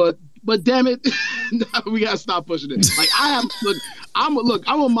 Yeah, but damn it, we gotta stop pushing it. Like I'm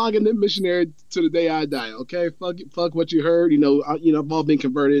a manga missionary to the day I die. Okay, fuck what you heard. I've all been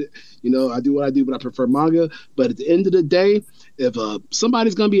converted. I do what I do, but I prefer manga. But at the end of the day, if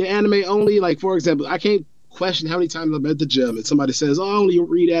somebody's gonna be an anime only, like for example, I can't question how many times I'm at the gym and somebody says, "Oh, I only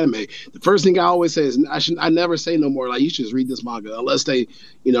read anime." The first thing I always say is, I never say no more. Like, you should just read this manga, unless they,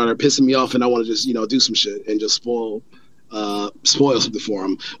 they're pissing me off and I want to just, do some shit and just spoil something for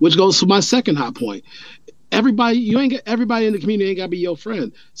them. Which goes to my second hot point. Everybody in the community ain't gotta be your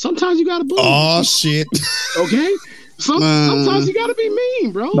friend. Sometimes you gotta bully. Oh shit. Okay. Sometimes you gotta be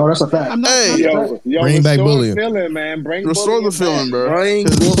mean, bro. No, that's a fact. Bring back bullying. Feeling, man. Restore the feeling, bro. Bring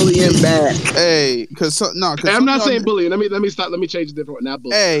bullying back. Hey, I'm not saying bullying. Let me stop. Let me change a different one. Not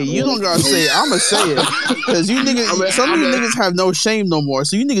bullying. Hey, you don't gotta say it. I'ma say it because you niggas. Some of you niggas have no shame no more.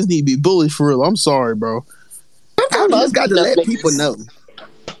 So you niggas need to be bullied for real. I'm sorry, bro. Sometimes you just got to let people know.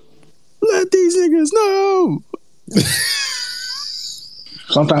 Let these niggas know.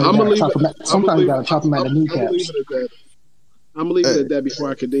 Sometimes you gotta chop them at the kneecaps. I'm gonna leave it at that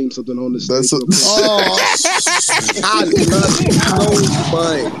before I could deem something on this stage. I love it so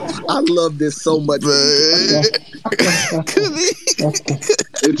much. I love this so much.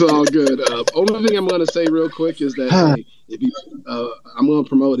 It's all good. Only thing I'm gonna say real quick is that if you, I'm gonna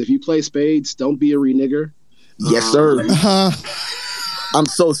promote. If you play spades, don't be a renigger. Yes, sir. I'm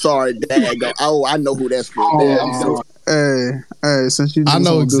so sorry, Dad. Oh, I know who that's for. Hey, since you niggas I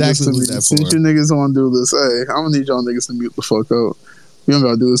know wanna do exactly this who that's since for. you niggas want to do this, hey, I'm gonna need y'all niggas to mute the fuck up. We don't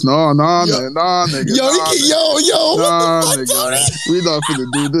gotta do this. Nah, nigga. Nah, nigga. We not finna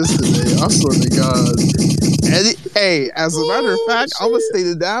do this today. I swear to God. Hey, as a matter of fact, I'm gonna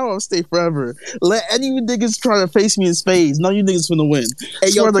stay down. I'm gonna stay forever. Let any of you niggas try to face me in spades. None of you niggas finna win. Hey,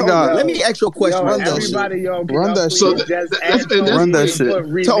 swear to God. Let me ask you a question. Run that shit. Run that shit. Run that shit.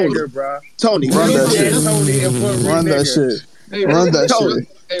 Tony, run that shit. Run that shit. Run that shit.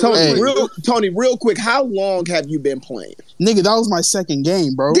 Tony, real quick, how long have you been playing? Nigga, that was my second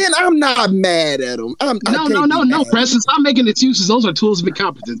game, bro. Then I'm not mad at him. No, Preston, stop making excuses. Those are tools of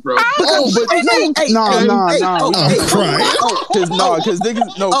incompetence, bro. Because niggas not gonna act like I was.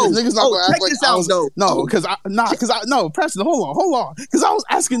 Preston, hold on, because I was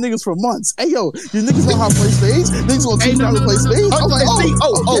asking niggas for months. Hey, yo, you niggas know how to play spades? Niggas gonna teach me how to play spades? I was like,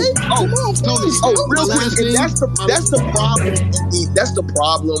 real quick, that's the problem. That's the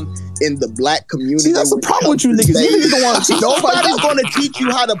problem in the black community. See, that's the problem with you niggas. You niggas don't want to teach. Nobody's going to teach you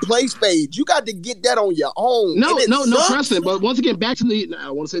how to play spades. You got to get that on your own. No, Preston. But once again, back to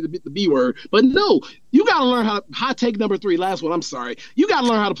I want to say the B word, but no, you got to learn how. Hot take number 3, last one. I'm sorry. You got to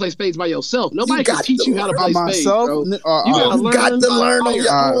learn how to play spades by yourself. Nobody can teach you how to play spades, bro. You got to learn on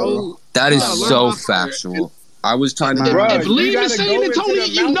your own. That is so factual. I was trying to. If Lee is saying it, Tony,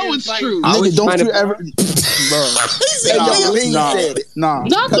 you know it's true. Nigga, don't you ever. Nah.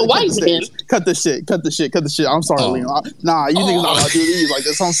 Not the white man. Cut the shit. I'm sorry, Lee. Nah, you niggas not gonna do these like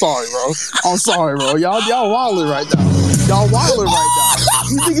this. I'm sorry, bro. Y'all wildin' right now.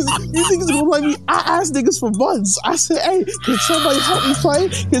 You niggas gonna let me? I asked niggas for months. I said, hey, can somebody help me play?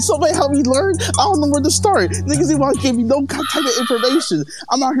 Can somebody help me learn? I don't know where to start. Niggas didn't want to give me no type of information.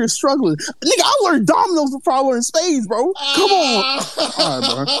 I'm out here struggling. Nigga, I learned dominoes before I learned spades, bro. Come on.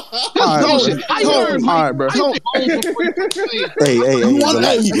 All right, bro.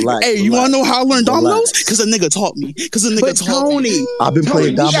 Hey, you want to know how I learned dominoes? Because a nigga taught me. Tony, I've been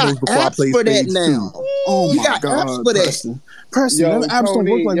playing dominoes before I played spades now. Oh my God, Preston, them apps don't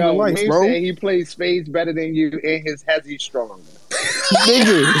work like your life, bro. He plays spades better than you, and his hezzy stronger.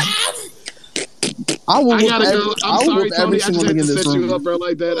 Nigga. I gotta go. I'm sorry, Tony. I just had to set you up, bro,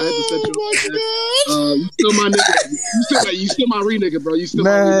 like that. I had to set you up. You still my nigga. You still my re-nigga, bro. You still my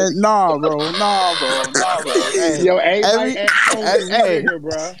re-nigga. Nah, bro. Hey, yo,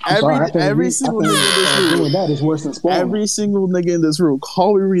 every single nigga in this room. That is worse than spawn. Every single nigga in this room.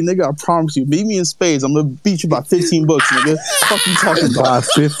 Call me re-nigga. I promise you. Beat me in spades. I'm gonna beat you by 15 bucks, nigga. Fuck you talking about? By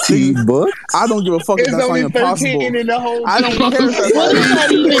 15 bucks? I don't give a fuck if that's not impossible. I don't care if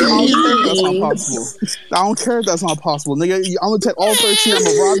that's not possible. I don't care if that's not possible, nigga. I'm gonna take all 13. I'm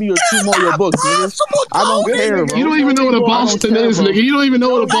gonna rob you of 2 more of your books, nigga. I don't care, bro. You don't even know what a Boston is, nigga. You don't even know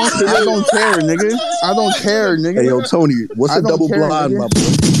what a Boston is. I don't care, nigga. Hey, yo, Tony, what's a double blind, my boy?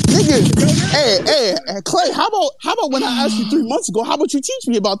 Nigga, hey, Clay, how about when I asked you 3 months ago, how about you teach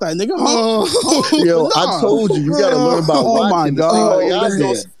me about that, nigga? Yo, I told you gotta learn about watching. Oh my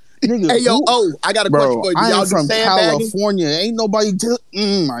God. Nigga, hey, yo, I got a question for you. I am from California. Ain't nobody.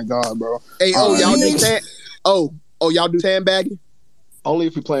 My God, bro. Hey, y'all do sand. Y'all do sandbagging? Only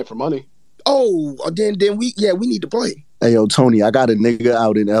if we playing for money. Then we need to play. Hey, yo, Tony, I got a nigga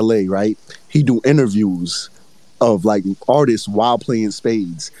out in LA, right? He do interviews of like artists while playing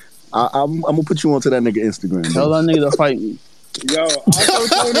spades. I'm gonna put you onto that nigga Instagram. Tell that nigga to fight me. Yo,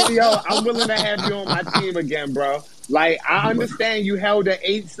 also Tony, I'm willing to have you on my team again, bro. Like, I understand you held the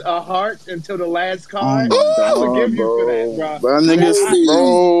 8 of hearts until the last card. I forgive you for that, bro. That nigga,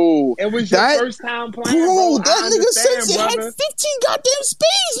 bro. It was your first time playing, bro. bro. That nigga says he had 15 goddamn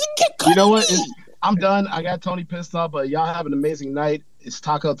spades. You know what? I'm done. I got Tony pissed off, but y'all have an amazing night. It's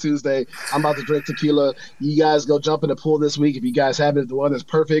Taco Tuesday. I'm about to drink tequila. You guys go jump in the pool this week. If you guys haven't, the one is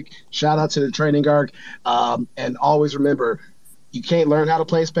perfect. Shout out to the training guard. And always remember, you can't learn how to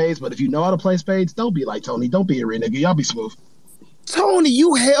play spades, but if you know how to play spades, don't be like Tony. Don't be a real nigga. Y'all be smooth. Tony,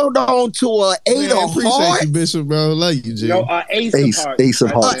 you held on to a 8 of Appreciate hearts. you, Bishop, bro. Love you, G. Yo, ace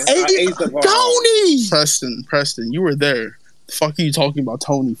of hearts. Tony! Preston, you were there. The fuck are you talking about,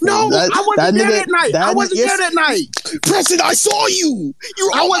 Tony? For? No, I wasn't there that night. I wasn't there that night. Preston, I saw you. You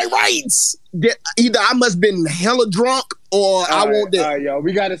were on my rights. Either I must have been hella drunk or I won't there. Yo,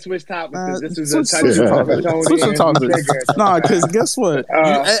 we got to switch topics because this is a Switch touchy topic. Switch the topic. Nah, because guess what?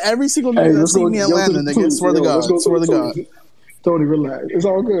 Every single nigga that see me in Atlanta, nigga, swear to God. Swear to God. Tony, relax. It's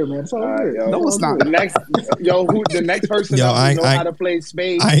all good, man. It's all good. No, it's not. The next person that know how to play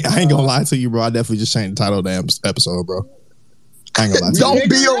spades. I ain't gonna lie to you, bro. I definitely just changed the title of the episode, bro. I ain't gonna lie to you. Don't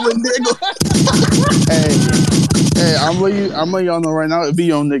be a nigga. Hey, I'm letting y'all know right now, it be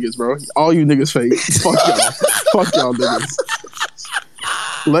your niggas, bro. All you niggas fake. Fuck y'all. Fuck y'all niggas.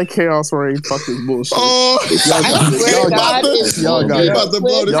 Let chaos reign. Fuck this bullshit. Y'all got it. Y'all got it.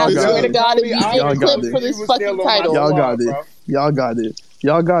 I swear to God, if you get clipped for this fucking title. Y'all got it. Y'all got it.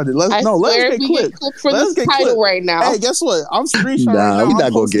 Y'all got it. Let's get clipped for this title right now. Hey, guess what? I'm screenshotting right now. We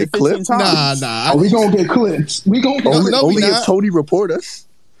not gonna get clipped. Nah. We gonna get clipped. We gonna get clipped. Only if Tony report us.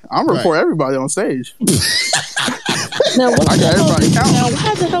 I'm gonna report everybody on stage. Now, I got everybody counting. Now,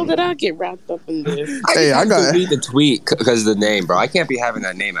 why the hell did I get wrapped up in this? Hey, I got delete the tweet because of the name, bro. I can't be having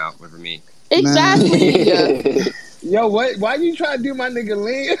that name out for me. Exactly. Yo, what? Why you try to do my nigga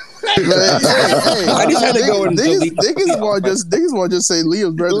Liam? I just had to go and delete the niggas want to just say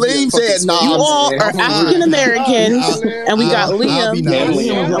Liam's brother. Liam said, "Nah, you all are African Americans, and we got Liam. We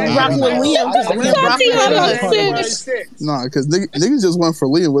rocking with Liam because Liam rocking with us. Nah, because niggas just went for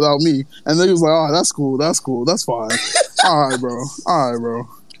Liam without me, and niggas like, oh, that's cool, that's fine. All right, bro.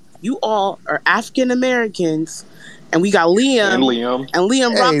 You all are African Americans. And we got Liam. And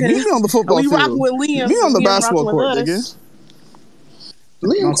Liam rocking. Hey, me on the football field. We rocking with Liam. Me on the basketball court, nigga.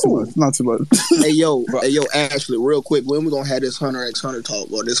 Liam, cool. Not too much. Hey, yo, Ashley, real quick. When we gonna have this Hunter x Hunter talk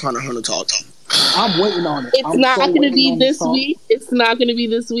or this Hunter talk? I'm waiting on it. It's not going to be this week. It's not going to be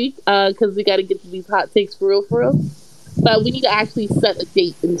this week because we got to get to these hot takes for real. But we need to actually set a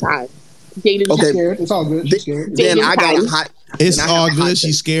date and time. Date and time. Scared. It's all good. She's scared. Then I got a hot. It's all good.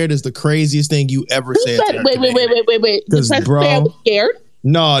 She's scared is the craziest thing you ever said. Wait. Because bro, was scared?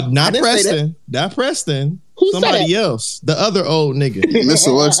 No, not Preston. Not Preston. Who Somebody else. The other old nigga.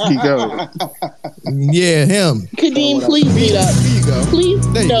 Mr. Let's Geek Out. Yeah, him. Kadeem, please meet up. There you go. Please,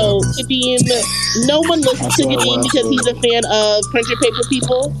 no, Kadeem. No one listens to Kadeem because he's a fan of Print Your Paper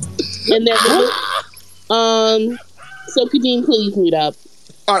People. And then, so Kadeem, please meet up.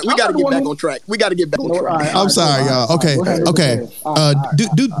 All right, we got to get back on track. I'm sorry, y'all. Okay.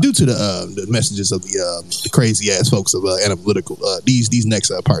 Due to the messages of the crazy ass folks of analytical, these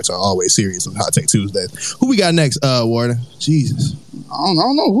next parts are always serious on Hot Take Tuesdays. Who we got next, Warden? Jesus, I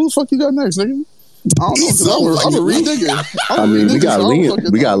don't know. Who the fuck you got next, nigga? I don't know. I'm a read nigga. I mean, we got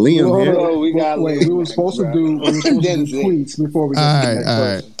Liam. We got Liam here. Wait, we were supposed to do tweets before we. All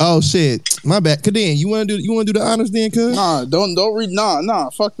right. Oh shit, my bad. Kadeem, you want to do the honors then, cuz? Nah, don't read. Nah,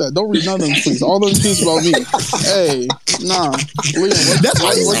 fuck that. Don't read none of them tweets. All those tweets about me. Hey, nah, Liam. That's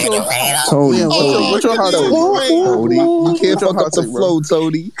why you saying Tony. What's your hot take? Tony, you can't fuck up the flow,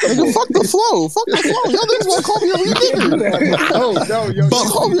 Tony. Nigga, fuck the flow. Y'all niggas want to call me a read nigga.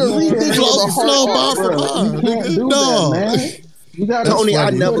 Call me a read nigga. You can't do that, man. You gotta Tony, I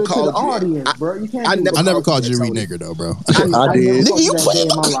never called the audience, bro. You can't. I never called you a read nigger though, bro. I did. Nigga, you put it.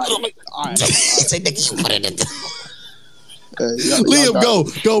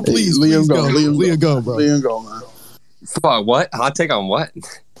 Liam, go, please. Liam, go. Liam, go, bro. Liam, go, man. Fuck, what? Hot take on what?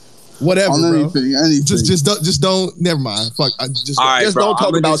 Whatever, on bro. Anything. Just don't. Never mind. Fuck. Just don't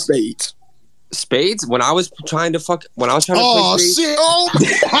talk about spades. Spades? When I was trying to play spades. Oh shit!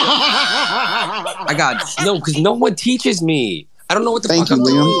 I got because no one teaches me. I don't know what the fuck I'm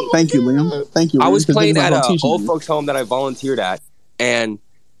doing. Thank you, Liam. Thank you. I was playing at an old folks home that I volunteered at, and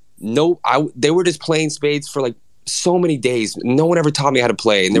they were just playing spades for like so many days. No one ever taught me how to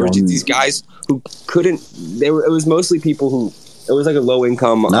play, and there were just these guys who couldn't. It was mostly people who. It was like a low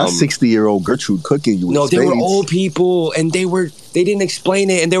income. Not 60-year-old Gertrude cooking you. No, with they spades. were old people, and they were They didn't explain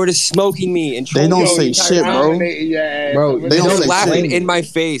it, and they were just smoking me. And they don't say shit, bro. Bro, they don't laughing in my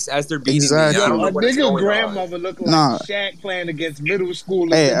face as they're beating me. I don't know a what is nigga going grandmother on. look like Shaq playing against middle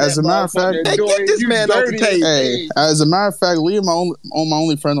schoolers. Hey, as a matter of fact, get this man off the tape. Hey, as a matter of fact, Liam, my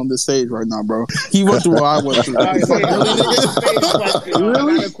only friend on this stage right now, bro. He went through what I went through.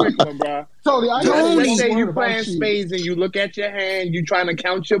 Really? A quick one, bro. Tony, let's say you playing spades and you look at your hand, you trying to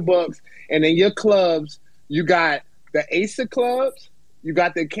count your bucks, and in your clubs, you got the ace of clubs, you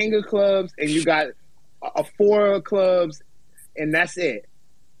got the king of clubs, and you got a four of clubs, and that's it.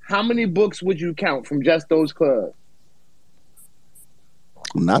 How many books would you count from just those clubs?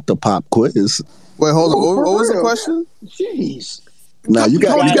 Not the pop quiz. Wait, hold on. What was the question? Jeez. Now you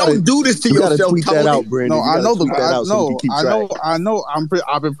don't do this to yourself. Tweet that out, Brandon. No, I know.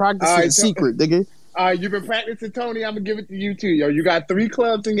 I've been practicing secret, nigga. All right, you've been practicing, Tony. I'm gonna give it to you too, yo. You got 3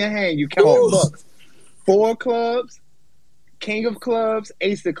 clubs in your hand. You count books. 4 clubs, king of clubs,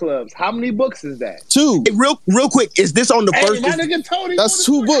 ace of clubs. How many books is that? 2. Hey, real quick, is this on the first? My nigga Tony, that's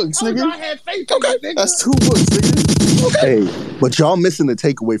 2 books, nigga. I had faith in you, nigga. That's 2 books, nigga. Okay. Hey, but y'all missing the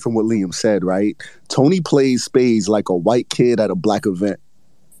takeaway from what Liam said, right? Tony plays spades like a white kid at a black event.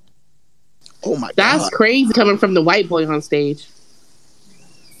 Oh my god, that's crazy coming from the white boy on stage.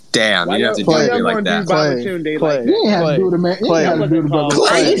 Damn, you have to do it like that. You ain't have to do the man. You ain't have to do the brother.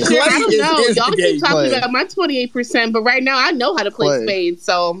 I don't know. Y'all keep talking about my 28%, but right now I know how to play spades.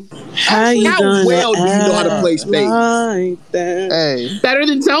 So how well do you know how to play spades? Like hey, better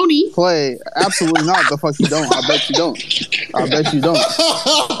than Tony. Play absolutely not. The fuck you don't. I bet you don't. I bet you don't.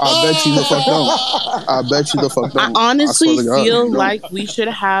 I bet you the fuck don't. I bet you the fuck don't. I honestly feel like we should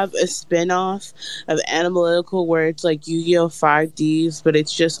have a spinoff of Analytical where it's like Yu-Gi-Oh! 5Ds, but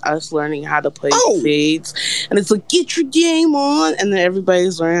it's just us learning how to play spades, and it's like get your game on, and then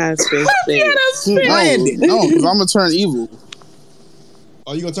everybody's learning how to play spades. No, because I'm gonna turn evil.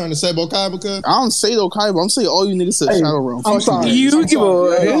 Oh, you gonna turn to Sabo Kaiba? I don't say no Kaiba. I'm saying all you niggas said Shadow Realm. I'm sorry.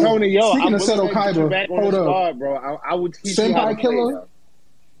 Tony, yo, speaking I'm of Seto Kaiba, hold up, bro. I would teach you how to Senpai Killer.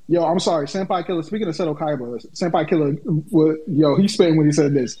 Yo, I'm sorry, Senpai Killer. Speaking of Seto Kaiba, Senpai Killer, he spit when he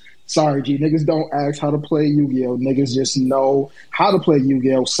said this. Sorry, G. Niggas don't ask how to play Yu-Gi-Oh! Niggas just know how to play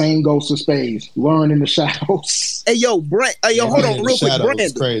Yu-Gi-Oh! Same goes to spades. Learn in the shadows. Hey, yo, hold on real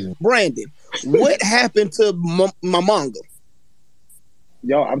quick. Brandon, what happened to my manga?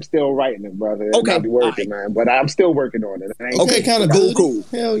 Yo, I'm still writing it, brother. Okay. I'll be working, man. But I'm still working on it. Okay, kind of cool.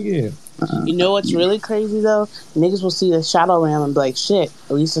 Hell yeah. You know what's really crazy, though? Niggas will see the Shadow Realm and be like, shit,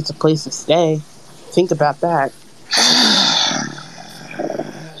 at least it's a place to stay. Think about that.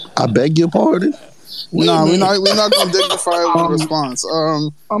 I beg your pardon. No, we're not gonna dignify a response. I'm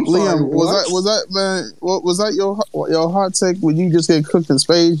Liam, sorry, was that man? What was that your hot take? Would you just get cooked in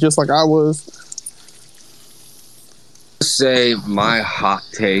spades just like I was? Say my hot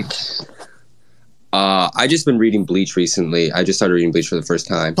take. I just been reading Bleach recently. I just started reading Bleach for the first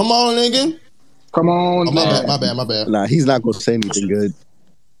time. Come on, nigga. Come on. Oh, my bad. Nah, he's not gonna say anything good.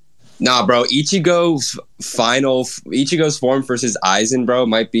 Nah, bro. Ichigo's form versus Aizen, bro,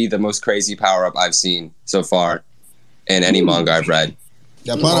 might be the most crazy power up I've seen so far in any manga I've read.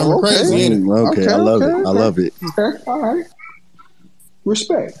 That part crazy, ain't it? Okay, I love it. I love it. Okay, all right.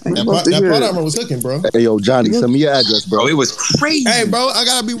 Respect. That part armor was cooking, bro. Hey, yo, Johnny, send me your address, bro. Bro, it was crazy. Hey, bro, I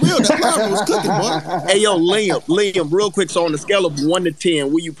gotta be real. That part armor was cooking, boy. Hey, yo, Liam, real quick. So on the scale of 1 to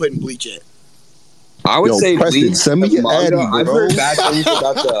 10, where you putting Bleach at? I would say Preston, Bleach. send me your manga, Addy, I've bro. heard bad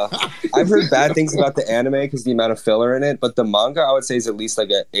things about the anime because the amount of filler in it. But the manga, I would say, is at least like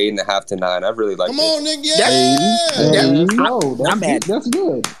an 8.5 to 9. I really like it. Come on, nigga. That's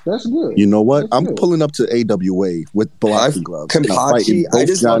good. That's good. You know what? I'm pulling up to AWA with boxing gloves. Kenpachi. I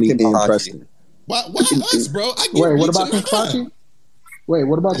just love Johnny and Kenpachi. Preston. Why us, bro? Wait, what about Kenpachi?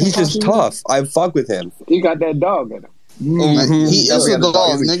 He's just tough. I fuck with him. He got that dog in him. Mm-hmm. He is the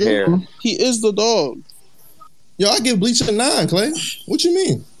dog, nigga. Care. He is the dog. Yo, I give Bleach a 9, Clay. What you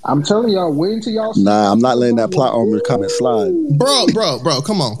mean? I'm telling y'all, wait until y'all. Nah, I'm not letting that plot armor comment slide. Bro.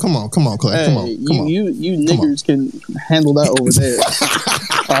 Come on, Clay. Hey, come on. You niggers can handle that over there.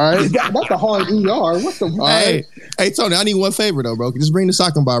 All right, that's a hard ER. What the? Hey, Tony, I need one favor though, bro. Just bring the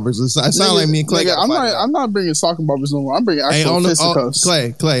sock and barbers. It sound like me and Clay. I'm not bringing sock and barbers no more. I'm bringing actual fisticuffs.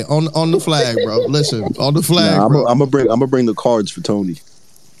 Clay, on the flag, bro. Listen, on the flag. Nah, bro. I'm gonna bring the cards for Tony.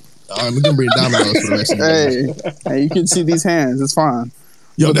 All right, we're gonna bring dominoes for the rest of the day. Hey, you can see these hands. It's fine.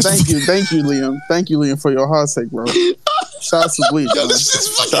 Yo, thank you, Liam. Thank you, Liam, for your hot take, bro. Shout out to Bleach. Yo, this is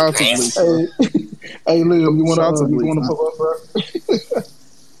fucking crazy. Hey, Liam, you want to put up, bro?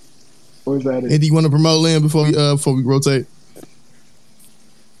 Where's that? Hey, do you want to promote Liam before we rotate?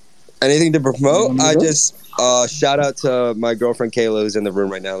 Anything to promote? Shout out to my girlfriend Kayla who's in the room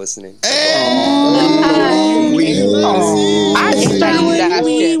right now listening. I started that shit.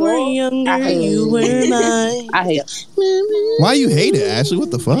 We were younger, you were mine. I hate it. Why you hate it, Ashley?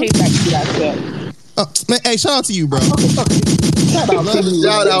 What the fuck? I hate that shit. Man, hey, shout out to you, bro. Shout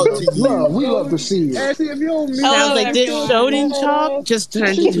out to you. We love to see you. Ashley, if you don't mean Sounds like this Shonen talk just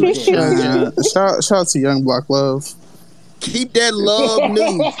turned into a show. Shout out to Young Block Love. Keep that love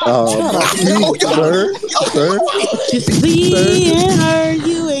news. Sir. Just me and her,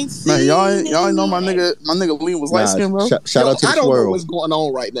 you ain't seen Man, y'all ain't know my nigga Liam was light skinned, bro. Shout out to the I don't know swirl. what's going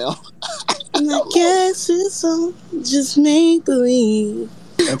on right now. I guess it's all just make believe.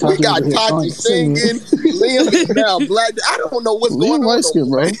 We got Tati singing. Liam is now black. I don't know what's going on. Light skin,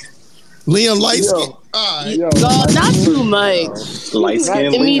 bro. Liam light skin. God, not too much. Light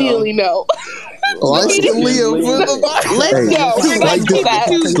skin. Immediately no. Light skin Liam. Let's go. Slight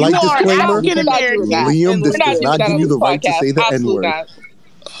disclaimer. African American. Liam, this does not give you the right to say the N-word.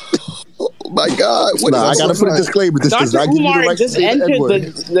 Oh my God. I gotta put a disclaimer. This does not give you the right to say the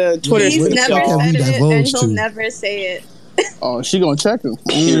N-word. The Twitter. He's never can we said it, and divulge he'll to? never say it. Oh, she gonna check him.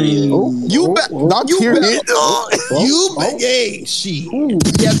 You bet. Not period. Hey, she.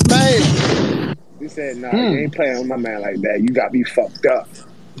 Yes, man. He said, "Nah, you ain't playing with my man like that. You got me fucked up."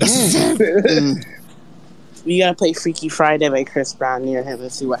 We gotta play Freaky Friday by Chris Brown near him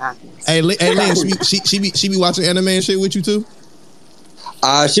and see what happens. Hey, Liam, she be watching anime and shit with you too?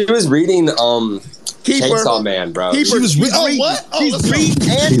 She was reading Keeper. Chainsaw Man, bro. Keeper. She was She's oh, reading. what? Oh, She's let's go. reading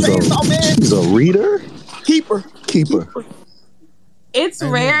and Chainsaw Man. She's a reader? Keeper. It's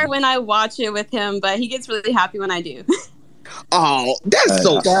rare when I watch it with him, but he gets really happy when I do. Oh, that's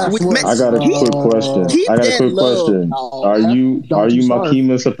so sweet. I got a quick question. Are you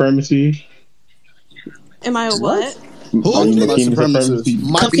Makima Supremacy? Am I a what? Are you Makima Supremacy?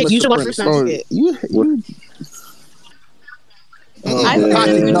 Okay, you should watch this shit.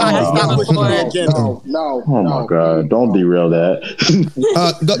 No. Oh my God! Don't derail that.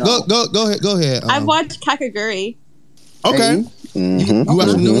 Go ahead. I've watched Kakaguri. Okay. You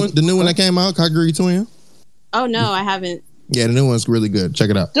watched the new one that came out, Kakaguri Twin? Oh no, I haven't. Yeah, the new one's really good. Check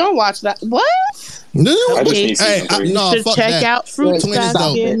it out. Don't watch that. What? No, Okay. no, should fuck check that. out Fruit Twin is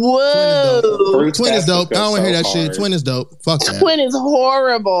Basket. dope. Whoa. Twin is dope. I don't want to hear that shit. Twin is dope. Fuck that. Twin is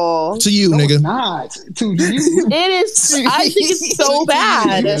horrible. To you, nigga. Not to you. It is. I think it's so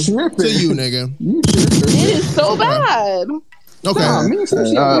bad. To you, nigga. It is so bad. Okay. This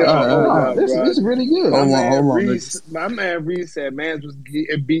is really good. My man Reese said mans was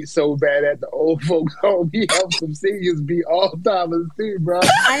getting beat so bad at the old folks home. He helped some seniors beat all timers too, bro.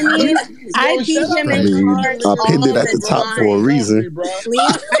 I mean, I beat him in cards I all pinned it at the the top time. for a reason.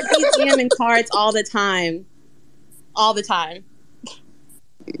 I beat him in cards all the time. All the time.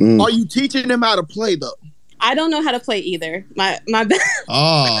 Are you teaching them how to play though? I don't know how to play either. My bad.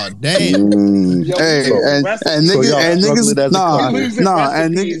 Oh damn! Hey, and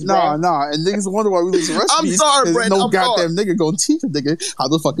niggas wonder why we losing recipes. I'm sorry, Brent. No I'm goddamn nigga gonna teach a nigga how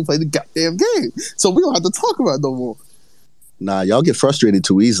to fucking play the goddamn game. So we don't have to talk about it no more. Nah, y'all get frustrated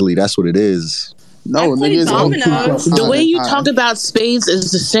too easily. That's what it is. No, niggas. The way you talk about spades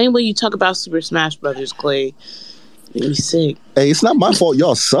is the same way you talk about Super Smash Brothers, Clay. Make me sick. Hey, it's not my fault.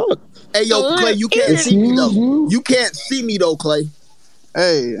 Y'all suck. Hey, yo, Clay, you can't see me though. You can't see me though, Clay.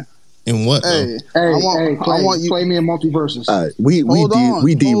 Hey. In what? Hey, I want you play me in multiverses. We derailing.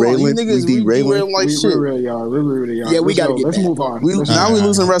 We derailing like shit. Yeah, we gotta get. Let's move on. We losing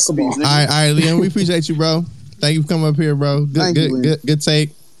recipes. All right, Liam, we appreciate you, bro. Thank you for coming up here, bro. Good take.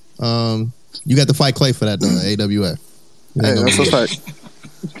 You got to fight Clay for that though, AWA. Hey, that's a fact.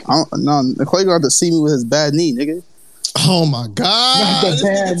 No, Clay gonna have to see me with his bad knee, nigga. Oh my God! This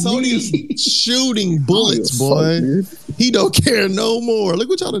nigga Tony is shooting bullets, boy. He don't care no more. Look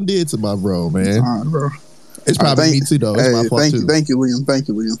what y'all done did to my bro, man. Bro. It's probably me too, though. It's my fault too. Thank you, Liam. Thank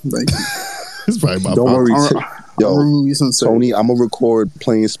you. It's probably my Don't fault. worry, Tony. I'm gonna record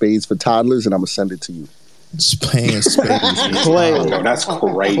playing spades for toddlers, and I'm gonna send it to you. Playing spades, Clay. That's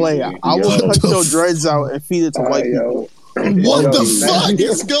crazy. Clay, I will cut your dreads out and feed it to white people. What the fuck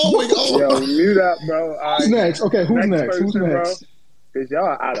is going on? Yo, mute up, bro. Who's next? Okay, who's next? Who's next? Because y'all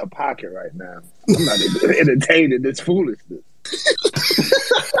are out of pocket right now. I'm not even entertaining this foolishness.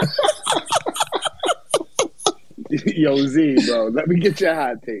 Yo, Z, bro, let me get your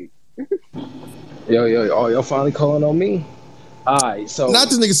hot take. Yo, oh, y'all finally calling on me? All right, so not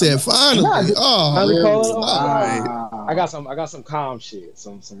this nigga said finally. Finally calling on. All I got some calm shit,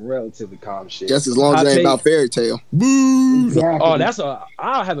 some relatively calm shit. Just as long as it ain't about Fairy Tail. Exactly. Oh,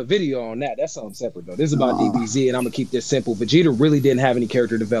 I'll have a video on that. That's something separate though. This is about DBZ, and I'm gonna keep this simple. Vegeta really didn't have any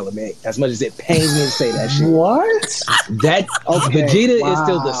character development, as much as it pains me to say that shit. What? Vegeta is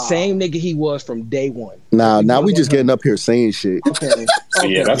still the same nigga he was from day one. Now we just getting up here saying shit. Okay.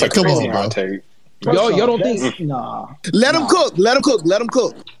 Yeah, that's a crazy hot take. Yo, don't think? Nah. Let him cook. Let him cook. Let him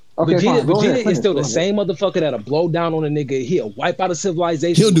cook. Okay, Vegeta is still the same motherfucker that'll blow down on a nigga. He'll wipe out a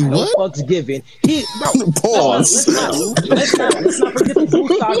civilization. He'll do no what? fucks given. Pause. Let's not forget the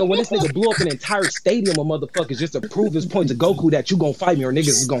Buu Saga when this nigga blew up an entire stadium of motherfuckers just to prove his point to Goku that you gonna fight me or niggas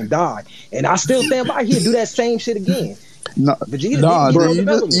is gonna die. And I still stand by. He'll do that same shit again. Vegeta, bro,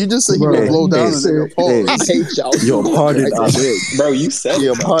 you just said he would blow down a nigga. Pause. I hate y'all. Yo, pardon, I beg. Bro, you said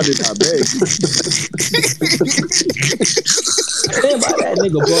Yo, pardon, I beg. Stand by that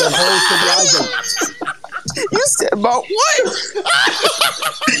nigga, bro. Whole civilization. You said about what?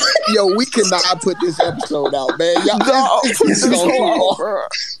 Yo, we cannot put this episode out, man. Y'all, It's so far.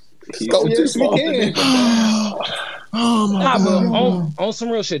 Go too far. On some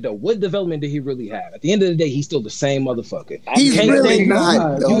real shit though, what development did he really have? At the end of the day, he's still the same motherfucker. He's really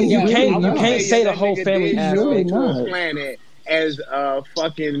not. You can't say the whole family aspect. Planet as a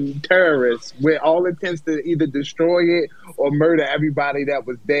fucking terrorist with all intents to either destroy it or murder everybody that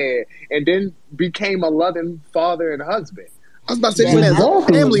was there, and then became a loving father and husband. I was about to say, this man's a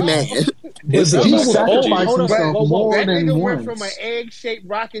family man. That nigga went from an egg-shaped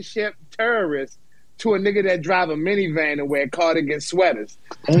rocket ship terrorist to a nigga that drive a minivan and wear cardigan sweaters.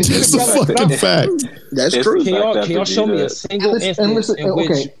 That's a fucking fact. That's true. Can y'all show me a single instance in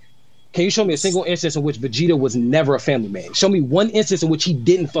which? Can you show me a single instance in which Vegeta was never a family man? Show me one instance in which he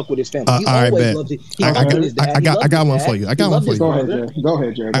didn't fuck with his family. He always loved it. I got one for you. Go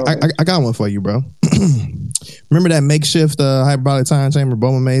ahead, Jared. I got one for you, bro. Remember that makeshift hyperbolic time chamber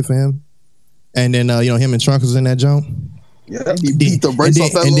Bulma made for him? And then him and Trunks was in that joint. Yeah, he beat the brakes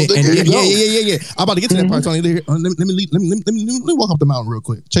off that little nigga. Yeah. I'm about to get to that part, Tony. Let me walk up the mountain real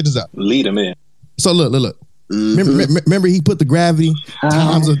quick. Check this out. Lead him in. So look. Remember he put the gravity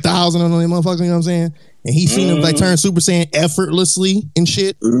times 1,000 on them motherfuckers, you know what I'm saying? And he seen him like turn Super Saiyan effortlessly and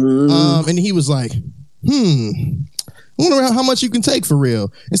shit. And he was like, I wonder how much you can take for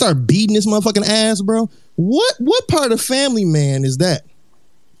real. And start beating this motherfucking ass, bro. What part of Family Man is that?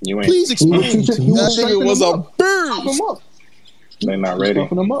 Please explain to me. That nigga was a bird. They're not ready.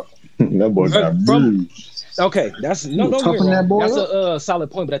 That boy got bruised. Okay, that's no that's a solid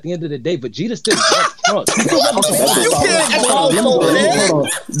point. But at the end of the day, Vegeta still Trunks.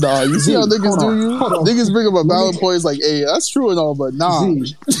 Nah, you see how niggas do you? Niggas bring up a valid point. It's like, hey, that's true and all, but nah.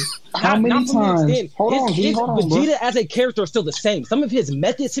 How many times? Hold on, Vegeta as a character is still the same. Some of his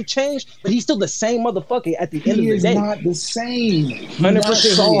methods have changed, but he's still the same motherfucker at the end of the day. He is not the same.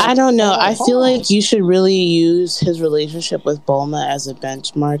 100%. I don't know. I feel like you should really use his relationship with Bulma as a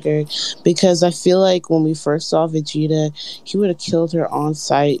benchmarker, because I feel like when we first saw Vegeta, he would have killed her on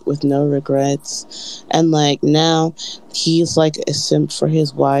sight with no regrets, and like now he's like a simp for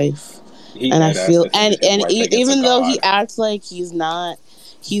his wife. And I feel and even though he acts like he's not.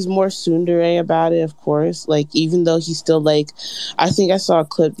 He's more tsundere about it, of course. Like, even though he's still like, I think I saw a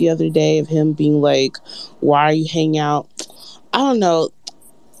clip the other day of him being like, why are you hanging out? I don't know.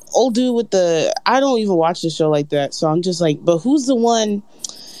 Old dude with I don't even watch the show like that. So I'm just like, but who's the one?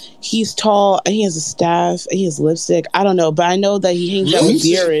 He's tall and he has a staff and he has lipstick. I don't know, but I know that he hangs out with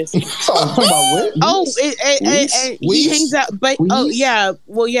Beerus. He hangs out, but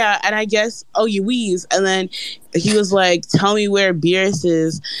and I guess Whis, and then he was like, "Tell me where Beerus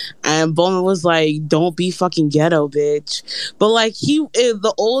is," and Bulma was like, "Don't be fucking ghetto, bitch." But like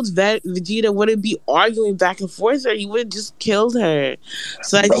the old Vegeta wouldn't be arguing back and forth, or he would have just killed her.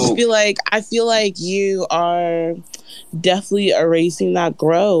 So I just feel like you are definitely erasing that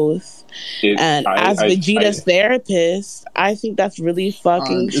growth. As Vegeta's therapist, I think that's really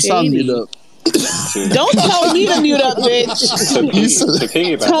fucking shady. Don't tell me to mute up, bitch.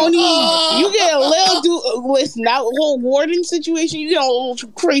 Tony, you get a little listen, that whole warden situation, you get a little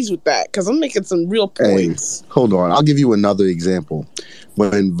crazy with that, because I'm making some real points. Hey, hold on, I'll give you another example.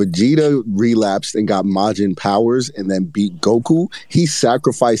 When Vegeta relapsed and got Majin powers and then beat Goku, he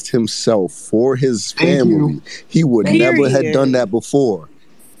sacrificed himself for his family. He would never have done that before.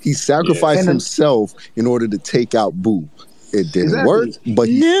 He sacrificed himself in order to take out Buu. It didn't work, but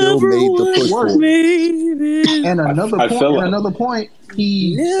he still made the push for it. And another point,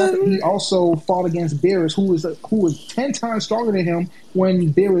 he also fought against Beerus, who was 10 times stronger than him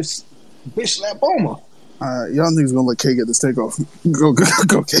when Beerus bitch slapped Bulma. Y'all niggas gonna let K get this takeoff. Go,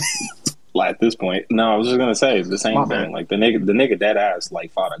 K. At this point, no, I was just gonna say the same thing. Like the nigga dead ass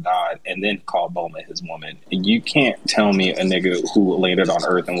like fought a god and then called Bulma his woman. And you can't tell me a nigga who landed on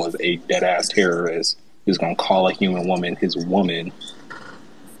Earth and was a dead ass terrorist is gonna call a human woman his woman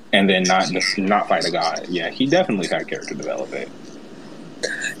and then not fight a god. Yeah, he definitely had character development.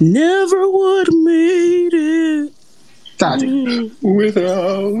 Never would have made it.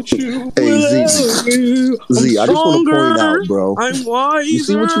 Without you. Hey, Z, I just want to point out, bro. I'm wiser. You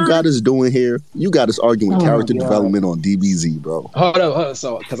see what you got us doing here? You got us arguing character development on DBZ, bro. Hold up.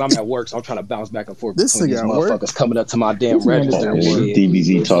 So, because I'm at work, so I'm trying to bounce back and forth This between these nigga at work? motherfuckers coming up to my damn register and shit.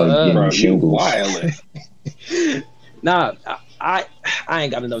 DBZ talk Bro, you shingles. wildin'. Nah, I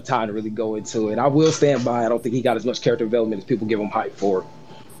ain't got enough time to really go into it. I will stand by. I don't think he got as much character development as people give him hype for.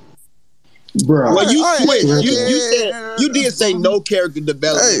 Bro. Well, you switched. You did say no character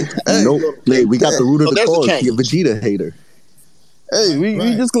development. Nope. Hey, we got the root of the there's a cause. change. He a Vegeta hater. Hey, we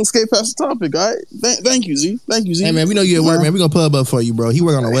just gonna skate past the topic, all right? Thank you, Z. Thank you, Z. Hey man, we know you at work, man. We gonna pub up for you, bro. He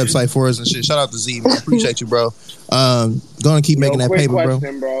work on the website for us and shit. Shout out to Z, man. Appreciate you, bro. Gonna keep making that quick paper,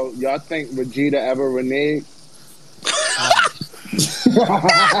 question, bro. Y'all think Vegeta ever reneged?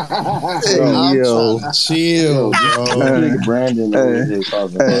 Yo, chill, bro. Brandon over here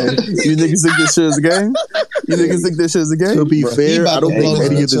talking about. You niggas think this shit is a game? You niggas think this shit is a game? To be fair, I don't think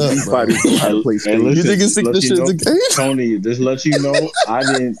any of the Z fighters know how to play Hey, Space. You niggas think this shit is a game? Tony, just let you know, I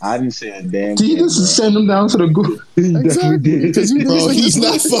didn't say a damn He thing. just send him down to the group. Exactly. Because you Bro, niggas think he's this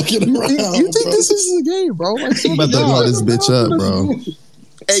not is- fucking around. You think this is a game, bro? Like, He about to blow this bitch up, bro.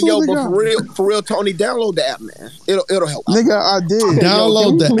 Hey, yo, but for real, Tony, download the app, man. It'll help. Nigga, I did.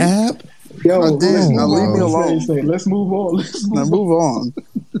 Download the app. Yo, I did. Now leave me alone. Let's move on. Now move on.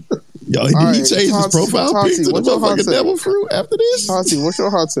 Yo, All he right, changed his Tati, profile Tati, pic to the what's your hot motherfucking take? devil fruit after this. Tati, what's your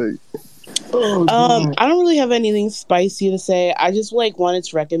hot take? I don't really have anything spicy to say. I just wanted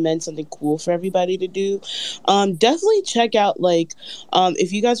to recommend something cool for everybody to do. Definitely check out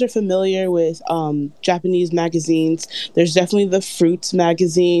if you guys are familiar with Japanese magazines, there's definitely the Fruits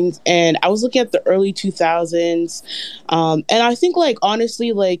magazines, and I was looking at the early 2000s, and I think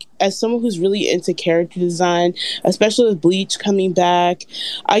honestly, as someone who's really into character design, especially with Bleach coming back,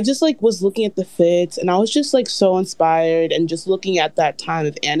 I just was looking at the fits, and I was just so inspired, and just looking at that time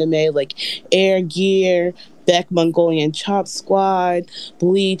of anime, Air Gear, Beck Mongolian Chop Squad,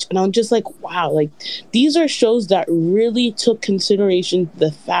 Bleach, and I'm just wow, these are shows that really took consideration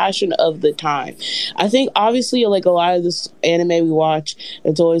the fashion of the time. I think obviously a lot of this anime we watch,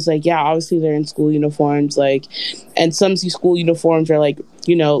 it's always obviously they're in school uniforms, and some school uniforms are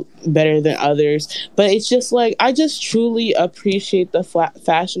better than others, but it's just I just truly appreciate the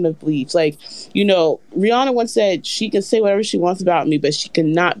fashion of Bleach. Rihanna once said she can say whatever she wants about me, but she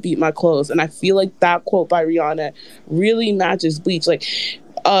cannot beat my clothes, and I feel that quote by Rihanna really matches Bleach.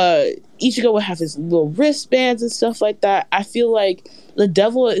 Ichigo would have his little wristbands and stuff like that. I feel the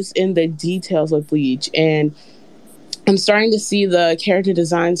devil is in the details of Bleach, and I'm starting to see the character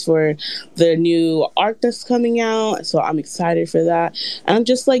designs for the new arc that's coming out, so I'm excited for that. And I'm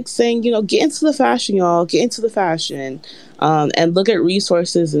just saying, get into the fashion, y'all. Get into the fashion, and look at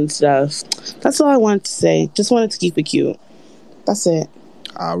resources and stuff. That's all I wanted to say. Just wanted to keep it cute. That's it.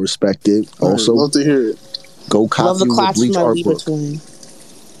 I respect it. Also, love to hear it. Go Love copy the the claps Bleach from my art Libra book. twin.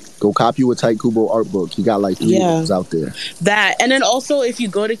 Go copy a Type Kubo art book. He got 3 of those out there. That, and then also if you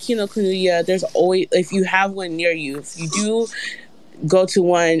go to Kinokuniya, there's always, if you have one near you, if you do go to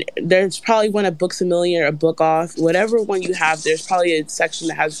one, there's probably one at Books A Million or Book Off, whatever one you have, there's probably a section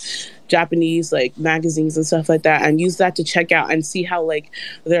that has Japanese magazines and stuff like that, and use that to check out and see how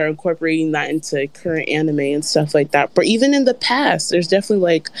they're incorporating that into current anime and stuff like that. But even in the past, there's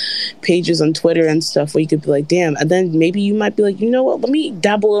definitely pages on Twitter and stuff where you could be damn, and then maybe you might be you know what, let me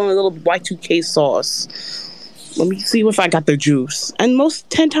dabble in a little Y2K sauce. Let me see if I got the juice. And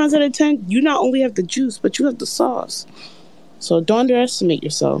 10 times out of 10, you not only have the juice, but you have the sauce. So don't underestimate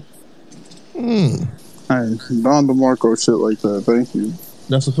yourself. Hey, Don DeMarco shit like that. Thank you.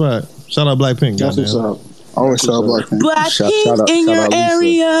 That's a fact. Shout out Blackpink. That's what's goddamn. up. Always shout out Blackpink. Blackpink in your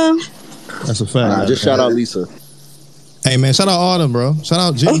area. That's a fact. Just shout out Lisa. Hey man, shout out Autumn, bro. Shout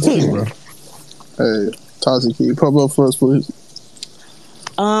out GT, bro. Hey, Tati, can you pop up for us, please?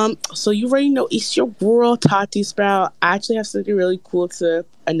 So you already know it's your girl, Tati Sprout. I actually have something really cool to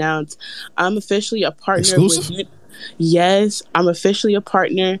announce. I'm officially a partner Exclusive? with Yes, I'm officially a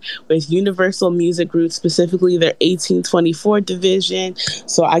partner with Universal Music Group, specifically their 1824 division.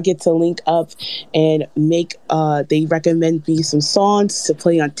 So I get to link up and make, they recommend me some songs to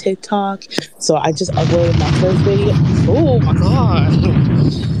play on TikTok. So I just uploaded my first video. Oh my God.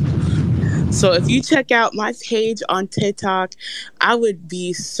 So if you check out my page on TikTok, I would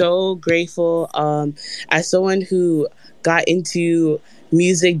be so grateful. As someone who got into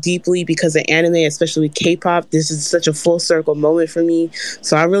music deeply because of anime, especially K-pop, this is such a full circle moment for me.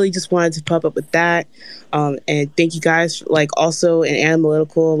 So I really just wanted to pop up with that. And thank you guys. Like, also in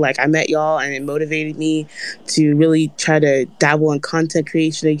Analytical, like, I met y'all and it motivated me to really try to dabble in content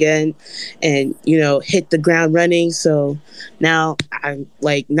creation again and, you know, hit the ground running. So now I'm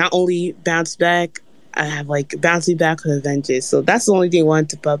like not only bounced back, I have like bouncing back with Avengers. So that's the only thing I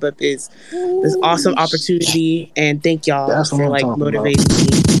wanted to pop up is this awesome opportunity, and thank y'all for like motivating me.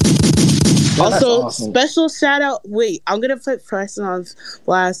 Also, special shout out. Wait, I'm gonna put Preston on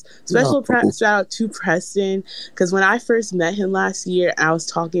blast. Special shout out to Preston, because when I first met him last year, I was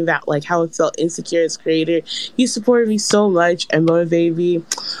talking about like how it felt insecure as creator. He supported me so much and motivated me.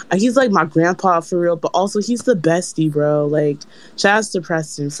 He's like my grandpa for real, but also he's the bestie, bro. Like, shout outs to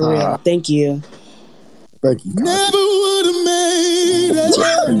Preston for real. Thank you. Thank you. Never would have made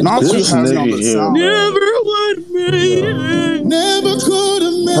it. Not too heavy on the sound. Never would have made it. Never could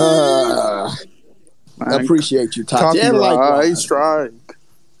have made I appreciate you, Tati. And Copyright strike.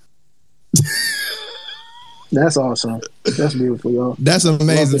 That's awesome. That's beautiful, y'all. That's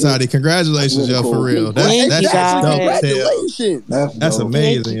amazing, Toddy. Congratulations, yo, for real. That's dope as hell. That's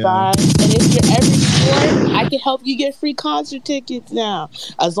amazing, yo. And if you're ever in New York, I can help you get free concert tickets now,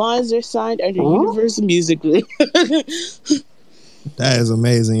 as long as they're signed under Universal Music Group. That is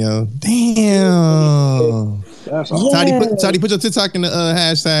amazing, yo. Damn. That's awesome. Toddy, put your TikTok in the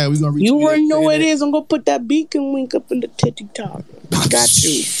hashtag. We gonna reach you already know what it is. I'm gonna put that beacon link up in the TikTok. Got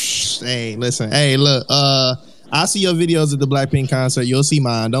you. Hey, listen. Hey, look. I'll see your videos at the Blackpink concert. You'll see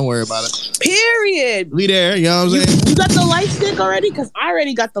mine. Don't worry about it. Period. We there. You know what I'm saying? You got the light stick already? Because I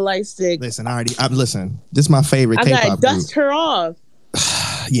already got the light stick. Listen, listen. This is my favorite K-pop I gotta dust her off.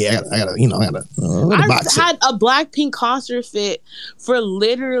 Yeah, I gotta. I've had a Blackpink concert fit for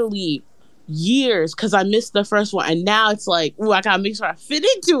literally years because I missed the first one, and now it's like, ooh, I gotta make sure I fit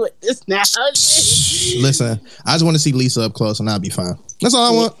into it. This now. Listen, I just want to see Lisa up close, and I'll be fine. That's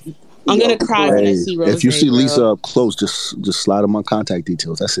all I want. I'm gonna cry when I see Rose. If you see Lisa up close, just slide them my contact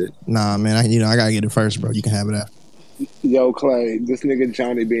details. That's it. Nah, man, I gotta get it first, bro. You can have it after. Yo, Clay, this nigga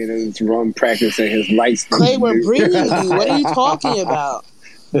Johnny being in his room practicing his lights. Clay, we're bringing you. What are you talking about?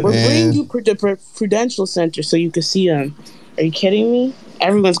 We're bringing you to the Prudential Center so you can see them. Are you kidding me?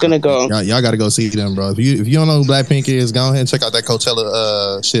 Everyone's gonna go. Y'all gotta go see them, bro. If you don't know who Blackpink is, go ahead and check out that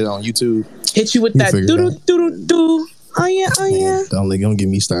Coachella shit on YouTube. Hit you with that doo-doo-doo-doo-doo. Oh yeah. Don't get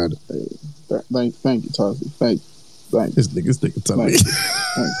me started. Thank you, Tati. Thank you. This nigga Tati.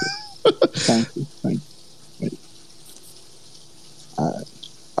 Thank you.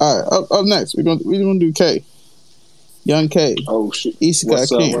 All right. Up next, we're gonna do K. Young K. Oh shit. Isekai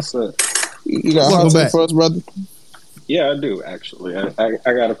King. What's up? You got a hot take for us, brother? Yeah, I do actually. I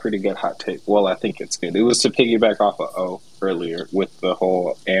got a pretty good hot take. Well, I think it's good. It was to piggyback off of O earlier with the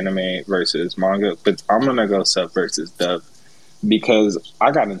whole anime versus manga, but I'm gonna go sub versus dub because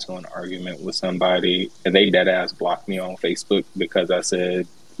I got into an argument with somebody and they dead ass blocked me on Facebook because I said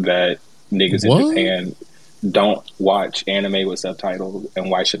that niggas in Japan don't watch anime with subtitles, and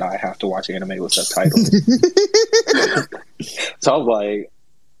why should I have to watch anime with subtitles? So I was like,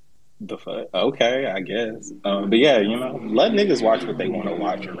 the fuck? Okay, I guess. But yeah, let niggas watch what they want to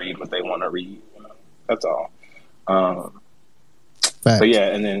watch and read what they want to read. That's all. But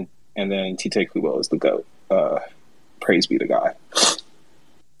yeah, and then Tite Kubo is the GOAT. Praise be the guy.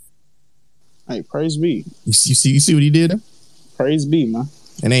 Hey, praise be. You see what he did? Praise be, man.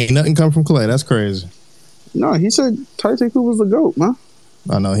 And ain't nothing come from Clay. That's crazy. No, he said Tite Kubo's the GOAT, man.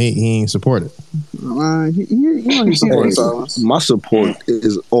 I know he ain't support it. He supports silence. My support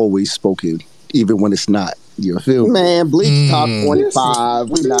is always spoken, even when it's not. You feel me? Man, Bleach top 25.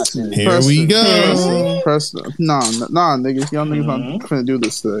 We not serious. Here we go. Preston. Nah, niggas. Y'all niggas not finna do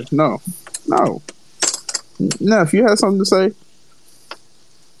this today. No. Neff, you had something to say?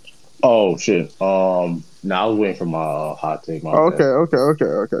 Oh shit. I was waiting for my hot take.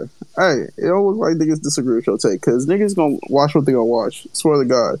 Okay. Hey, it don't look like niggas disagree with your take, because niggas gonna watch what they gonna watch. Swear to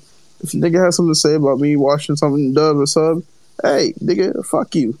God. If a nigga has something to say about me watching something dub or sub, hey, nigga,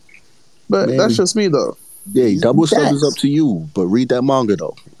 fuck you. But that's just me, though. Yeah, double sub is up to you, but read that manga,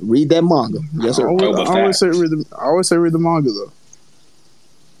 though. Read that manga. Yes, sir. I always say read the manga, though.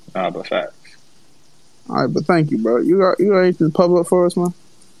 But facts. All right, but thank you, bro. You got anything to pub up for us, man?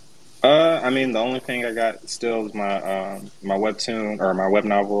 I mean, the only thing I got still is my my webtoon or my web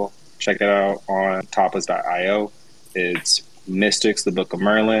novel. Check it out on tapas.io. It's Mystics, the Book of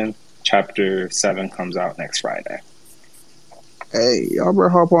Merlin. Chapter 7 comes out next Friday. Hey, y'all better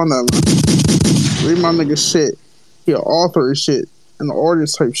hop on that, man. Read my nigga shit. He an author of shit and the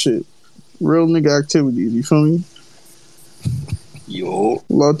artist type shit. Real nigga activities. You feel me? Yo,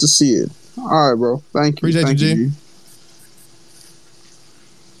 love to see it. All right, bro. Thank you. Appreciate Thank you, G. G.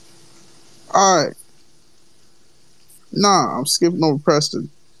 All right. Nah, I'm skipping over Preston.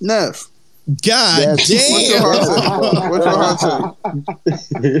 Neff. God damn. What's your hot take?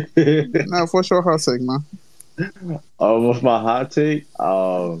 Neff, what's your hot take, man? What's my hot take?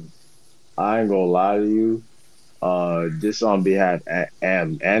 I ain't gonna lie to you. Just on behalf of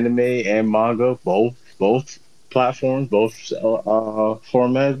anime and manga, both platforms, both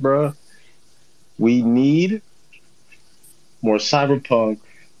formats, bro. We need more cyberpunk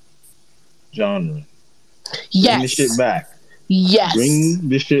genre. Yes. Bring the shit back. Yes. Bring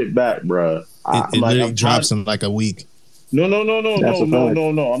the shit back, bro. It literally drops in like a week. No.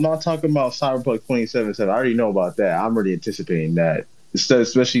 I'm not talking about Cyberpunk 2077. I already know about that. I'm already anticipating that.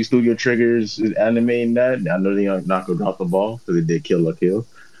 Especially Studio Triggers is animating that. I know they're not gonna drop the ball because they did Kill la Kill.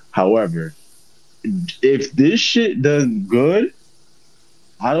 However, if this shit does good,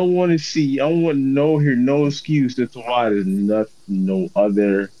 I don't want to hear no excuse as to why there's no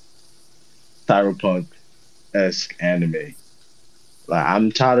other Cyberpunk-esque anime. Like,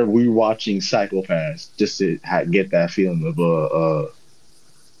 I'm tired of rewatching Psycho-Pass just to get that feeling of a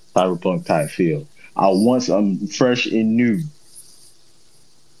Cyberpunk type feel. I want something fresh and new.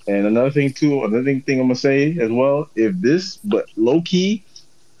 And another thing I'm gonna say as well, if this shit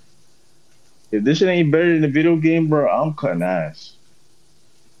ain't better than the video game, bro, I'm cutting ass.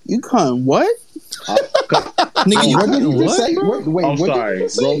 You cutting what? Nigga, you cutting what? Wait, I'm sorry.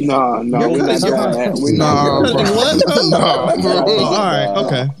 No, we're not doing that. No, bro. All right,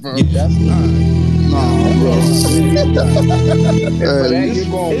 okay.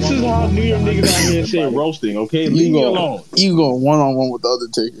 This is how New York niggas out here say roasting, okay? Leave me alone. You go one-on-one with the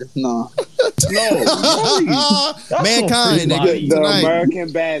Undertaker. No. Mankind, nigga. The American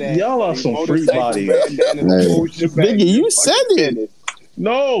badass. Y'all are some freak bodies. Nigga, you said it.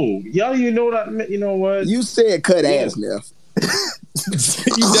 No. Y'all you know that, you know what? You said cut ass, Neff. You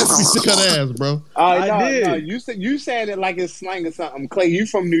definitely said cut ass, bro. I did. No, you said it like it's slang or something. Clay, you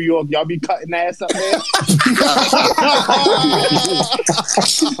from New York. Y'all be cutting ass up there?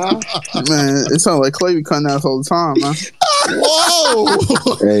 Man, it sounds like Clay be cutting ass all the time, man.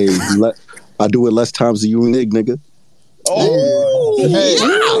 Whoa. Hey, I do it less times than you and Nick, nigga.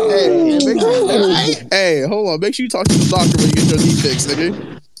 Hey, hold on. Make sure you talk to the doctor when you get your knee fixed, nigga.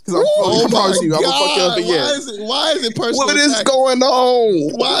 Because I promise you, I'm gonna fuck you up again. Why is it personal? What is going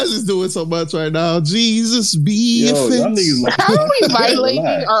on? Why is this doing so much right now? Jesus be offense. How are we violating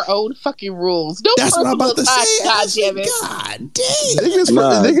our own fucking rules? No, that's what I'm about to say. God damn it! God damn.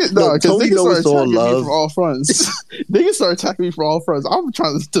 Niggas Tony knows it's all love. Me from all fronts. Niggas start attacking me from all fronts. I'm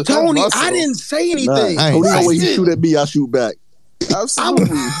trying to Tony, I didn't say anything. Tony, know when you shoot at me, I shoot back.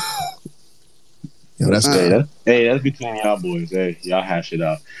 Absolutely. Yo, that's good. Hey, that's between y'all boys. Hey, y'all hash it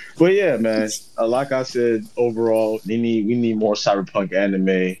out. But yeah, man. Like I said, overall, we need more cyberpunk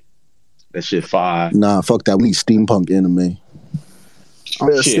anime. That shit fire. Nah, fuck that. We need steampunk anime.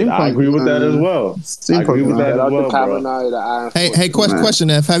 Shit, I agree with that as well. I agree with that as well, bro. Hey, question,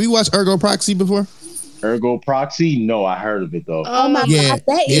 F. Have you watched Ergo Proxy before? Ergo Proxy? No, I heard of it though. Oh my god,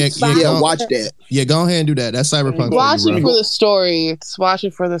 that is fire. Yeah, watch that. Yeah, go ahead and do that. That's cyberpunk. Watch it for the story. Just watch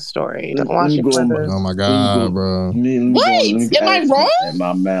it for the story. Don't watch it for the. Oh my god, bro. Wait, am I wrong? At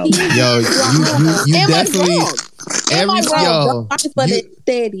my mouth. Yo, you definitely. Am I wrong? Watch it for the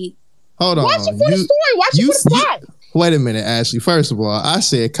steady. Hold on. Watch it for the story. Watch it for the plot. Wait a minute, Ashley. First of all, I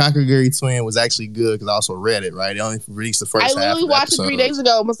said Kakaguri Twin was actually good because I also read it, right? They only released the first half. I literally watched it 3 days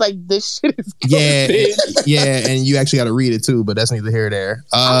ago and was like, this shit is good. Yeah, and you actually got to read it too, but that's neither here nor there.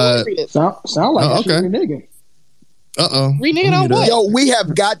 Sound like a nigga. Reneging on what? Yo, we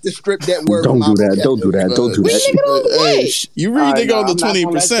have got to strip that word. Don't do that. Don't do that. Don't do that. Reneging on what? You reneging on the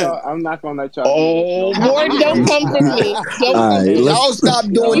 20%. I'm not gonna let y'all. Oh, Lord, don't come for me. Y'all stop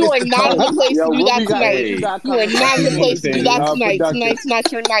doing You this. are not in the place to do that tonight. You are not in the place to do that tonight. Tonight's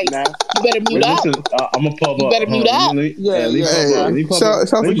not your night. You better mute up. I'm gonna pub up. You better mute up.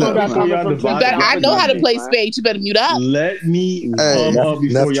 I know how to play spades. You better mute up. Let me pub up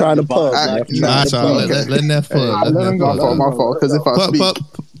before trying to pub. Let Neff pub. My fault. Because if I speak,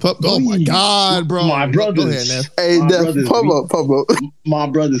 oh my god, bro! My brothers. Hey, pub up. My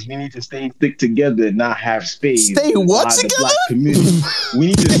brothers, we need to stick together and not have spades. Stay what together? The black community. We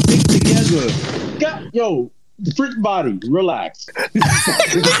need to stick together. Yo, freak body, relax. I'm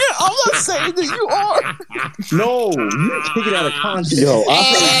not saying that you are. No, you take it out of context. Yo,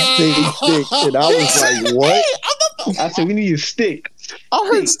 I said stick, and I was like, what? I said we need to stick. I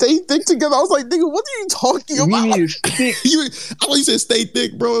heard stay thick together. I was like, nigga, what are you talking about? We need to stick. I thought you said stay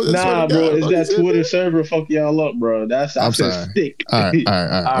thick, bro. Nah, bro, it's that Twitter server fuck y'all up, bro. I'm sorry. Stick. All right.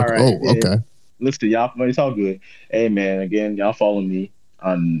 Oh, okay. Listen, y'all, it's all good. Hey, man, again, y'all follow me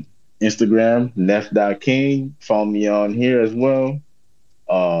on Instagram, Neff.King. Follow me on here as well.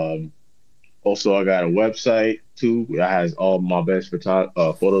 Also, I got a website too. That has all my best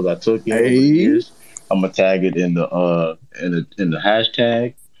photos I took in over the years. I'm gonna tag it in the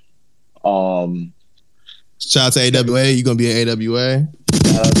hashtag. Shout out to AWA. You gonna be an AWA?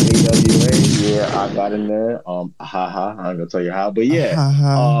 Shout out to AWA. Yeah, I got in there. I ain't gonna tell you how, but yeah.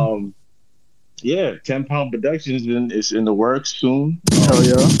 Yeah, 10 Pound Productions is in the works soon. Hell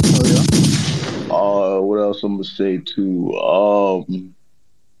yeah. What else I'm gonna say too?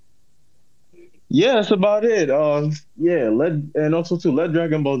 Yeah, that's about it. Let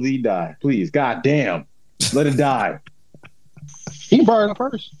Dragon Ball Z die, please. God damn, let it die. He burned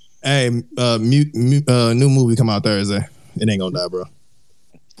first. Hey, new movie come out Thursday. It ain't gonna die, bro.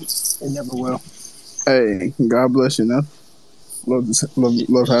 It never will. Hey, God bless you, now. Love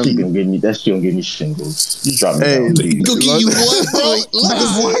having me. That shit gonna give me shingles. You drop me down. Go give you what, bro?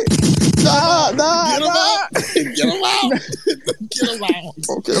 Nah. Get him out.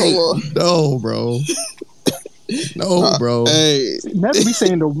 Okay, hold on. No, bro. No, bro. Hey, Never be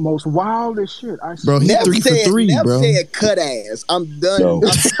saying the most wildest shit. I bro, he 3 for 3, bro. Said cut ass. I'm done. I'm done.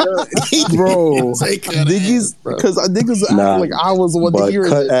 Bro, niggas, because I think it's like I was the one to hear it.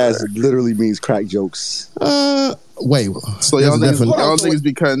 Cut ass literally means crack jokes. Wait. So y'all niggas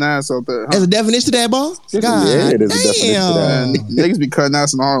be cutting ass out there. There's a definition to that, ball? God, yeah, there's a definition to that. Niggas be cutting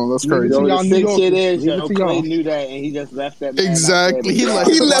ass in Harlem. That's crazy. Y'all sick shit is, Clay knew that, and he just left that man. Exactly. He left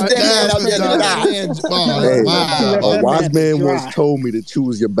that man out there. A wise man once told me to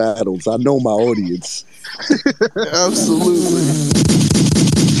choose your battles. I know my audience. Absolutely.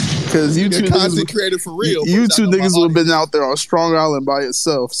 Because you two content creator for real. You two niggas would have been out there on Strong Island by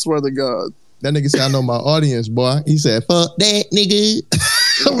yourself. Swear to God. That nigga said, I know my audience, boy. He said, fuck that, nigga.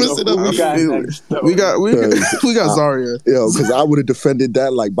 We got Zarya. Yo, because I would have defended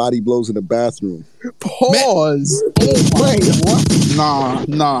that like body blows in the bathroom. Pause. Wait, what? Nah.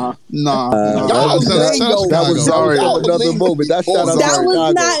 That was Zarya. Another moment. That shout out That to was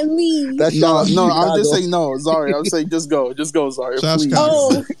Chicago. not me. That shout No, out to I'm just Chicago. saying no, Zarya. I'm saying just go, Zarya. Please.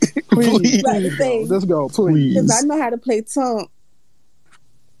 Oh, Please. Let's go, please. because I know how to play tonk.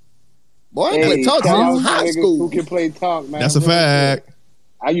 Boy, I play talk since high school. Who can play talk, man? That's a fact.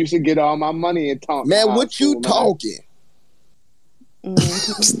 I used to get all my money in talk. Man, what you talking?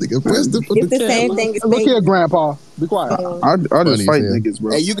 This nigga Preston for It's the same thing as Look here, Grandpa. Be quiet. I just fight niggas,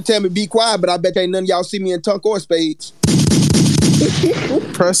 bro. Hey, you can tell me be quiet, but I bet ain't none of y'all see me in tunk or spades.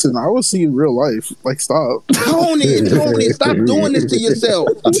 Preston, I will see you in real life. Like, stop. Tony, stop doing this to yourself.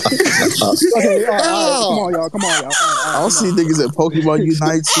 Okay, come on, y'all. I'll see niggas at Pokemon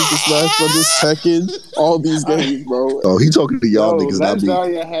Unite, Super Smash Brothers, Tekken, all these games, bro. Oh, he talking to y'all niggas, not me.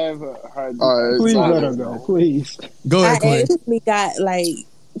 Zarya have her. Please let her go, please. Go ahead, I Quinn. actually got like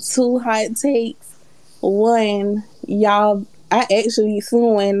 2 hot takes. One, y'all, I actually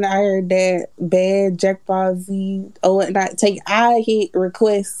soon when I heard that bad Jack Ball Z not take, I hit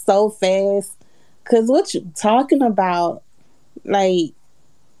request so fast. Cause what you talking about? Like,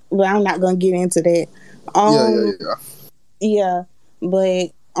 well, I'm not gonna get into that. Yeah,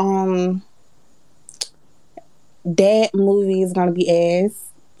 but that movie is gonna be ass.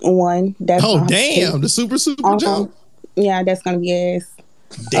 One, that's damn, the super jump. Yeah, that's gonna be ass.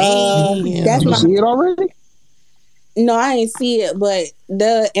 Damn, that's you see it already? No, I ain't see it, but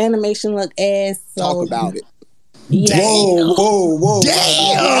the animation look ass. So. Talk about it. Yeah. Whoa.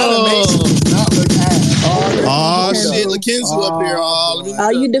 Oh shit, LaKenzu up here.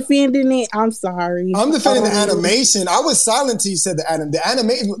 Are you defending it? I'm sorry. I'm defending the animation. I was silent till you said the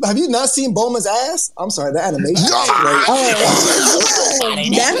animation. Have you not seen Bulma's ass? I'm sorry, the animation.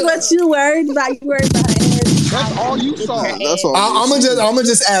 That's what you worried about. You worried about ass. That's all you saw. That's all. I'ma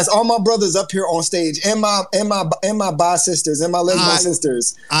just ask all my brothers up here on stage and my bi sisters and my lesbian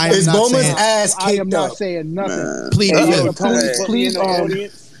sisters. Is Bulma's ass caked up? I am not saying nothing. Please, Please,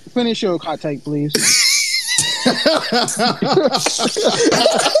 finish your hot take, please.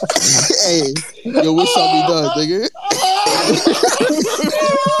 Hey, yo, what shall be done, nigga?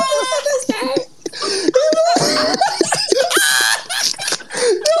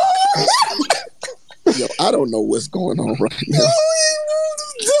 Yo, I don't know what's going on right now.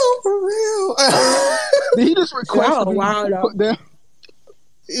 For real. Did he just request put down?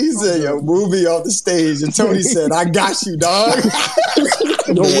 He said, yo, move me off the stage. And Tony said, I got you, dog.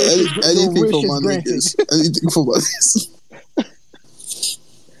 Anything for my niggas. Anything for my niggas.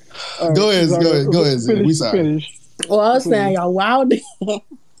 Go ahead. We sorry. Well, I was saying y'all wild.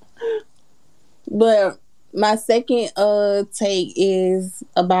 But my second take is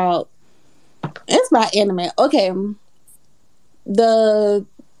about anime. Okay.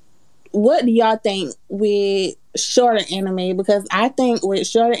 What do y'all think with shorter anime? Because I think with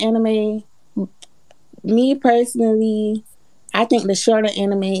shorter anime, me personally, I think the shorter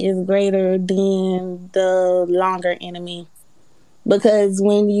anime is greater than the longer anime. Because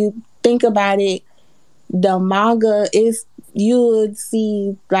when you think about it, the manga is, you would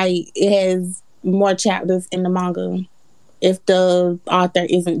see like it has more chapters in the manga if the author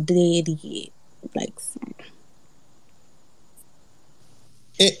isn't dead yet. Like,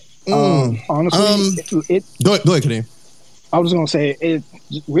 honestly, go ahead, Kadeem. I was gonna say it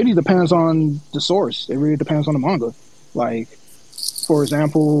really depends on the source. It really depends on the manga. Like, for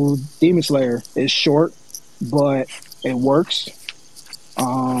example, Demon Slayer is short, but it works.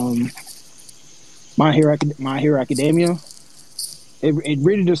 My Hero Academia. It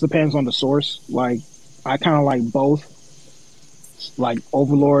really just depends on the source. Like, I kind of like both. Like,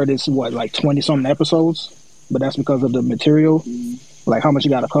 Overlord is like 20-something episodes, but that's because of the material, like how much you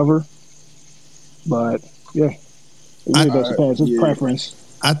got to cover. But yeah, it really does depend. It's preference.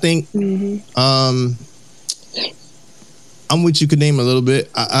 I think I'm with you, Kadeem, a little bit.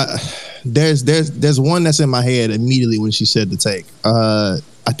 There's one that's in my head immediately when she said the take. I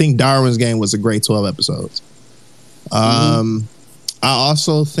think Darwin's Game was a great 12 episodes. I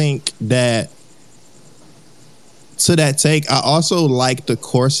also think that, to that take, I also like the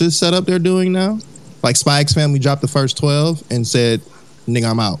courses setup they're doing now. Like, Spy X Family dropped the first 12 and said, nigga,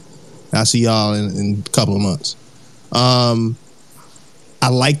 I'm out. I'll see y'all in a couple of months. I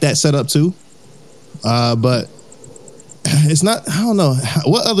like that setup too. But it's not, I don't know.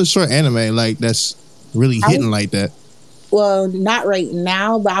 What other short anime like that's really hitting like that? Well, not right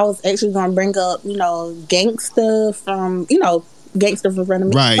now, but I was actually going to bring up, Gangsta from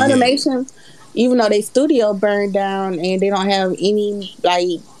Funimation. Yeah. Even though their studio burned down and they don't have any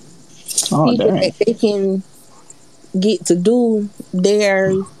people that they can get to do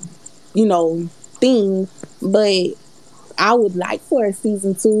their, thing. But I would like for a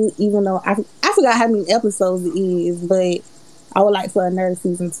season 2, even though I forgot how many episodes it is, but I would like for another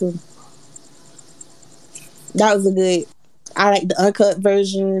season 2. That was I like the uncut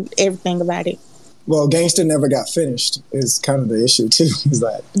version, everything about it. Well, Gangsta never got finished is kind of the issue too. It's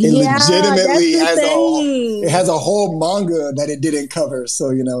like it legitimately has a whole manga that it didn't cover. So,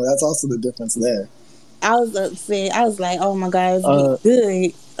 that's also the difference there. I was upset. I was like, oh my God, it's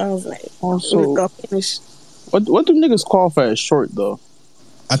good. I was like, also, go finish. What do niggas qualify as short though?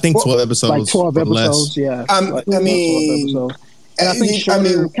 I think 12 episodes. Like 12 episodes, yeah. I mean, 12 episodes. And I think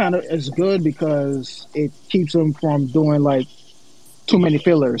shorter kind of is good because it keeps them from doing like too many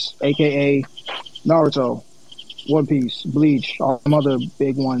fillers, aka Naruto, One Piece, Bleach, all some other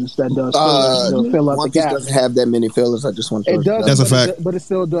big ones that does fillers to fill up One the gap. Piece doesn't have that many fillers. I just want to. It does. That's a fact. But it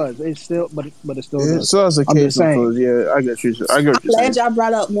still does. It still does. It still has a case of fillers. Yeah, I get you. I'm glad y'all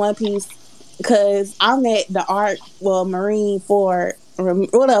brought up One Piece because I'm at the Marine for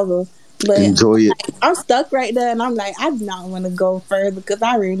whatever. But enjoy it. I'm stuck right there, and I'm like, I do not want to go further because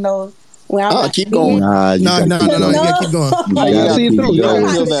I already know where I'm. Keep going. No. You gotta keep going. You gotta see it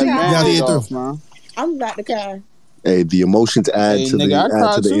through. I'm about to cry. Hey, the emotions add to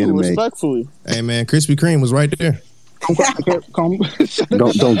the anime. Respectfully. Hey man, Krispy Kreme was right there. Don't do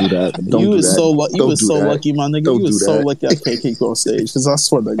that. You was so lucky, my nigga. You was so lucky I can't kick on stage because I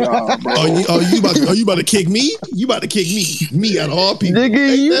swear to God, bro. You about to kick me? You about to kick me out of all people?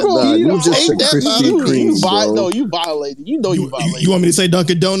 Nigga, you just a Krispy Kreme, bro. No, you violated. You violated. You want me to say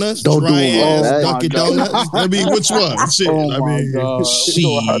Dunkin' Donuts? Don't do it. Dunkin' Donuts. I mean, which one? Shit. God. Shit. You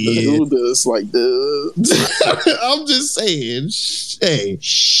know how to do this like this. I'm just saying. Hey,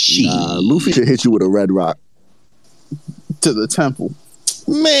 shit. Luffy should hit you with a red rock. To the temple.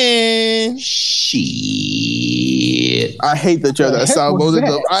 Man, shit. I hate that you're that sound mode.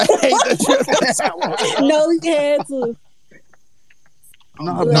 I hate that you're that sound mode. No, we had to.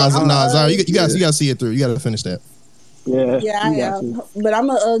 Nah, Zara, you gotta see it through. You gotta finish that. Yeah, I am. But I'm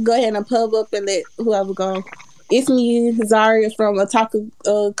gonna go ahead and pub up and let whoever go. It's me, Zaria from Otaku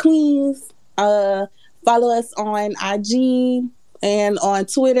Queens. Follow us on IG and on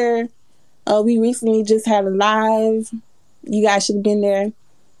Twitter. We recently just had a live. You guys should have been there.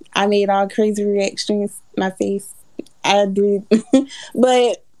 I made all crazy reactions. My face. I did.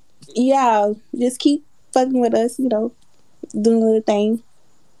 But yeah, just keep fucking with us, doing a little thing.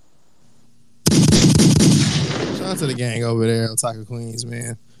 Shout out to the gang over there on Otaku Queens,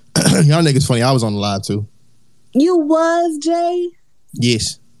 man. Y'all niggas funny. I was on the live too. You was, Jay?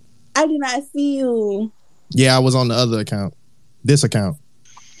 Yes. I did not see you. Yeah, I was on the other account. This account.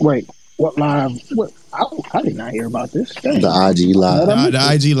 Wait, what live? What? I did not hear about this. Dang. The IG live.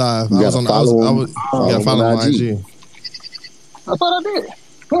 The IG live. You gotta follow him. You gotta follow my IG. I thought I did.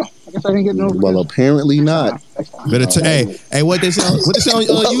 Huh, I guess I didn't get no. Well, apparently not. Better hey, what they say on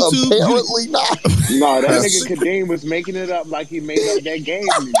YouTube? Apparently not. No, that nigga Kadeem was making it up like he made up that game.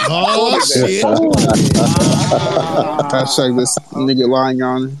 Oh shit! Hashtag this nigga lying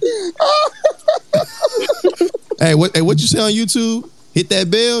on. Hey, what you say on YouTube? Hit that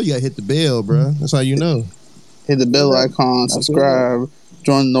bell. You gotta hit the bell, bro. That's how you know. Hit the bell icon, subscribe,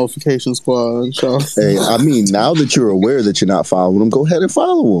 join the notification squad. So. Hey, I mean, now that you're aware that you're not following them, go ahead and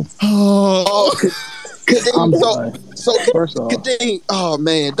follow them. Kadeem, oh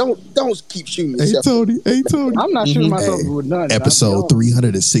man, don't keep shooting yourself. Hey Tony. I'm not shooting myself with nothing. Episode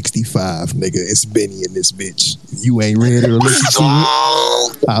 365, nigga. It's Benny in this bitch. You ain't ready to listen to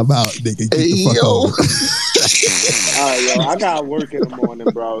it? How about, nigga? Get the fuck over. All right, yo, I got work in the morning,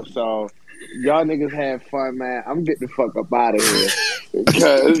 bro. So y'all niggas have fun, man. I'm getting the fuck up out of here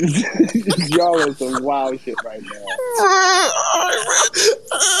because y'all are some wild shit right now.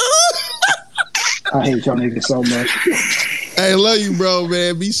 I hate y'all niggas so much. Hey, love you, bro,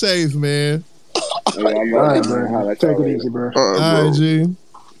 man. Be safe, man. Yeah, all right, bro. Take it easy, bro. All right, G.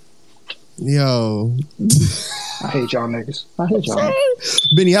 Yo. I hate y'all niggas.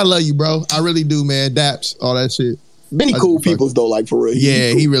 Benny, I love you, bro. I really do, man. Daps, all that shit. Benny cool peoples though, like for real.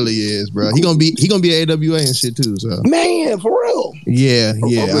 Yeah, he really is, bro. He gonna be AWA and shit too. So man, for real. Yeah.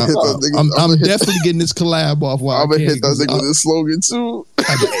 I'm definitely getting this collab off. I'm gonna hit that nigga with this slogan too.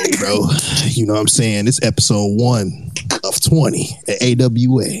 Hey, bro, you know what I'm saying? This episode 1 of 20 at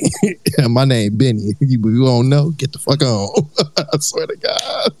AWA. My name Benny. You don't know? Get the fuck on. I swear to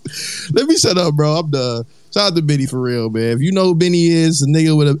God. Let me shut up, bro. I'm done. Shout out to Benny for real, man. If you know who Benny is, a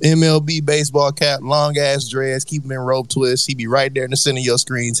nigga with an MLB baseball cap, long ass dreads, keep him in rope twists. He be right there in the center of your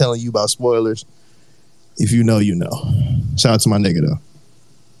screen telling you about spoilers. If you know, you know. Shout out to my nigga though.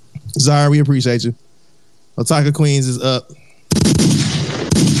 Zara, we appreciate you. Otaka Queens is up.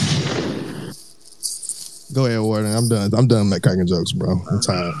 Go ahead, Warden. I'm done cracking jokes, bro. I'm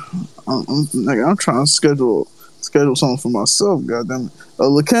tired. I'm trying to schedule something for myself, goddamn.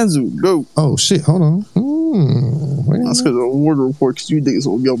 Lakenzu, go. Oh shit, hold on. I'm schedule a water report because you niggas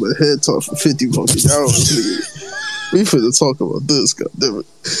will be on my head talk for 50 fucking hours, nigga. We finna talk about this, goddammit.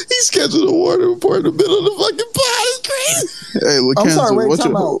 He scheduled a water report in the middle of the fucking pod. It's crazy. Hey, Lakenzu,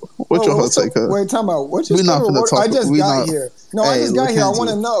 what's your hot take? Wait, time out. What's your schedule? I just got here. No, I just got here. I want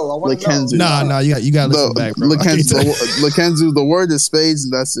to know. Nah, you gotta listen back, bro. Lakenzu, the word is spades,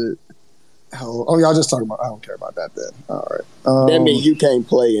 and that's it. Oh, y'all just talking about. I don't care about that then. All right. That means you can't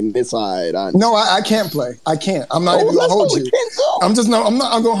play in this side. No, I can't play. I can't. I'm not even gonna hold you. I'm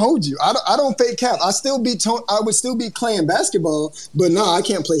not gonna hold you. I don't fake cap. I would still be playing basketball, but no, I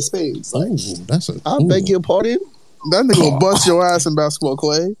can't play spades. Like, I beg your pardon. That nigga will bust your ass in basketball,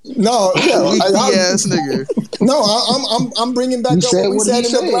 Clay. No, ass nigga. No, I'm bringing back up what we said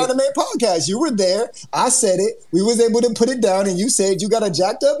in the Anime podcast. You were there. I said it. We was able to put it down, and you said you got a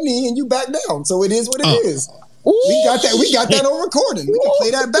jacked up knee and you backed down. So it is what it is. We got that. We got that on recording. We can play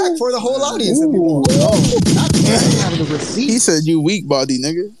that back for the whole audience if you want. He said you weak body,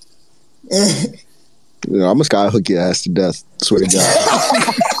 nigga. Yeah, I'm gonna skyhook your ass to death. Swear to God.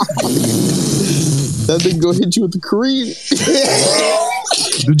 That nigga go hit you with the Kareem.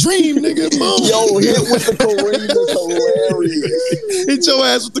 The dream, nigga. Boom. Yo, hit with the Kareem is hilarious. Hit your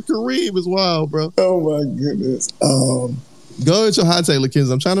ass with the Kareem is wild, bro. Oh my goodness. Go with your hot take,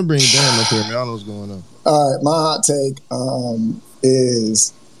 Lakenzu. I'm trying to bring Dan up here, man. I don't know what's going on. All right, my hot take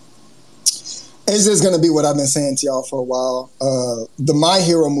is it's just gonna be what I've been saying to y'all for a while. The My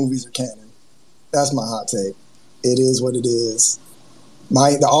Hero movies are canon. That's my hot take. It is what it is.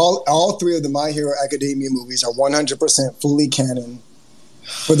 All three of the My Hero Academia movies are 100% fully canon.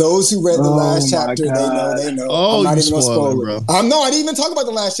 For those who read the last chapter, they know. Oh, I'm not even gonna spoil it, bro. I didn't even talk about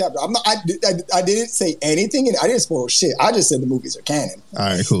the last chapter. I didn't say anything, and I didn't spoil shit. I just said the movies are canon. All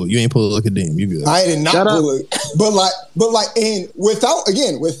right, cool. You ain't pull a Academia. You good? I did not pull it, and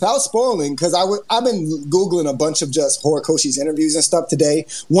without spoiling, because I've been googling a bunch of just Horikoshi's interviews and stuff today.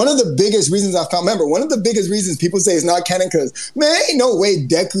 One of the biggest reasons one of the biggest reasons people say it's not canon, because man, ain't no way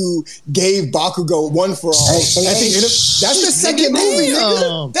Deku gave Bakugo one for all. That's the second movie, nigga.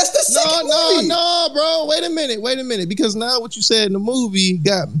 That's the second movie. No, bro. Wait a minute. Because now what you said in the movie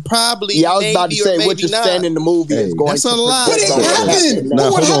got probably. Yeah, I was about to say what you're saying in the movie is going. That's a lie. But it happened.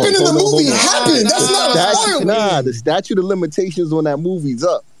 But what happened in the movie happened. That's not a spoiler. The statute of limitations on that movie's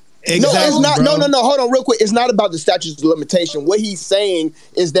up. Exactly, no, it's not. bro. No. Hold on, real quick. It's not about the statute of limitation. What he's saying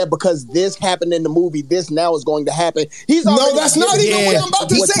is that because this happened in the movie, this now is going to happen. No, that's not even what I'm about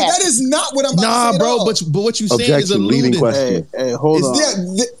to say. That is not what I'm about to say. Nah, bro. But what you saying is Objection, leading alluding. question. Hey, hold on.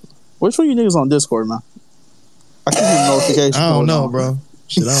 Yeah, Which one you niggas on Discord, man? I can't hear notifications. I don't know, bro.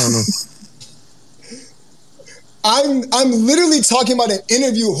 Shit, I don't know. I'm literally talking about an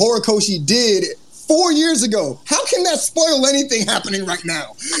interview Horikoshi did 4 years ago. How can that spoil anything happening right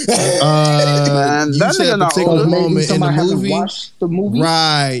now? Man, You that said nigga a not particular old. moment in the Somebody haven't movie. watched the movie.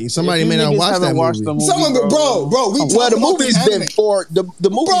 Right. Somebody If may you not niggas watch haven't that watched movie. the movie, Someone, bro, we Well, talk the about movie's the been anime. for the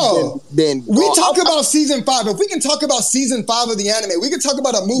movie's been. We talk about season 5. If we can talk about season 5 of the anime, we can talk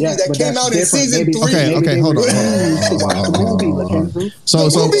about a movie that but came that's out in different. season Maybe- 3. Okay, hold on. To watch the movie, Mackenzie. So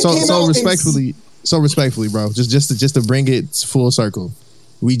The movie came out respectfully, bro. Just to bring it full circle.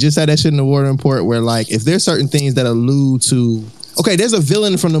 We just had that shit in the Water Report where, like, if there's certain things that allude to, okay, there's a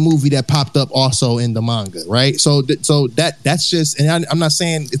villain from the movie that popped up also in the manga, right? So that's just, and I'm not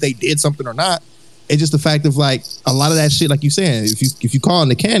saying if they did something or not. It's just the fact of, like, a lot of that shit, like you saying, if you call in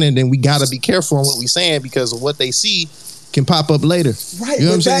the canon, then we gotta be careful on what we saying because of what they see can pop up later. Right, You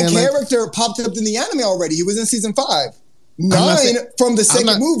know but what I'm that saying? character popped up in the anime already. He was in season 5. not 9 saying- from the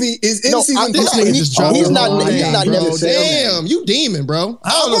second movie is in season 5. This nigga just dropped he's the not- line, he's not bro. necessarily- Damn, you demon, bro.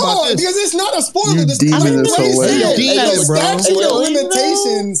 I don't know about this. Because it's not a spoiler. You The demon is hilarious. the bro. statute of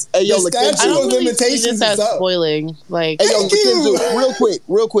limitations. Hey, yo, The Mackenzie. statute I don't of really see limitations this as is up. spoiling. Like, Hey, yo, Thank you. Mackenzie,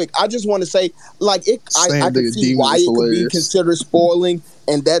 real quick. I just want to say, like, I Saying can nigga see demon why is it could be hilarious. considered spoiling,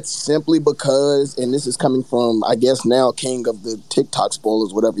 and that's simply because, and this is coming from, I guess now, king of the TikTok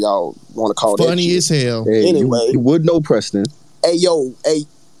spoilers, whatever y'all want to call that. Funny shit. as hell. Hey, Anyway. you would know, Preston. Hey, you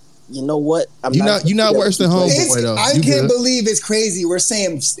know what? You're not worse than Homeboy, though. I You can't good. believe it's crazy. We're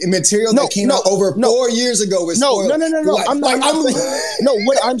saying material that came out over 4 years ago is No. spoiled.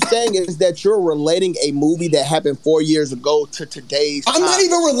 What I'm saying is that you're relating a movie that happened 4 years ago to today's. I'm not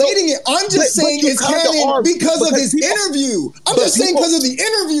even relating it. I'm just saying you it's kinda canon are, because of because his people- interview. I'm but just saying people- because of the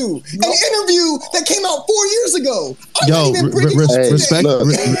interview. An interview that came out 4 years ago. I'm not Yo, even bringing up today.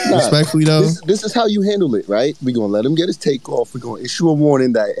 respectfully though. This is how you handle it, right? We're gonna let him get his take off. We're gonna issue a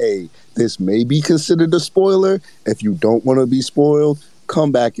warning that, hey, this may be considered a spoiler. If you don't want to be spoiled,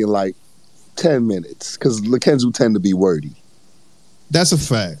 come back in like 10 minutes because Mackenzie will tend to be wordy. That's a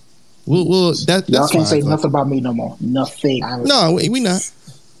fact. We'll Y'all that's can't fine, say though. nothing about me no more. Nothing. No, we not.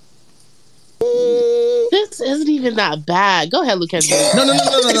 this isn't even that bad. Go ahead, Lucas. No.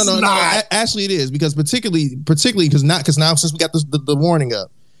 Actually, it is because particularly because now since we got the warning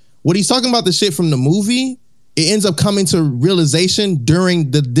up, what he's talking about the shit from the movie, it ends up coming to realization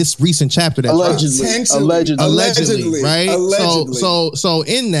during this recent chapter that Allegedly, right? Allegedly. So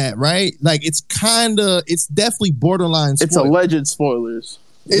in that, right? Like it's definitely borderline. It's alleged spoilers.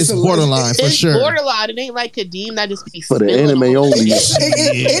 It's borderline for It's sure. borderline. It ain't like Kadeem that just be For the spilling anime all only, For the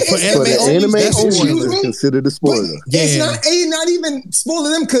anime that's only excuse is me? considered a spoiler. It's not even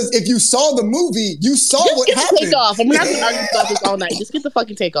spoiling them because if you saw the movie, you saw Just what get the happened. take off. I'm not gonna argue about this all night. Just get the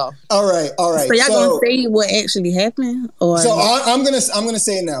fucking take off. All right. So y'all gonna say what actually happened, or So I'm gonna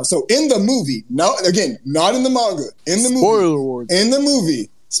say it now. So in the movie, not in the manga, in the movie,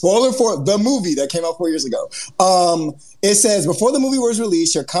 spoiler for the movie that came out 4 years ago. It says before the movie was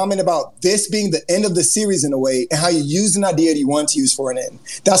released, your comment about this being the end of the series in a way, and how you used an idea that you wanted to use for an end.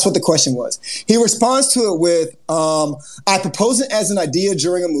 That's what the question was. He responds to it with, "I proposed it as an idea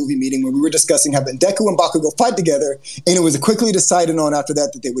during a movie meeting when we were discussing having Deku and Bakugo fight together, and it was quickly decided on after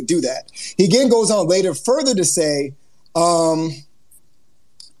that they would do that." He again goes on later further to say, I'm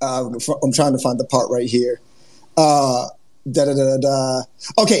trying to find the part right here.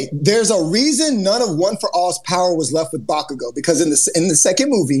 Okay, there's a reason none of One for All's power was left with Bakugo, because in the second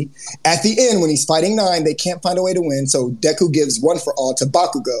movie, at the end when he's fighting Nine, they can't find a way to win, so Deku gives One for All to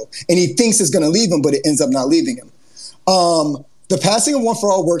Bakugo, and he thinks it's going to leave him, but it ends up not leaving him. The passing of One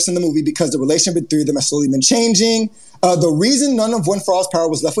for All works in the movie because the relationship between them has slowly been changing. The reason none of One for All's power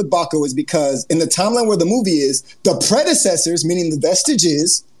was left with Bakugo is because in the timeline where the movie is, the predecessors, meaning the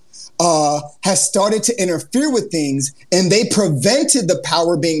Vestiges, has started to interfere with things, and they prevented the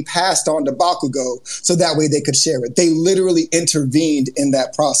power being passed on to Bakugo so that way they could share it. They literally intervened in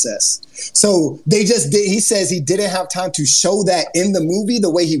that process. So they just did. He says he didn't have time to show that in the movie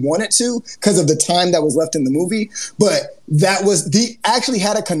the way he wanted to because of the time that was left in the movie. But that was actually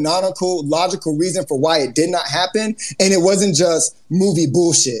had a canonical, logical reason for why it did not happen, and it wasn't just movie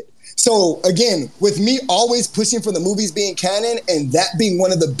bullshit. So again, with me always pushing for the movies being canon and that being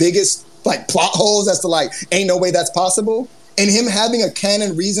one of the biggest like plot holes as to like, ain't no way that's possible, and him having a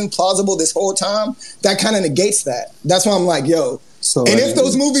canon reason plausible this whole time, that kind of negates that. That's why I'm like, yo, And if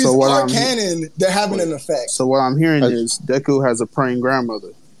those movies are canon, they're having an effect. So what I'm hearing is Deku has a praying grandmother.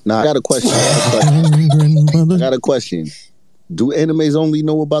 Now I got a question. I got a question. Do animes only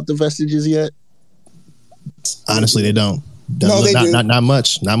know about the vestiges yet? Honestly, they don't. No, they do. Not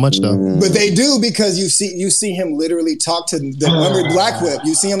much. Not much though. But they do, because you see him literally talk to remember Black Whip.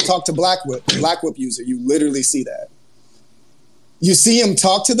 You see him talk to Black Whip user. You literally see that. You see him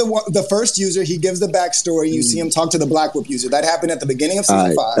talk to the first user. He gives the backstory. You see him talk to the Black Whip user. That happened at the beginning of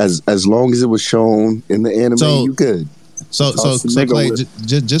season 5. As long as it was shown in the anime, you good. So Clay,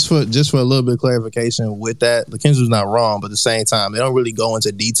 just for a little bit of clarification with that, Lakenzu's not wrong, but at the same time, they don't really go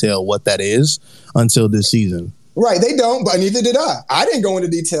into detail what that is until this season. Right, they don't, but neither did I. I didn't go into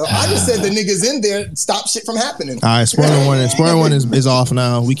detail. I just said the niggas in there stop shit from happening. All right, spoiler one is off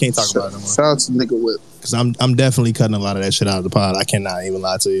now. We can't talk about it anymore. Shout out to Nigga Whip. Because I'm definitely cutting a lot of that shit out of the pod. I cannot even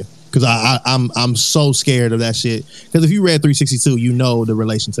lie to you. Because I'm so scared of that shit. Because if you read 362, you know the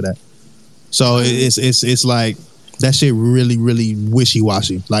relation to that. So it's like that shit really, really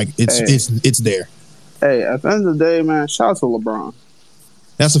wishy-washy. Like it's there. Hey, at the end of the day, man, shout out to LeBron.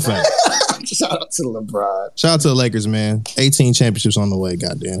 That's a fact. Shout out to LeBron. Shout out to the Lakers, man. 18 championships on the way,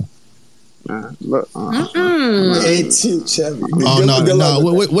 goddamn. Man, look, 18 championships. Oh no!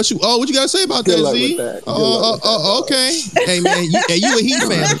 What you gotta say about that, Z? Okay. Hey man, you a Heat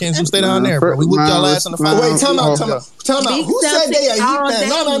fan? Can't you stay down there, bro? We whipped y'all ass in the final. Wait, time out. Who said they a Heat fan?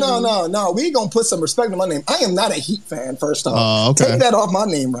 No. We gonna put some respect on my name. I am not a Heat fan. First off, take that off my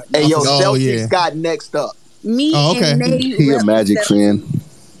name right now. Hey, yo, Celtics got next up. Me and Nate. He a Magic fan.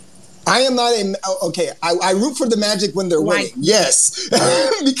 I am not I root for the Magic when they're winning. Yes.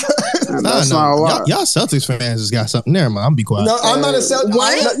 Because that's not a lot. Y'all Celtics fans just got something. Never mind. I'm be quiet. No, I'm not a Celtics.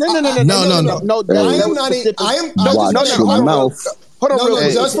 Hold on,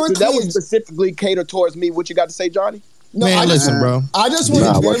 that was specifically catered towards me. What you got to say, Johnny? No, man, listen, bro. I just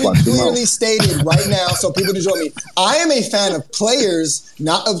want to very clearly stated right now so people can join me. I am a fan of players,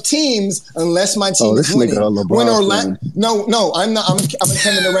 not of teams, unless my team is winning. No, I'm not. I'm a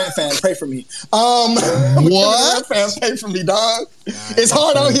Kevin Durant fan. Pray for me. I'm a Kevin Durant fan. Pray for me, dog. It's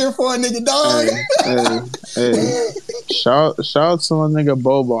hard out here for a nigga, dog. Hey. Shout out to my nigga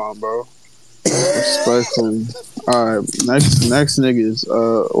Boban, bro. Respectfully. All right, next niggas.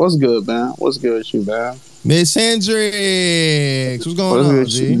 What's good, man? What's good with you, man? Miss Hendrix, what's going on,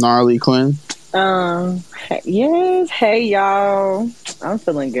 G? Gnarly Quinn. Yes. Hey, y'all. I'm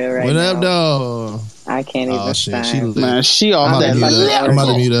feeling good right now. What up, though? I can't even stand. Man, she off that. I'm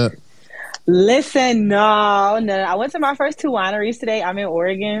about to mute up. Listen, no. I went to my first 2 wineries today. I'm in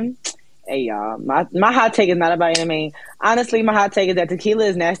Oregon. Hey, y'all. My hot take is not about anime. Honestly, my hot take is that tequila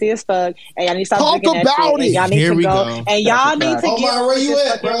is nasty as fuck. And y'all need to stop drinking that shit. And y'all need to go. And y'all need to get over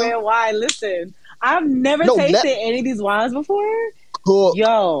this fucking red wine. Listen. I've never tasted any of these wines before. Cool.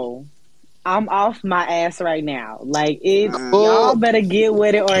 Yo, I'm off my ass right now. Like, y'all better get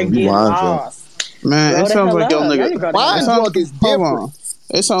with it or get lost. Man, it sounds like your nigga. Wine drunk is different.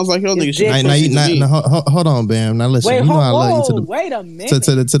 It sounds like your nigga. Hold on, Bam. Now listen, wait, you know I love you wait a minute.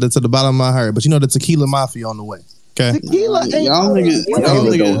 To the bottom of my heart, but you know the tequila mafia on the way. Okay. Tequila ain't y'all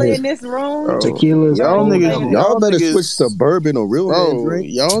niggas in this room. Tequila. Y'all better switch to bourbon or real drink.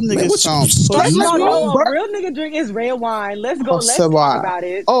 Y'all niggas sound real nigga drink is red wine. Let's go. Let's talk about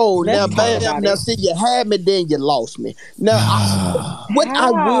it. Oh, now, Bam. Now, see, you had me, then you lost me. Now, what I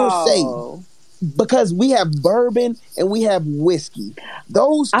will say, because we have bourbon and we have whiskey.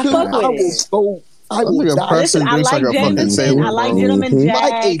 Those two, I will die. Listen, I like Jameson. I like Gentleman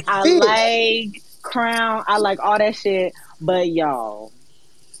Jack. I like Crown. I like all that shit. But y'all,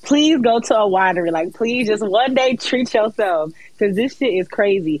 please go to a winery. Like, please just one day treat yourself, because this shit is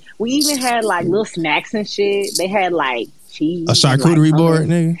crazy. We even had like little snacks and shit. They had like cheese. A charcuterie board,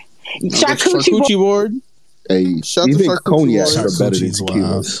 nigga. Charcuterie board. Hey, even cognacs are better than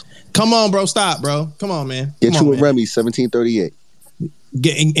tequilas. Come on, bro. Stop, bro. Come on, man. Get you a Remy 1738.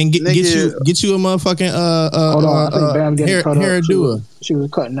 Get you a motherfucking hold on, I think Bam getting cut hairdo. She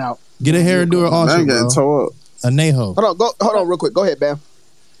was cutting out. Get a hairdo also, bro. Toe up. A Neho. Hold on, real quick. Go ahead, Bam.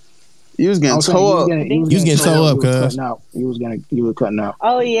 You was getting toe up. You was getting toe up, cuz. You were cutting out.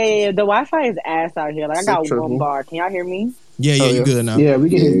 Oh yeah. The Wi-Fi is ass out here. Like, I got one bar. Can y'all hear me? Yeah, you good now. Yeah, we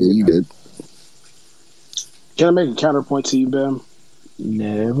can hear you. You good. Can I make a counterpoint to you, Bam?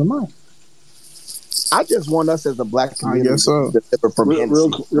 Never mind. I just want us as a black community to differ from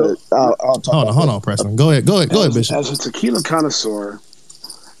Hold on, Preston. Go ahead, Bishop. As a tequila connoisseur,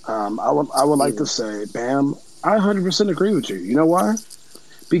 I would like to say, Bam, I 100% agree with you. You know why?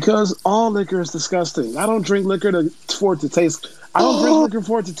 Because all liquor is disgusting. I don't drink liquor for it to taste. I don't drink liquor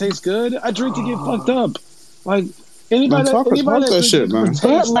for it to taste good. I drink to get fucked up. Like, Anybody talk that that shit, drinks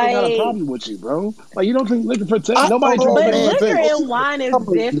man. for taste ain't got a Like- problem with you, bro. Like you don't drink liquor for taste. Nobody But drinks liquor for liquor taste. and wine is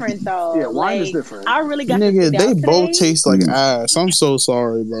different, though. Yeah, wine is Like, different. I really got to Nigga, sit they down both today. taste like ass. I'm so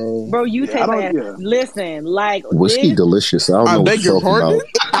sorry, bro. Bro, you Yeah, taste I don't- like yeah. Listen, like Whiskey this, delicious. I don't know I what beg you're your talking pardon?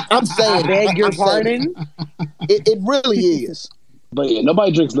 about. I'm I saying, beg your I'm saying pardon. it really is. But yeah,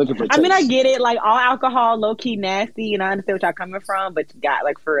 nobody drinks liquor for taste. I mean, I get it. Like, all alcohol, low key nasty, and I understand what y'all coming from. But you got,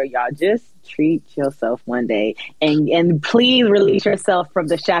 like, for real, y'all, just treat yourself one day, and please release yourself from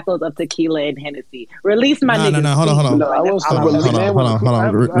the shackles of tequila and Hennessy. Release my niggas. No, hold on. No, I will say, Hold on.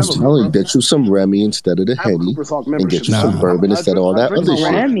 I would get you some Remy instead of the I have a Henny, Cooper's Hawk and get membership. you some bourbon instead of all that other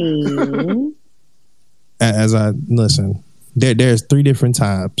shit. Remy. As I listen, there's 3 different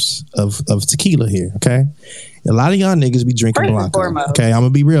types of tequila here. Okay, a lot of y'all niggas be drinking First and Blanco. foremost. Okay, I'm gonna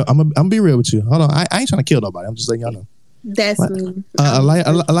be real. I'm gonna be real with you. Hold on, I ain't trying to kill nobody. I'm just letting y'all know. That's me. A lot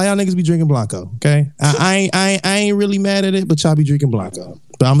of y'all niggas be drinking Blanco. Okay, I ain't really mad at it, but y'all be drinking Blanco.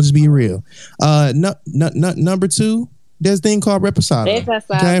 But I'm gonna just be real. Number 2, there's a thing called Reposado.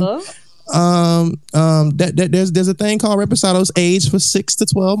 Okay. There's a thing called Reposado. It's aged for 6 to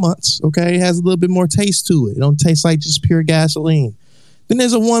 12 months. Okay, it has a little bit more taste to it. It don't taste like just pure gasoline. Then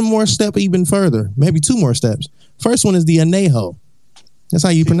there's a one more step even further, maybe 2 more steps. First one is the anejo. That's how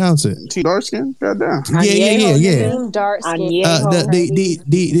you pronounce it. Dark skin? Goddamn. Yeah. Dark skin.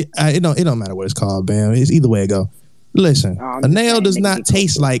 It don't matter what it's called, man. It's either way it go. Listen, anejo does not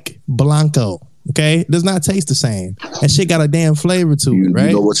taste like Blanco. Okay, it does not taste the same. That shit got a damn flavor to it, right?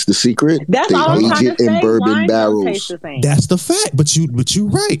 You know what's the secret? That's They all I'm age trying it to in say. bourbon Wine don't barrels. taste the same. That's the fact. But you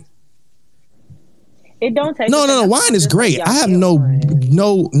right. It don't taste No. the same. Wine is Just great. like I have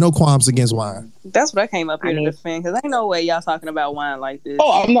y'all no qualms against wine. That's what I came up here to defend because ain't no way y'all talking about wine like this.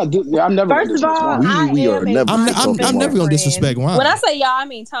 Oh, I'm not. I'm never. First of all, we are never. I'm never gonna disrespect wine. When I say y'all, I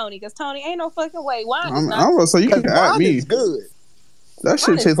mean Tony, because Tony ain't no fucking way. Wine is I not. was say you can add me. It's good. That shit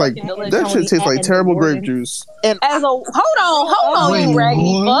Wine is tastes like fucking delicious. that shit tastes like terrible grape juice. And As a hold on, Wait, you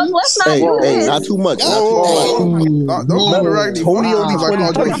raggedy what? fuck. Let's not Hey, do hey, this. not too much. Don't call me raggedy. Tony only Fuck, I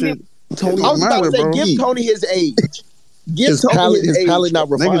called you 20. shit. Tony, I was about to say, bro. give Tony his age. Give His Tony palate, his his age. palate not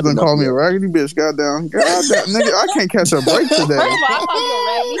refined Niggas done enough call me yet. a raggedy bitch. Goddamn, nigga, I can't catch a break First of today. all, I call you a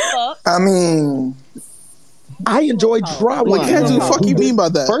raggedy fuck. I mean, I enjoy dry wine. Mackenzie, the fuck you mean by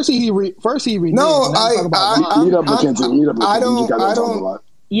that? First he reneged. No, Now he's talking about wine. Meet up, Mackenzie. Meet up, I Mackenzie. You guys don't. talk a lot.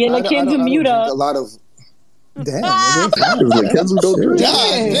 Yeah, Mackenzie, mute A up. lot of. Damn, nigga. Mackenzie don't drink.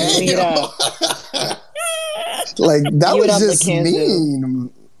 Mute up. Like that Mute was up, just Mackenzie. mean.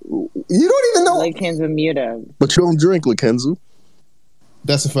 You don't even know. Mackenzie, mute up. But you don't drink, Mackenzie.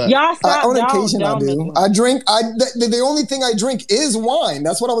 That's a fact. Y'all stop. On don't- occasion, I don't do. make- I drink. The only thing I drink is wine.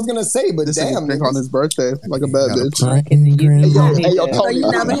 That's what I was gonna say. But This damn, nigga drink on niggas. his birthday like a bad bitch. Hey, yo, So Tony.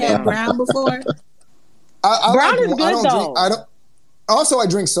 you never had brown before? I Brown like, is good, I don't though. drink. I don't. Also, I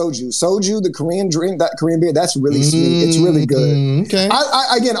drink soju. Soju, the Korean drink, that Korean beer, that's really sweet. It's really good. Okay.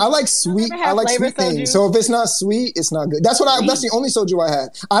 I like sweet. ever had I like flavor sweet things. soju? So if it's not sweet, it's not good. That's the only soju I had.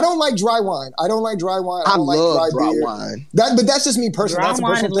 I don't like dry wine. I don't like dry wine. I I don't love like dry beer. wine. But that's just me personally. Dry That's a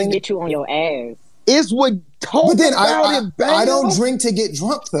wine personal is gonna thing. get you on your ass. It's what talk But then about it, I don't baby. drink to get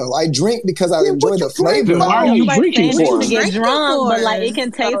drunk though. I drink because I enjoy the flavor. Why are you drinking Saying for? this to get Drinking drunk, but for like it. it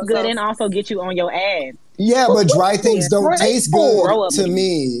can taste good and also get you on your ass. Yeah, but dry things don't Right. taste Grow up good to with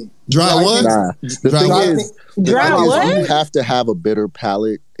me. Dry what? Nah. The Dry thing what? is, the Dry thing is what? you have to have a bitter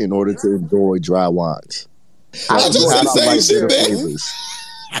palate in order to enjoy dry wines. I You just have said to the like same bitter shit, man. flavors.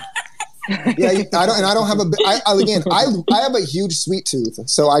 Yeah, I don't have I have a huge sweet tooth,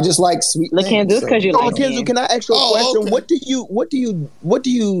 so I just like sweet Look, things. just because you Oh, like Kenzo, it. can I ask you a question? okay. What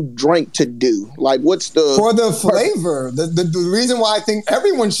do you drink to do? Like, what's the For the flavor, the reason why I think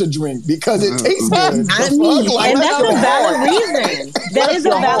everyone should drink because it tastes good. Not The me. fuck? Like, And that's a your valid heart. reason. That is a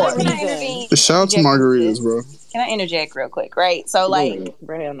valid reason. Shout out to margaritas, bro. Can I interject real quick? Right. So like,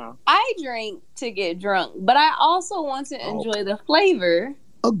 Bro, hell no. I drink to get drunk, but I also want to enjoy the flavor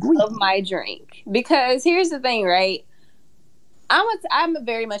of my drink. Because here's the thing, right? I'm a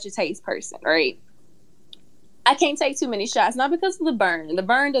very much a taste person, right? I can't take too many shots, not because of the burn. The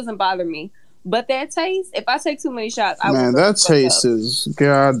burn doesn't bother me, but that taste. If I take too many shots, I will Man, throw that the fuck taste up. is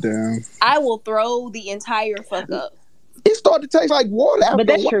goddamn. I will throw the entire fuck up. It started to taste like water. But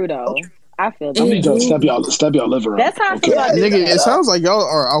that's true though. I feel I mean, that. just step y'all liver up. That's how I feel about this. Nigga, it sounds like y'all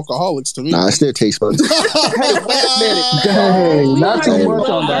are alcoholics to me. Nah, it's their taste buds. Dang, not too much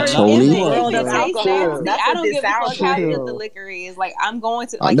on that. Tony? If it That's tastes alcohol. nasty, That's I a don't give a fuck sour how chill. good the liquor is. Like I'm going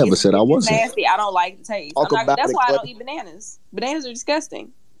to. I Like, never if said I it's wasn't. nasty. I don't like the taste. Talk I'm not, about that's it, why I but- don't eat bananas. Bananas are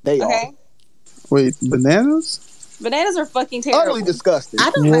disgusting. They Okay. are. Wait, bananas? Bananas are fucking terrible. Utterly disgusting.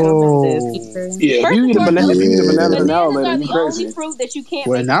 I don't like bananas either. Yeah, if you eat a banana, if you eat a banana an hour Bananas later, are you the crazy. only fruit that you can't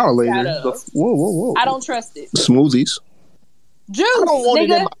Well, make an hour juice later. out of. Whoa. I don't trust it. Smoothies. Juice, I don't want it in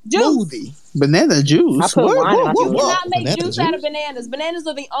nigga. my Juice. smoothie. Banana juice. I put wine in my You juice. cannot make Banana juice out of juice? bananas. Bananas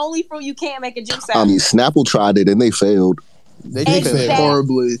are the only fruit you can't make a juice out I of. mean, Snapple tried it and they failed. They Exactly. failed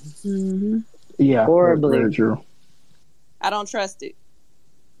horribly. Mm-hmm. Yeah, Horribly. very true. I don't trust it.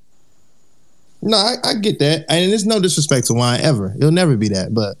 No, I get that. And there's no disrespect to wine ever. It'll never be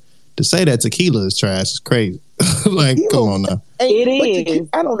that. But to say that tequila is trash is crazy. Like, come on now. It But is.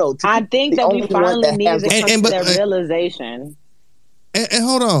 I don't know. I think that we only one finally that need has to the- come to that but- realization. And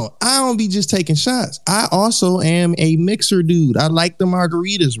hold on, I don't be just taking shots. I also am a mixer dude. I like the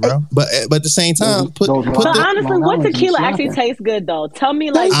margaritas, bro. But at the same time, put So the, honestly, what Long tequila Island actually is tastes good though? Tell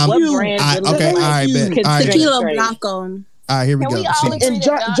me like I'm- what brand okay, all right, bet. can All right, drink Tequila straight. Blanco. all right, here we Can go. we all See, agree And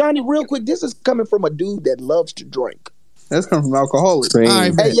Johnny, real quick, this is coming from a dude that loves to drink. That's coming from alcoholics. all right,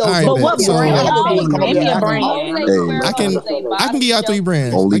 Hey, bet. yo, all right, but bet. what So, brand? Always Always come name up me a with brand. alcohol. I can give y'all 3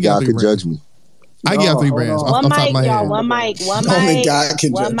 brands. Only I can give y'all God 3 could brands. judge me. I give y'all 3 No, brands hold off One top of mic, my y'all. head. One mic. Only God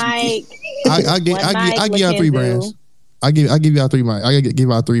can One judge me. mic. I give y'all 3 brands. I give y'all 3 brands. I give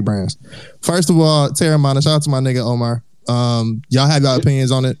y'all 3 brands. First of all, Terramana. Shout out to my nigga Omar. Y'all have y'all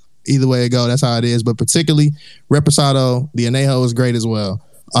opinions on it. Either way it go, that's how it is. But particularly Reposado, the Anejo is great as well.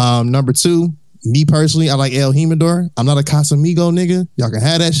 Number 2, me personally, I like El Jimador. I'm not a Casamigo nigga. Y'all can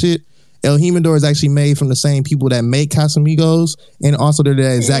have that shit. El Jimador is actually made from the same people that make Casamigos, and also they're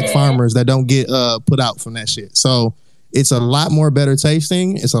the exact farmers that don't get put out from that shit. So it's a lot more better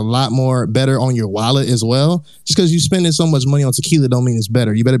tasting. It's a lot more better on your wallet as well. Just because you spending so much money on tequila don't mean it's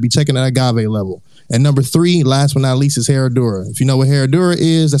better. You better be checking that agave level. And number 3, last but not least, is Herradura. If you know what Herradura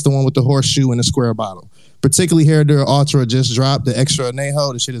is, that's the one with the horseshoe and the square bottle. Particularly Herradura Ultra just dropped the extra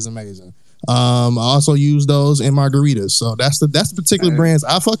anejo. The shit is amazing. I also use those in margaritas. So that's the particular brands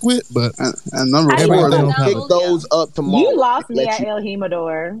I fuck with. But and number Hey, 4, we're they gonna don't pick have those up tomorrow. You lost me Let at you- El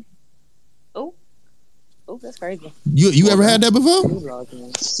Jimador. Oh, that's crazy. you ever had that before?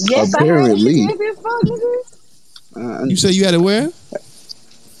 Yes, Apparently. I had it. Fuck, nigga. You said you had it where?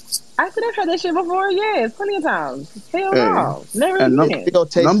 I said I've had that shit before. Yes, plenty of times. Hell Hey. no, never And again.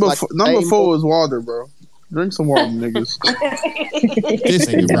 number 4 is water, bro. Drink some water, niggas. This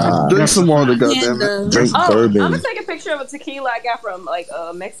nigga, bro. Drink some water, goddammit. Drink I'm bourbon. gonna take a picture of a tequila I got from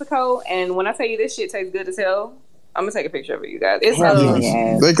Mexico, and when I tell you this shit tastes good as hell, I'm gonna take a picture of it, you guys. It's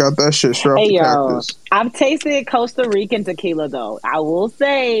They got that shit straight off Hey the yo, cactus. I've tasted Costa Rican tequila though. I will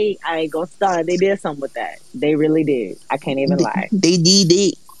say, I ain't gonna start. They did something with that. They really did. I can't even lie. They did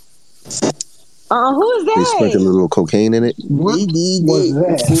it. Who is They that? sprinkled a little cocaine in it. What was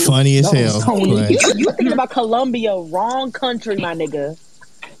that? Funny as That was hell. Tony. Like, You thinking about Colombia? Wrong country, my nigga.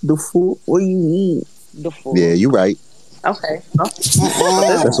 The fool. What you mean? The fool. Yeah, you're right. Okay. That's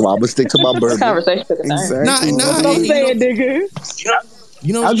why I'm gonna stick to my This bourbon. conversation took a turn. Exactly. That's what I'm saying, nigga.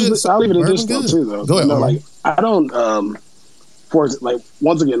 You know I'll what's good? leave it at Bourbon this though good. too though. Go ahead, You know, Omar. like I don't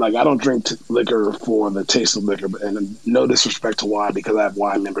once again, like I don't drink liquor for the taste of liquor, and no disrespect to wine because I have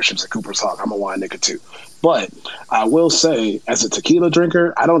wine memberships at Cooper's Hawk. I'm a wine nigga too. But I will say, as a tequila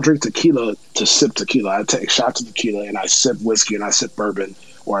drinker, I don't drink tequila to sip tequila. I take shots of tequila and I sip whiskey and I sip bourbon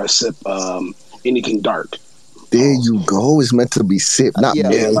or I sip anything dark. There you go. It's meant to be sipped, not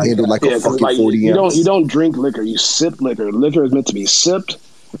manhandled like a 'cause, fucking 40 ounce. You don't drink liquor. You sip liquor. Liquor is meant to be sipped,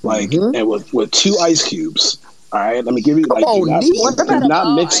 like and with 2 ice cubes. All right, let me give you. Come on, Neat. do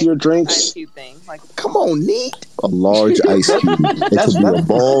not mix your drinks. Come on, Neat. A large ice cube. It could be a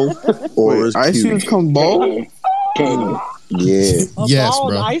ball or a Ice cube. cubes come ball? Yeah. Yes, Bald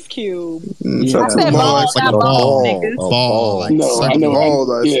bro. ice cube. Yeah. I said ball, Like a not ball, ball. niggas. A ball. Like No, I know.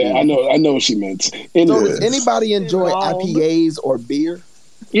 Ball ice Yeah, cube. I know what she meant. So Anyway, does anybody enjoy Bald. IPAs or beer?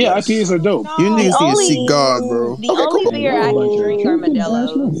 yeah, IPAs are dope. You niggas need to Only- see God, bro. The only beer I can drink are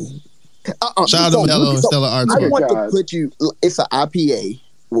Modelo's. Shout out to Modelo and Stella I Artois. want to guys. put you. It's an IPA.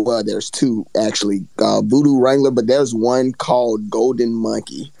 Well, there's 2 actually. Voodoo Wrangler, but there's one called Golden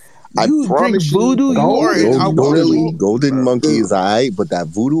Monkey. I You drink promise you, voodoo, you are an alcoholic. Golden Monkey is alright, but that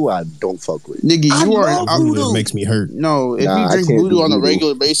voodoo I don't fuck with. Nigga, you are an Voodoo alcoholic. makes me hurt. No, if Nah, you I drink can't voodoo do on a voodoo.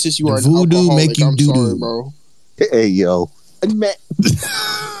 regular basis, you The are an voodoo alcoholic. make you I'm doo-doo. sorry, bro. Hey yo, man.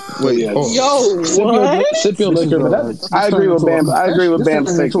 But yeah, Yo, sip your liquor. But that, I agree with Bam. I agree with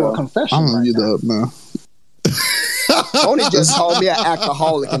Bam's take though. I'm gonna get up, man. Tony just called me an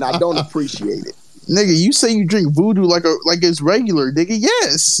alcoholic, and I don't appreciate it. Nigga, you say you drink voodoo like it's regular, nigga.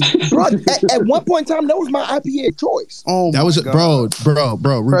 Yes. Bro, at one point in time, that was my IPA choice. Oh, That was my God.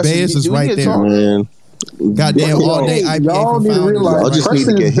 bro. Preston, Rubeus is do we right get there. talk? man. Goddamn all day IPA y'all from need to Founders. realize Y'all Right just need to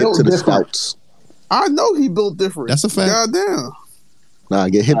Preston get is hit built to the different. stouts. I know he built different. That's a fact. Goddamn. Nah,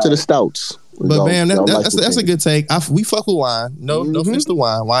 get hip to the stouts. But man, that's a good take. We fuck with wine. No offense to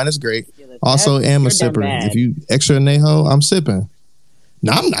wine. Wine is great. Also, am a sipper. If you extra anejo, I'm sipping.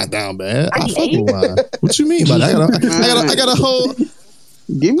 No, I'm not down bad. I fuck with wine. What you mean by that? I got a whole.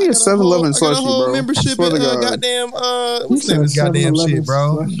 Give me a 7-Eleven slushie, bro. I got a whole membership in goddamn. What's the name of this goddamn shit,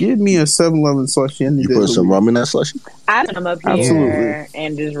 bro? Give me a 7-Eleven slushie. You put some rum in that slushie? I come up here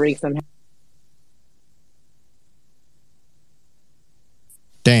and just read some.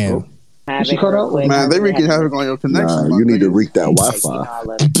 Damn. Man, they wreaking havoc on your connection. Nah, you need to wreak that Wi-Fi.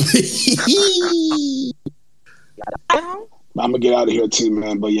 I'm gonna get out of here too,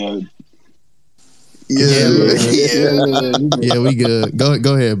 man. But yeah, we good.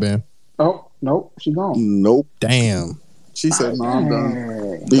 Go ahead, Ben. Oh, nope, she gone. Nope. Damn. She said, "No, I'm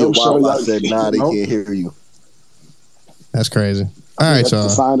done." Wi-Fi said, "Nah, they can't hear you." That's crazy. All right, y'all.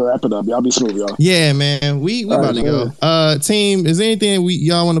 Sign to wrap it up. Y'all be smooth, y'all. Yeah, man. We about to go. Team, is there anything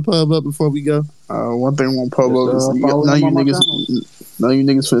y'all want to pub up before we go? One thing I want to pub up is none of you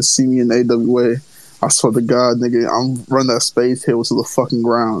niggas finna see me in AWA. I swear to God, nigga, I'm run that space hill to the fucking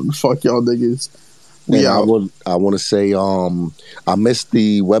ground. Fuck y'all niggas. I want to say, I missed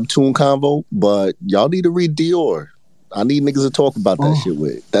the webtoon convo, but y'all need to read Dior. I need niggas to talk about that shit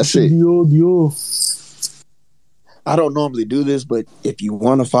with. That's it. Dior. I don't normally do this, but if you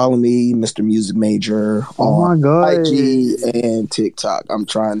want to follow me, Mr. Music Major on IG and TikTok, I'm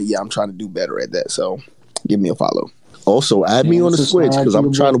trying to do better at that. So give me a follow. Also, add me on the Switch because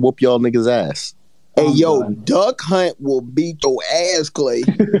I'm trying to whoop y'all niggas' ass. Hey, yo, Duck Hunt will beat your ass, Clay.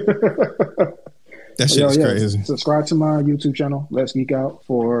 That shit's crazy. Subscribe to my YouTube channel, Let's Geek Out,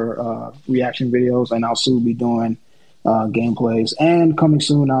 for reaction videos, and I'll soon be doing gameplays. And coming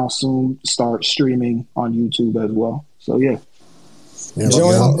soon, I'll soon start streaming on YouTube as well. So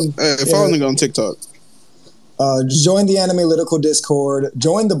follow me on TikTok. Join the Animalytical Discord.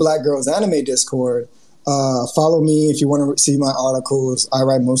 Join the Black Girls Anime Discord. Follow me if you want to see my articles. I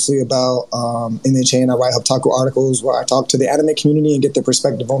write mostly about MHA, and I write Haptaku articles where I talk to the anime community and get their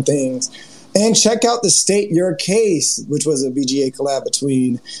perspective on things. And check out the State Your Case, which was a BGA collab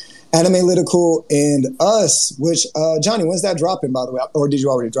between Animalytical and us, which, Johnny, when's that dropping, by the way? Or did you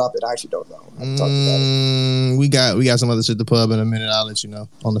already drop it? I actually don't know. We got some other shit to pub in a minute. I'll let you know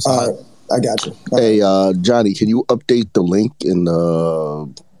on the side. I got you. Hey, Johnny, can you update the link in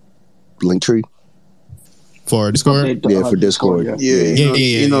the link tree? For Discord? Yeah, for Discord. Yeah,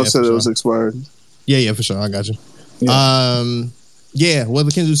 said it was expired. Yeah, for sure. I got you. Yeah. What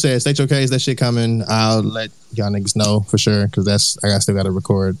Kenzu said, State Your Case, that shit coming. I'll let y'all niggas know for sure, because I still got to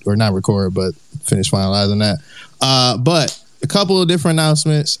record, or not record, but finish finalizing that. But a couple of different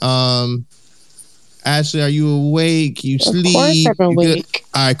announcements. Ashley, are you awake? You sleep? Of course I'm awake.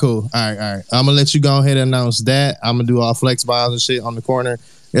 All right, cool. All right. I'm going to let you go ahead and announce that. I'm going to do all flex bombs and shit on the corner.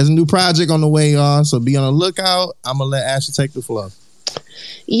 There's a new project on the way, y'all, so be on the lookout. I'm going to let Ashley take the floor.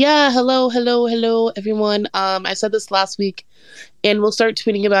 Yeah, hello, everyone. I said this last week, and we'll start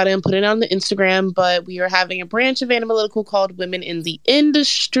tweeting about it and put it on the Instagram, but we are having a branch of Animalytical called Women in the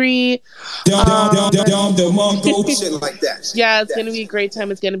Industry. Shit like that. Yeah, it's going to be a great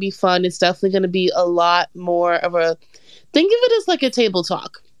time. It's going to be fun. It's definitely going to be a lot more of a... Think of it as like a table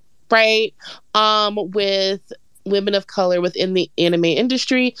talk, right? With women of color within the anime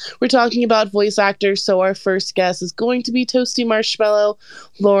industry. We're talking about voice actors, so our first guest is going to be Toasty Marshmallow,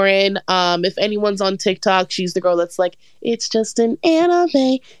 Lauren. If anyone's on TikTok, she's the girl that's like, it's just an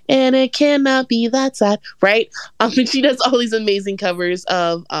anime and it cannot be that sad, right? And she does all these amazing covers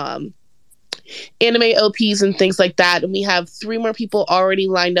of anime OPs and things like that, and we have 3 more people already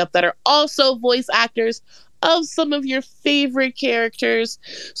lined up that are also voice actors of some of your favorite characters.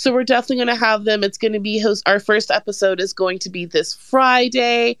 So we're definitely going to have them. It's going to be our first episode is going to be this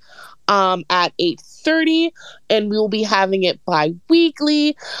Friday at 8:30, and we will be having it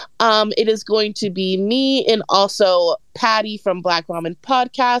bi-weekly. It is going to be me and also Patty from Black Ramen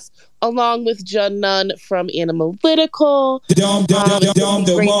Podcast, along with Jun Nunn from Animalytical. So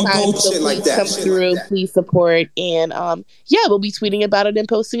please come through, please support, and we'll be tweeting about it and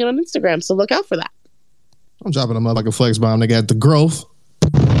posting it on Instagram, so look out for that. I'm dropping them up like a flex bomb. They got the growth.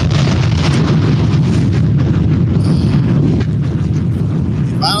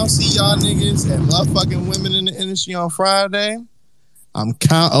 If I don't see y'all niggas and motherfucking women in the industry on Friday, I'm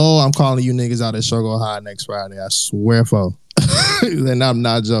calling you niggas out at Shogo High next Friday. I swear for. And I'm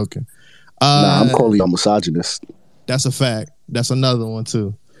not joking. I'm calling you a misogynist. That's a fact. That's another one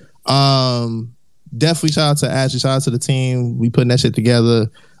too. Definitely shout out to Ashley. Shout out to the team. We putting that shit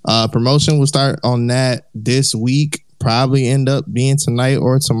together. Promotion will start on that this week, probably end up being tonight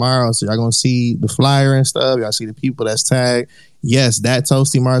or tomorrow. So y'all gonna see the flyer and stuff. Y'all see the people that's tagged. Yes, that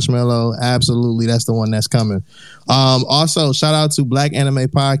toasty marshmallow, absolutely, that's the one that's coming. Also, shout out to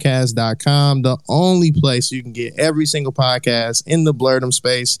blackanimepodcast.com, the only place you can get every single podcast in the Blerdom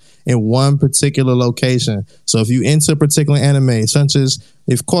space in one particular location. So if you into particular anime, such as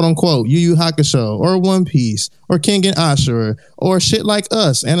if quote unquote Yu Yu Hakusho or One Piece or King and Ashura or shit like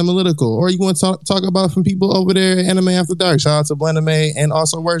us, Analytical, or you want to talk about from people over there at Anime After Dark, shout out to Blenanime and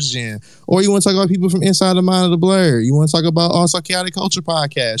also Worst Gen, or you want to talk about people from Inside the Mind of the Blur, you want to talk about also Chaotic Culture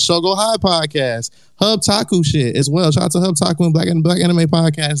Podcast, Shogo High Podcast, Hub Taku shit as well. Shout out to Hub Taku and Black Anime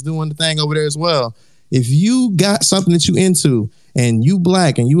Podcast doing the thing over there as well. If you got something that you into and you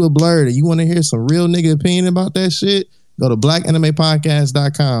black and you a blurred and you want to hear some real nigga opinion about that shit, go to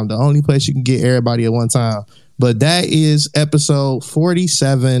blackanimepodcast.com, the only place you can get everybody at one time. But that is episode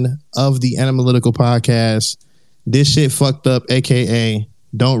 47 of the Analytical Podcast. This shit fucked up, aka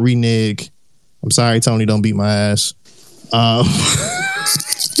don't renege. I'm sorry, Tony, don't beat my ass. I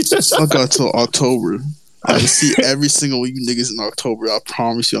got till October. I see every single one of you niggas in October. I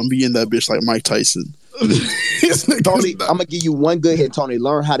promise you, I'm being that bitch like Mike Tyson. Tony, I'm gonna give you one good hit. Tony,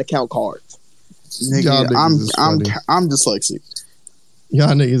 learn how to count cards. Nigga, I'm dyslexic. Y'all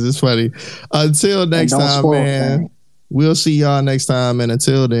niggas is funny. Until next time, man. We'll see y'all next time, and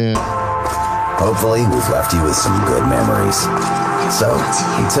until then, hopefully we've left you with some good memories. So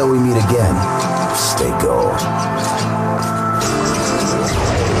until we meet again, stay gold.